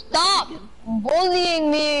 Stop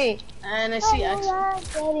bullying me! And I see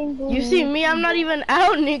Axel. You see me? I'm not even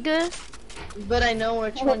out, nigga. But I know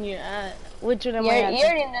which one you're at. Which one am I at? You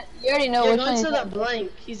already know You're which going one. to the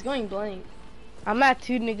blank. He's going blank. I'm at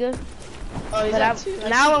 2, nigga. Oh, he's But at 2.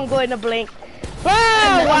 now I'm going to blank. Bro,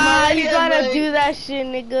 wow, you gotta do that shit,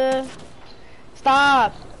 nigga.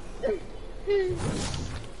 Stop.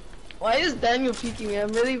 Why is Daniel peeking me?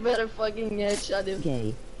 I'm really better fucking headshot him.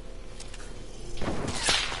 Gay.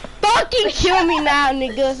 Fucking kill me now,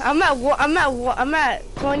 nigga. I'm at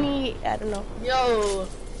 20. I don't know. Yo.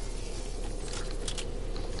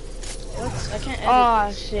 What? I can't edit.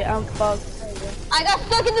 Oh shit, I'm fucked. I got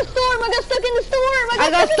stuck in the storm. I got stuck in the storm. I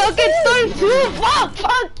got stuck in storm too.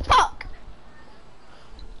 Fuck.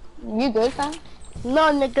 You good, fam?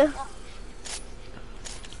 No, nigga.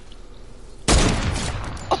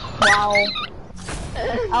 Wow.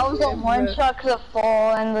 I was on one shot because of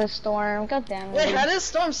fall and the storm. God damn it. Wait, how did the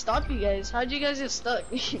storm stop you guys? How'd you guys get stuck?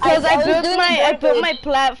 Because I built my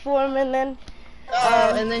platform and then.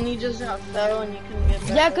 And then you just fell and you couldn't get back.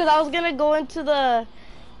 Yeah, because I was gonna go into the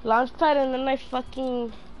launch pad and then I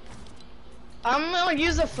fucking. I'm gonna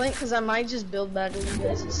use a flint because I might just build better than you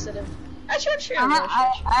guys instead of. I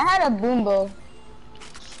had a boom bow.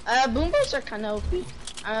 Boom bows are kind of OP.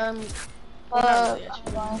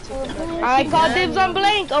 I called dibs on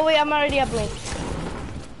blank. Oh wait, I'm already at blank.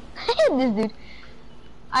 This dude.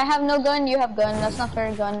 I have no gun, you have gun. That's not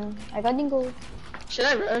fair gun. I got dingo. Should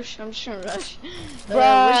I rush? I'm just gonna rush.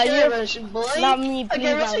 Bruh, should I rush? Boy? not me, please.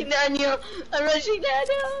 Okay, rushing Daniel. I'm rushing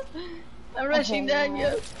Daniel. I'm rushing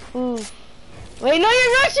Daniel. Ooh. Wait, no,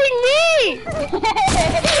 you're rushing me!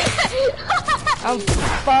 I'm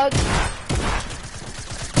fucked.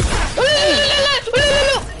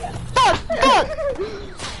 Fuck!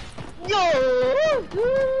 Yo!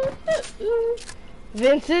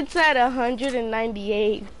 Vincent's at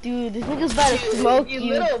 198. Dude, this nigga's about to smoke you.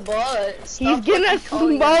 You little butt. He's gonna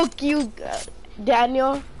smoke you,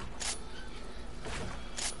 Daniel.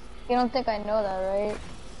 You don't think I know that, right?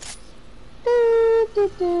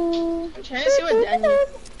 I'm trying to see what Daniel.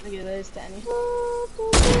 Look at this, Daniel.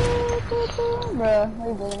 Bruh, why are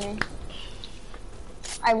you bullying me?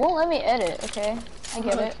 I won't let me edit, okay? I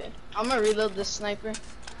get it. I'm gonna reload this sniper.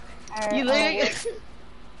 Alright, You literally.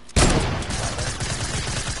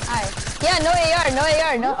 Yeah, no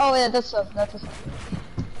AR, no. Oh, yeah, that's stuff.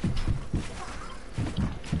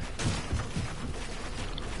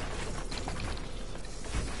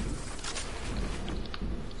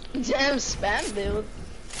 Damn, spam build.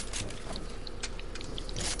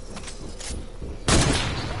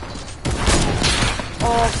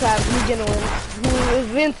 Oh crap, he's gonna win.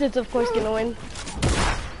 Vincent's of course gonna win.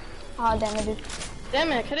 Oh, damn it, dude.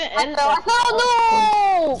 Damn it, I couldn't edit I that. fell,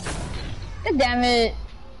 no! God damn it.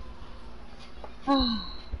 God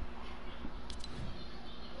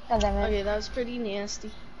damn it. Okay, that was pretty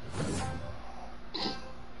nasty.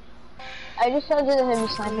 I just tried to do the heavy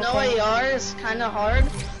sniper. No AR is kind of hard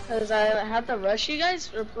because I have to rush you guys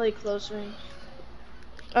or play close range.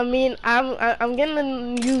 I mean, I'm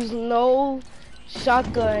gonna use no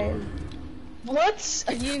shotgun. What?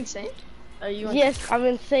 Are you insane? Are you? Yes, I'm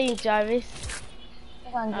insane, Jarvis.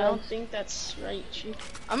 I don't think that's right, Chief.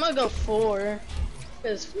 I'm gonna go 4.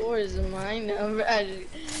 Because 4 is my number.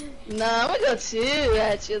 Nah, I'm gonna go 2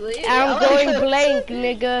 actually. I'm going blank,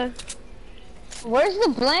 nigga. Where's the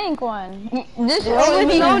blank one? This Oh,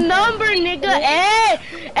 with no number, nigga. Hey,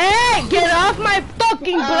 get off my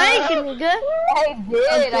fucking blank, nigga. I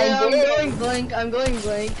did. I'm going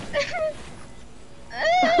blank.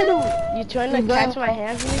 You trying to catch my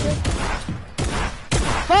hands, nigga?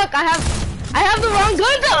 Fuck, I have the wrong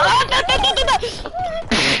gun.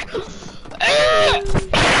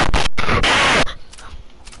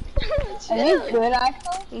 Are you good,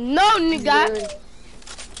 Axel? No, nigga.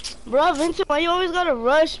 Bro, Vincent, why you always gotta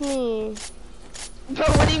rush me? Bro,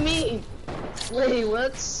 what do you mean? Wait,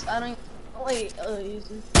 what's? I don't. Wait,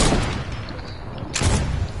 easy.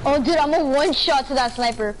 Oh, dude, I'm a one shot to that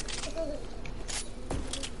sniper.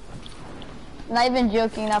 Not even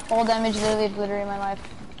joking. That fall damage literally obliterated my life.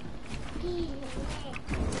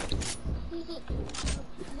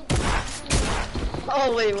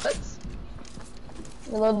 Oh wait, what?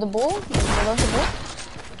 Reload the bull. Reload the bull.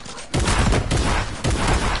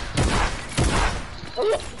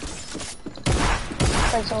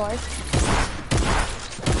 Fight so hard.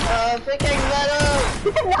 Picking metal!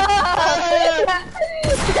 No!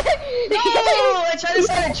 I tried to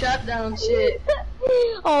set a trap down, shit.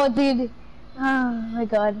 Oh, dude. Oh my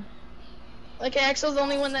god. Okay, Axel's the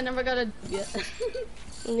only one that never got a yet.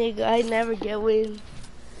 Nigga, I never get win.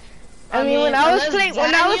 I mean, when I was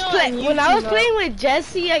playing with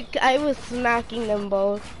Jesse, I was smacking them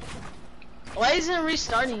both. Why isn't it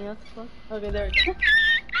restarting? Okay, there it is.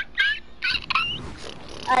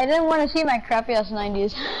 I didn't want to see my crappy ass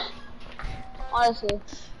 90s. Honestly.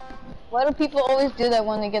 Why do people always do that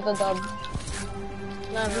when they get the dub?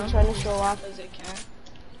 No, They're trying to show off. Because they can.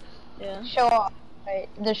 Yeah. Show off. Right.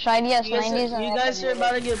 The shiny ass 90s. You guys are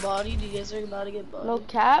about to get bodied. You guys are about to get bodied. No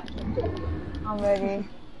cap. I'm ready.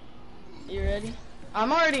 You ready?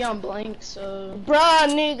 I'm already on blank, so. Bruh,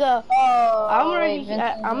 nigga. Oh, I'm already.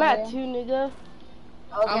 I'm at 2, nigga.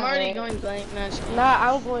 I'm already going blank.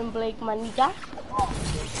 Nah, I'm going blank, my nigga.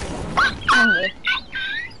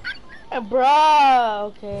 Bruh,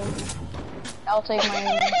 okay. I'll take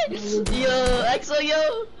my. Yo, Exo,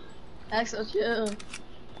 yo. Exo, chill.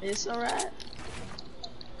 It's alright.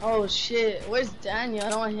 Oh shit, where's Daniel? I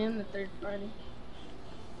don't want him in the third party.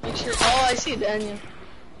 Make sure. Oh, I see Daniel.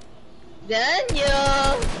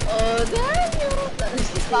 Daniel! Oh, Daniel!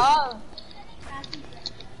 Stop.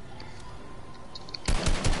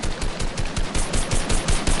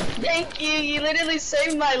 Thank you, you literally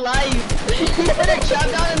saved my life. You put a trap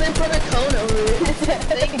down and then put a cone over it.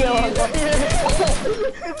 Thank you.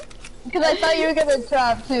 Because I thought you were gonna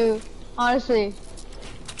trap too, honestly.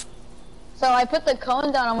 So I put the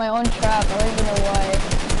cone down on my own trap. I don't even know why.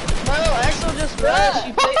 Bro, Axel just rushed.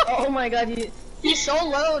 You play. Oh my god, he's so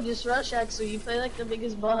low. Just rush, Axel. You play like the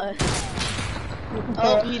biggest bot.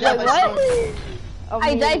 Oh, he died by storm.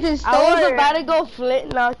 I died to storm. I was about to go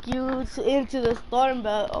flint knock you into the storm,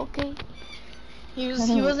 but okay. He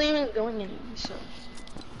wasn't even going anywhere. So.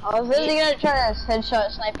 I was literally gonna try to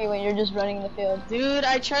headshot snipe you when you're just running in the field. Dude,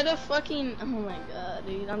 I tried to fucking. Oh my god,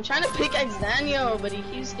 dude. I'm trying to pickaxe Daniel, but he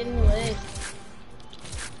keeps getting away.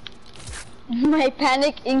 My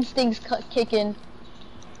panic instincts kick in.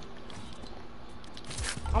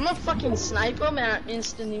 I'm gonna fucking snipe him and I'm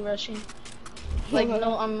instantly rushing. Like,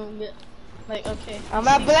 no, like, okay. I'm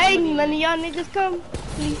at blank. None of y'all niggas come,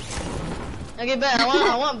 please. Okay, bet.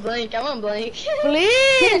 I want blank. I want blank.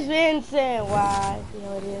 Please, Vincent. Why? See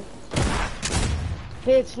how it is.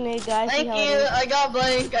 Bitch, nigga. I see how it is. I got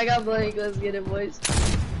blank. Let's get it, boys.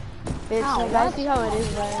 Bitch, nigga. I see how it is,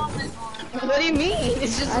 man. What do you mean?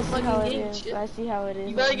 It's just a see how fucking it game. is. I see how it is.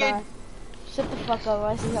 You better get. Shut the fuck up.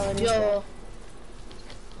 I see how it is. Yo.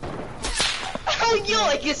 Yo,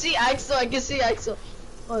 I can see Axel.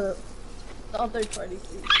 Hold up. On third party,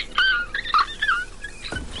 please.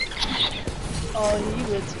 Oh, he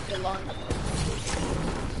would take a long time.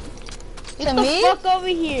 Get the fuck over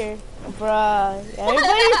here, bruh.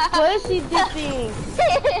 Everybody's pussy dipping.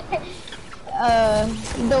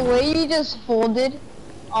 The way you just folded.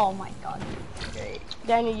 Oh my god. Great.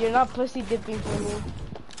 Daniel, you're not pussy dipping for me.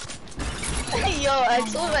 Yo,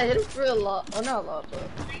 Axel, I hit it for a lot. Oh, not a lot, but.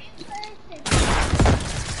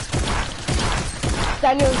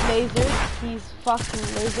 Daniel's lasers. He's fucking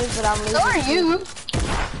lasers, but I'm lasers. So are you.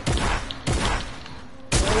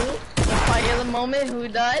 The fight of the moment, who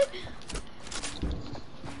died?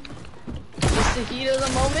 Just the heat of the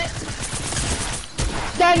moment.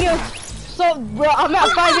 Daniel, so bro, I'm at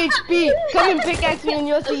 5 HP. Come and pickaxe me and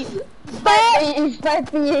you'll see. Stop! He's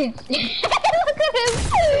 5 PH. Look at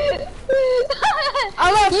him.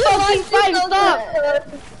 I'm at fucking 5. Stop!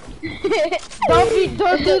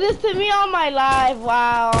 Don't do this to me on my live.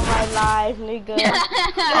 Wow, on my live, nigga.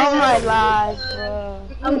 On my live, bro.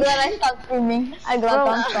 I'm glad I stopped streaming. I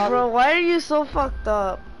got stop. Bro, why are you so fucked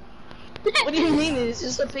up? What do you mean? It's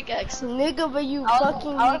just a pickaxe. Nigga, but you I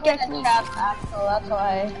fucking was getting trapped, Axel, that's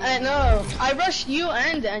why. I know. I rushed you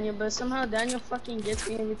and Daniel, but somehow Daniel fucking gets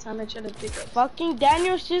me every time I try to pick up. Fucking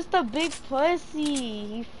Daniel's just a big pussy.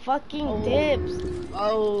 He fucking dips.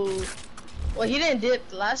 Oh. Well, he didn't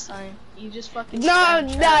dip last time. You just fucking.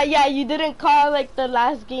 Yeah, you didn't call like the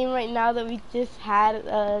last game right now that we just had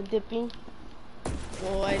dipping.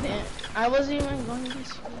 Oh, I didn't. I wasn't even going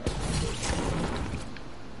this way.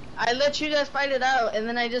 I let you guys fight it out, and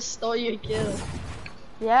then I just stole your kill.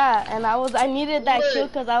 Yeah, and I needed that kill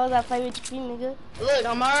because I was at 5 HP, nigga. Look,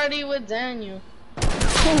 I'm already with Daniel.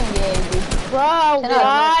 Yeah, dude. Bro,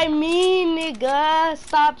 why me, nigga?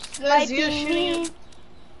 Stop sniping me.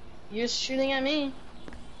 You're shooting at me.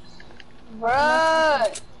 Bro,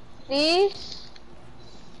 please.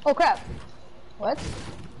 Oh crap. What?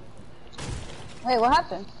 Wait, what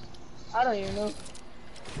happened? I don't even know.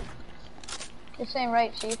 You're saying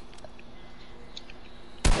right, Chief.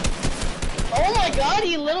 Oh my god,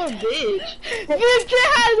 you little bitch. Victor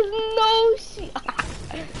has no shit.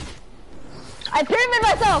 I pyramid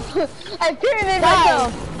myself. I pyramid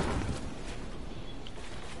myself.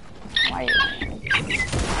 Why?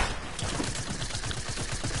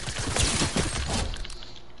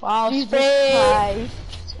 Wow, spray!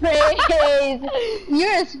 Sprays!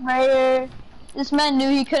 You're a sprayer! This man knew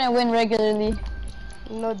he couldn't win regularly.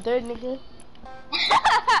 No dirt, nigga.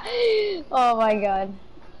 Oh my god.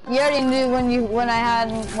 You already knew when I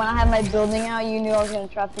had my building out, you knew I was gonna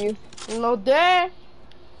trap you. No dare.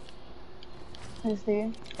 Yes,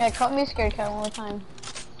 dude. Yeah, call me scared cat one more time.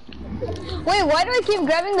 Wait, why do I keep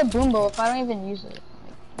grabbing the boom bow if I don't even use it?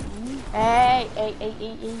 Hey. I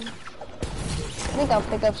think I'll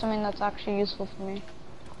pick up something that's actually useful for me.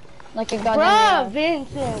 Like a goddamn. Bruh,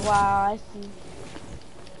 Vincent. Wow, I see.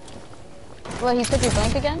 What, he took your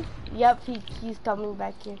blank again? Yep, he's coming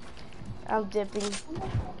back here. I'm dipping.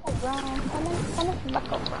 Come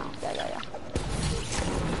back around. Yeah.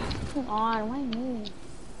 Come on, why me?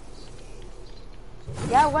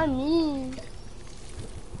 Yeah, why me?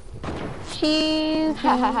 Cheese.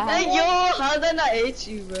 Hey yo, how did I not hit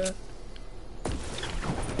you, bro?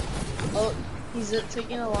 Oh, he's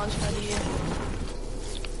taking a launch pad of you.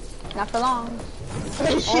 Not for long.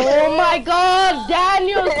 Oh my god,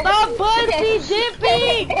 Daniel, stop pussy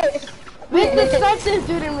dipping! Vincent, stop this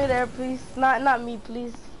dude in midair, please. Not me,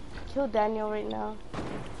 please. Kill Daniel right now.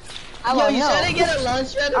 Yo, you trying to get a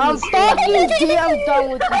launch pad? I'm fucking D, I'm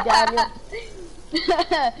done with you, Daniel.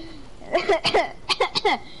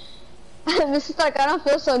 Mr. Stark, I don't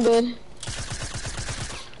feel so good.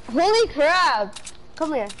 Holy crap!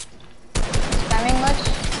 Come here. Spamming much?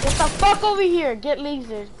 Get the fuck over here. Get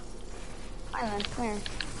lasered. Fine then, come here.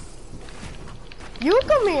 You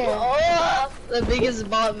come here. Oh, the biggest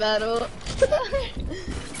bot battle.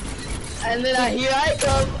 And then here I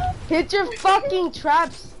come. Hit your fucking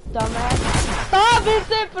traps, dumbass. Stop,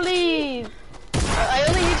 Vincent, please. I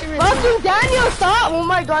only hit you. Fucking Daniel, stop! Oh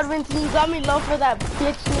my god, Vincent, you got me low for that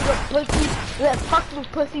bitch nigga pussy. That fucking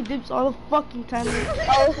pussy dips all the fucking time.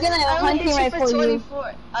 I was gonna hunt you right for 24.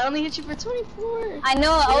 You. I only hit you for 24. I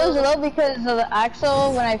know, I was low because of the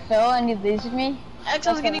Axel when I fell and he lasered me.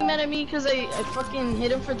 Axel's getting mad at me because I fucking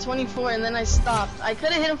hit him for 24 and then I stopped. I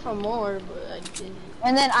could have hit him for more, but I didn't.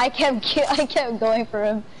 And then I kept going for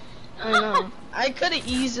him. I know. I could have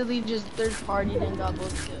easily just third partied and got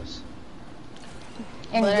both kills.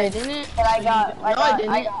 And but I didn't. But I got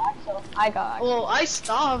didn't. I got Axel. Well, I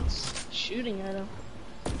stopped shooting at him.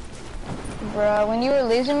 Bruh, when you were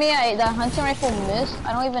lasering me, that hunting rifle missed.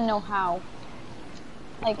 I don't even know how.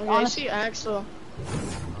 Like, okay, honestly. I see Axel.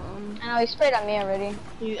 I know, he sprayed at me already.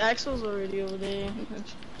 Axel's already over there.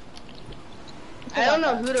 I don't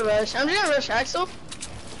know who to rush. I'm gonna rush Axel.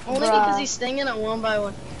 Only because he's stinging at 1 by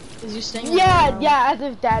 1. Is you stinging? Yeah, as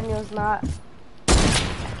if Daniel's not.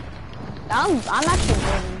 I'm actually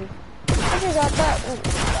good. I just got that. Ooh,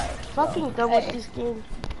 fucking done with this game.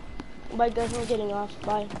 Oh my god, I'm getting off.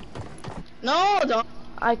 Bye. No, don't.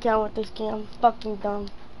 I can't with this game. I'm fucking done.